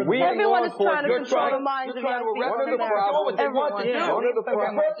everyone is trying to control the minds of young people. One of the problems you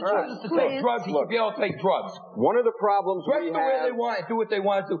should be able to take drugs. One of the problems we have. Dress the way they want, do what they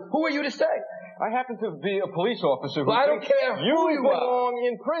want to. Who are you to say? I happen to be a police officer. Well, I don't care who you belong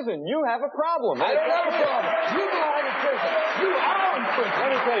in prison. You have a problem. I don't have a problem. You belong in prison. You are in prison. Let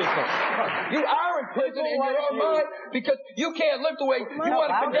me tell you something. You are in prison in your own mind because you can't live the way you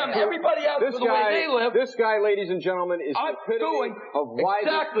want to condemn everybody else for the way they live. This guy, ladies and gentlemen, is the epitome of why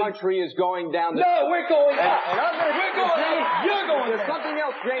this country is going down the we're going up. We're going up. You're going There's something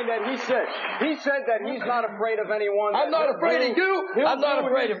else, Jane, that he said. He said that he's not afraid of anyone. I'm not afraid of you. I'm not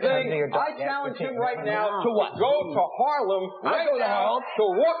afraid of you. I challenge him right now to what? Go to Harlem. I go to Harlem. To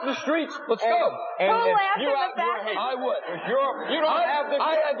walk the streets. Let's go. And I would. You don't have the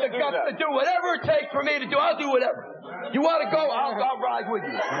I have the guts to do whatever it takes for me to do. I'll do whatever. You want to go? I'll ride with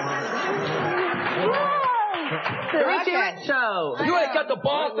you. Show. You ain't got the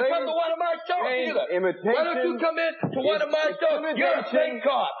balls to come to one of my shows either. Why don't you come in to one of my shows? You're a fake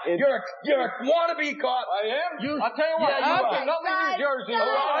cop. You're a wannabe cop. I am? I'll tell you what. Yeah, I'm not leaving Jersey.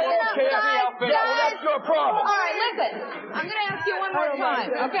 I don't care. Well, that's your problem. All right, listen. I'm going to ask you one more time,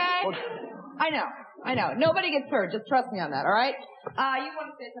 okay? I know. Nobody gets hurt. Just trust me on that, all right? You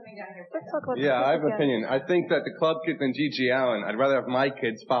want to say something down here? Let's talk about I have an opinion. I think that the club kids and G.G. Allin, I'd rather have my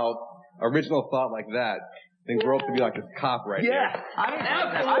kids follow original thought like that than grow up to be like this cop right here. I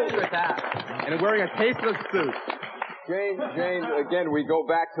agree with that. And wearing a tasteless suit. Jane, again, we go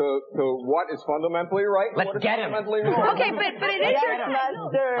back to what is fundamentally right. Let's get him. Okay, but it is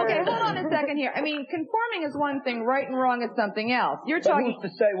okay, hold on a second here. I mean, conforming is one thing, right and wrong is something else. You're talking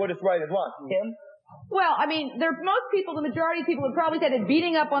who's to say what is right and wrong? Him? Well, I mean, most people, the majority of people would probably say that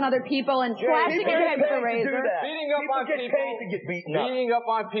beating up on other people and slashing your head with a razor. Beating up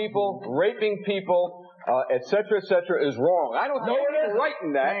on people, raping people, et cetera, is wrong. I don't know it's right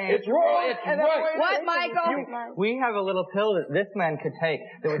in that. It's wrong. It's right. What, Michael? We have a little pill that this man could take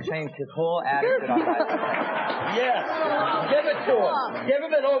that would change his whole attitude on life. Yes. Give it to him. Give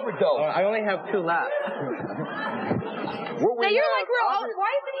him an overdose. I only have 2 left. Now you're like, why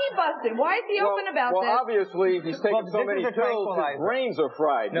isn't he busted? Why is he open about this? Well, obviously, he's taking so many pills, his brains are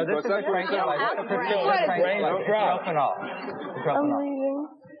fried. No, this is a tranquilizer. I'm leaving.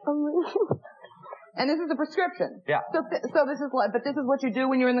 And this is a prescription. Yeah. So this is but this is what you do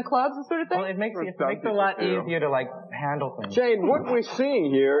when you're in the clubs, this sort of thing? Well, it makes it a lot easier to handle things. Jane, what we're seeing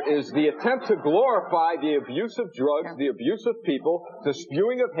here is the attempt to glorify the abuse of drugs, the abuse of people, the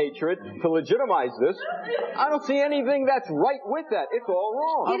spewing of hatred, to legitimize this. I don't see anything that's right with that. It's all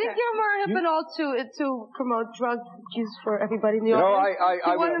wrong. You think you're more hip and all to promote drug use for everybody in the audience?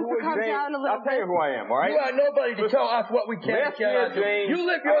 I want him to come down a little I'll tell you who I am, all right? You are nobody to tell us what we can and cannot do. You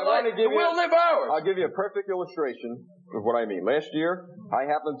live your life, and we'll live ours. I'll give you a perfect illustration of what I mean. Last year, I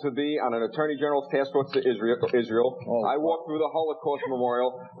happened to be on an Attorney General's task force to Israel. I walked through the Holocaust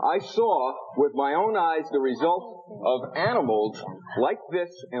Memorial. I saw with my own eyes the results of animals like this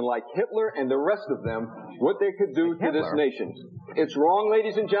and like Hitler and the rest of them, what they could do to this nation. It's wrong,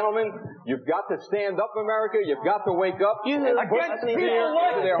 ladies and gentlemen. You've got to stand up, America. You've got to wake up. Against people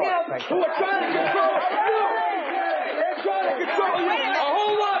like him who are trying to control you. They're trying to control you a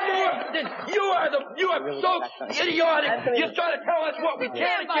whole lot more than you are. You are so idiotic. You're trying to tell us what we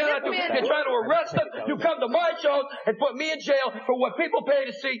can and cannot do. You're trying to arrest us. You come to my shows and put me in jail for what people pay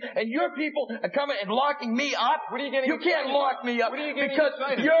to see, and your people are coming and locking me up. You can't lock me up because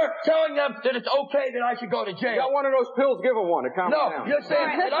you're telling them that it's okay that I should go to jail. You got one of those pills, give them one to calm down. No, you're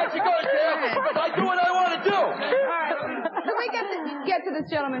saying that I should go to jail because I do what I want to do. All right. Can we get to this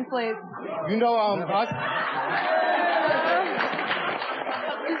gentleman, please? You know,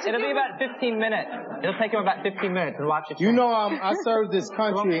 It'll be about 15 minutes. It'll take him about 15 minutes and watch it. You know, I serve this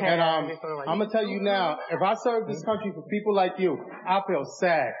country, and I'm gonna tell you now, if I serve this country for people like you, I feel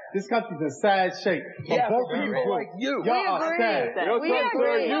sad. This country's in sad shape. Yeah, both for people like you. Y'all are sad. We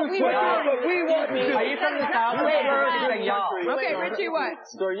agree. Are you from the South? Okay, Richie, what?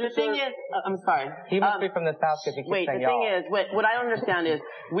 The thing is, I'm sorry. He must be from the South because he keeps saying y'all. Wait, the thing is, what I don't understand is,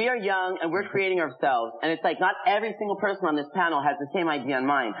 we are young and we're creating ourselves, and it's like not every single person on this panel has the same idea in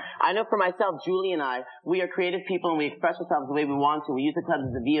mind. I know for myself, Julie and I, we are creative people and we express ourselves the way we want to. We use the clubs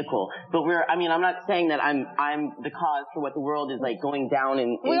as a vehicle, but I'm not saying that I'm the cause for what the world is like going down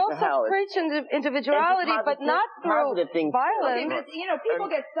in We also hell. preach individuality, but not through violence. You know, people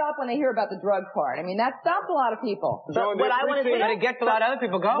get stopped when they hear about the drug part. I mean, that stops a lot of people. But what I want to say, but it gets a lot of other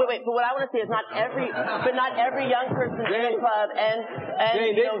people going. Wait, but what I want to say is not every young person in a club and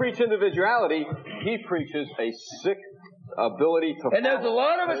Jane, they preach individuality. He preaches a sick ability to. And there's a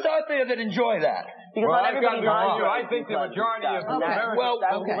lot of us out there that enjoy that. Because well, not everybody I think the majority of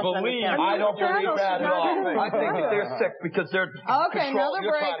Americans believe. I don't believe that at all. I think that they're sick because they're. Okay, another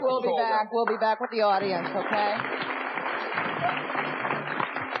break. We'll be back. We'll be back with the audience. Okay.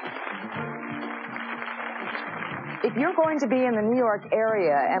 If you're going to be in the New York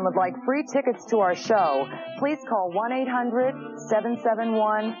area and would like free tickets to our show, please call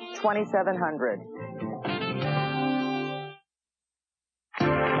 1-800-771-2700.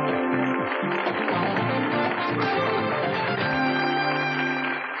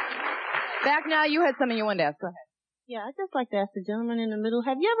 Back now, you had something you wanted to ask. Go ahead. Yeah, I'd just like to ask the gentleman in the middle,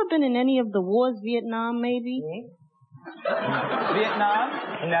 have you ever been in any of the wars, Vietnam maybe? Vietnam?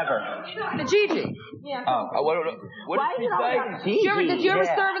 Never. The Gigi. Yeah. What did she say? Did you ever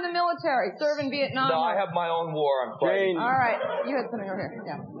serve in the military? Serve in Vietnam? No, I have my own war I'm fighting. All right. You had something over here.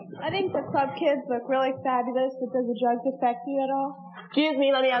 Yeah. I think the club kids look really fabulous, but does the drugs affect you at all? Excuse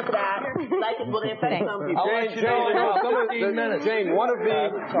me, let me answer that. Will they affect some people? Jane, one of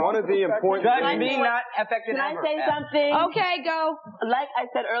the important things. Can I say something? Okay, go. Like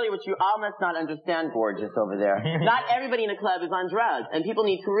I said earlier, which you all must not understand, gorgeous over there. Not everybody in a club is on drugs, and people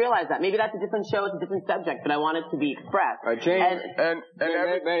need to realize that. Maybe that's a different show, it's a different subject, but I want it to be expressed. Jane,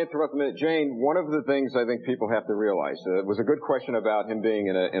 may I interrupt a minute? Jane, one of the things I think people have to realize, it was a good question about him being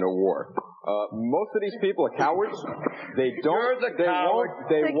in a war. Most of these people are cowards. They won't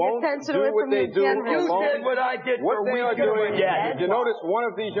do what they do alone. You did what I did what for they are doing. Yeah. Did you notice one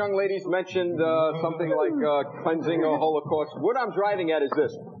of these young ladies mentioned something like cleansing or Holocaust? What I'm driving at is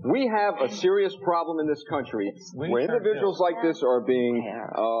this. We have a serious problem in this country where individuals like this are being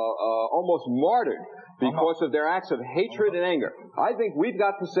almost martyred because of their acts of hatred and anger. I think we've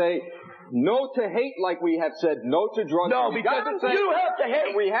got to say no to hate, like we have said no to drugs. No, because you have to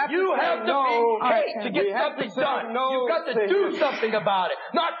hate. You have to hate to get something done. You've got to do something about it,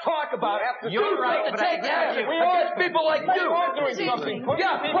 not talk about it. You've got to take action. We all people like you. You're doing something.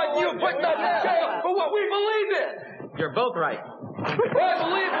 Yeah, but you put us in jail for what we believe in. You're both right. I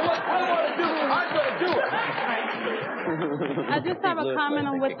believe in what I want to do. I'm going to do it. I just have a comment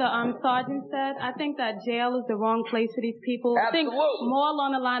on what the sergeant said. I think that jail is the wrong place for these people. Absolutely. I think more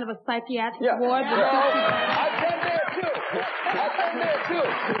along the line of a psychiatric ward. I've been there too.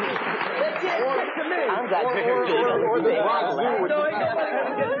 They can't get to me. I'm glad to hear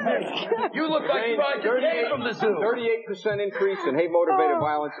you look like you just came from the zoo. 38% increase in hate-motivated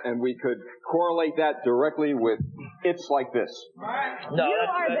violence, and we could correlate that directly with it's like this. No,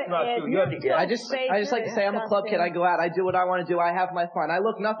 that's not true. I just like to say I'm a club kid. I go out. I do what I want to do. I have my fun. I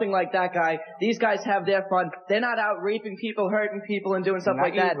look nothing like that guy. These guys have their fun. They're not out raping people, hurting people, and doing stuff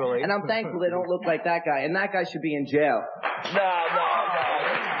like that. And I'm thankful they don't look like that guy. And that guy should be in jail. No.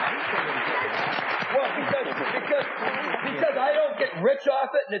 Well, because I don't get rich off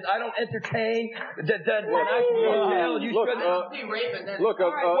it, and I don't entertain. Then when I go to jail, you shouldn't.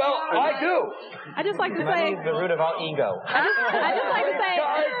 Well, I do. I just like to say. The root of all ego. I just like to say.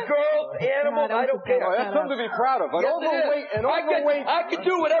 Guys, girls, animals, I don't care. That's something to be proud of. But overweight. I can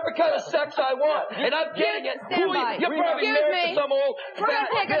do whatever kind of sex I want, and I'm getting it. Stand by. You're probably married to some old. We're going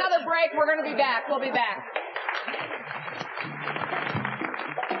to take another break. We're going to be back. We'll be back.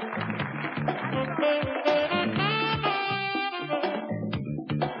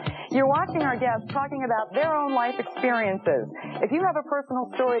 You're watching our guests talking about their own life experiences. If you have a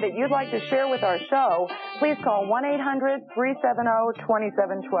personal story that you'd like to share with our show, please call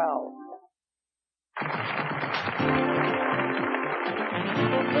 1-800-370-2712.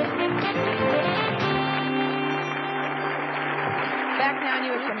 Back now,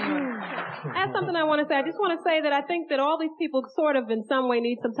 you with something you want. That's something I want to say. I just want to say that I think that all these people sort of in some way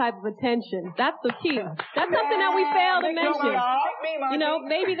need some type of attention. That's the key. That's something that we failed to mention. You know,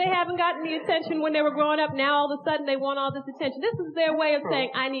 maybe they haven't gotten the attention when they were growing up. Now all of a sudden they want all this attention. This is their way of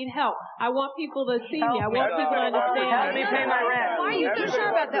saying, I need help. I want people to see me. I want people to understand me. Help me pay my rent. Why are you so sure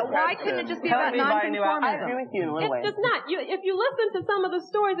about that? Why couldn't it just be about nonconformism? I agree with you in a little way. It's just not. If you listen to some of the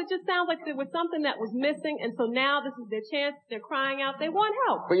stories, it just sounds like there was something that was missing, and so now this is their chance. They're crying out. They want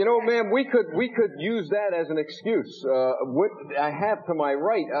help. But you know, ma'am, we could use that as an excuse. What I have to my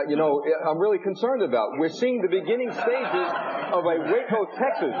right, I'm really concerned about. We're seeing the beginning stages of a Waco,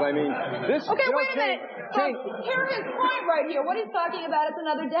 Texas. I mean, this. Okay, wait a minute. Hear his point right here. What he's talking about is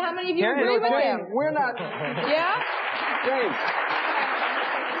another day. How many of you agree with him? We're not. Yeah?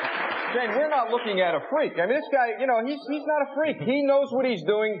 Jane, we're not looking at a freak. I mean, this guy, he's not a freak. He knows what he's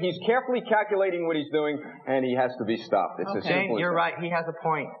doing. He's carefully calculating what he's doing, and he has to be stopped. It's as simple Jane, you're right. He has a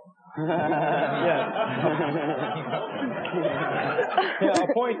point.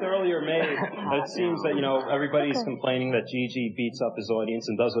 A point earlier made that it seems that, everybody's complaining that Gigi beats up his audience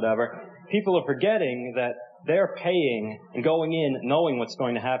and does whatever. People are forgetting that they're paying and going in knowing what's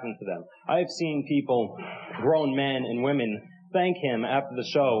going to happen to them. I've seen people, grown men and women, thank him after the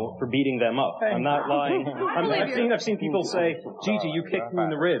show for beating them up. I'm not lying. I've seen people say, Gigi, you kicked me in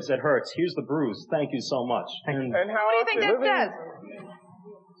the ribs. It hurts. Here's the bruise. Thank you so much. And how what do you think that says?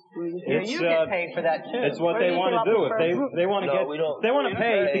 You get paid for that too. It's what they want to do. If they want to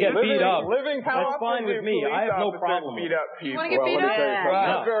pay to get beat up, that's fine with me. I have no problem with it. You want to get beat up?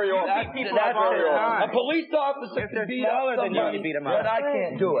 Not very often. A police officer can beat up somebody, but I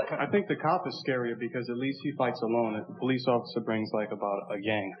can't do it. I think the cop is scarier because at least he fights alone. A police officer brings about a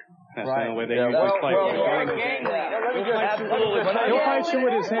gang. That's the only way they usually fight. He'll fight you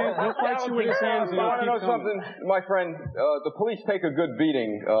with his hands. He'll fight you with his hands. You want to know something, my friend? The police take a good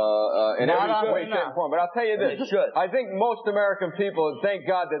beating in every way, shape, and form. But I'll tell you this: I think most American people thank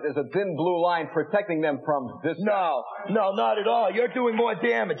God that there's a thin blue line protecting them from this. No, not at all. You're doing more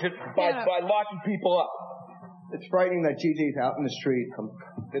damage by locking people up. It's frightening that Gigi's out in the street.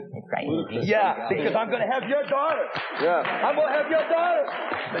 Yeah, because I'm going to have your daughter. Yeah. I'm going to have your daughter.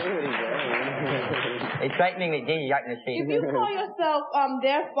 It's frightening that Gigi's out in the street. If you call yourself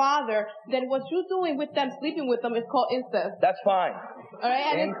their father, then what you're doing with them, sleeping with them, is called incest. That's fine. All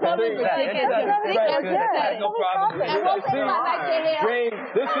right, and it's totally ridiculous. No problem. Jane,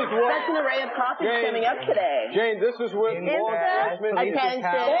 this is what... That's an array of topics coming up today. Jane, this is what law enforcement needs to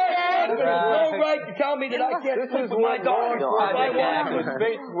have. There's no right to tell me that I can't This is what law enforcement is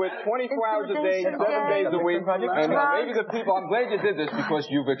faced with 24 hours a day, 7 days a week. And maybe the people... I'm glad you did this because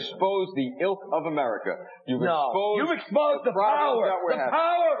you've exposed the ilk of America. You've exposed the power.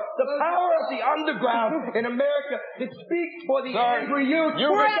 The power of the underground in America that speaks for the angry youth.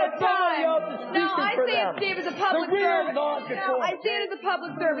 We're out of time. No, I see it, Steve, as a public service. No, I see it as a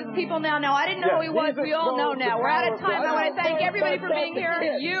public service. People now know. I didn't know who he was. We all know now. We're out of time. I want to thank everybody for being here.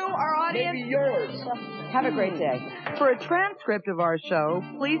 You, our audience. Maybe yours. Have a great day. For a transcript of our show,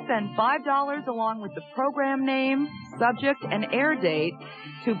 please send $5 along with the program name, subject, and air date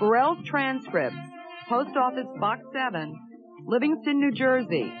to Burrell's Transcripts, Post Office Box 7, Livingston, New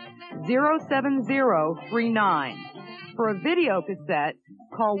Jersey, 07039. For a video cassette,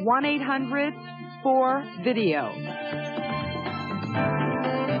 call 1-800-4-VIDEO.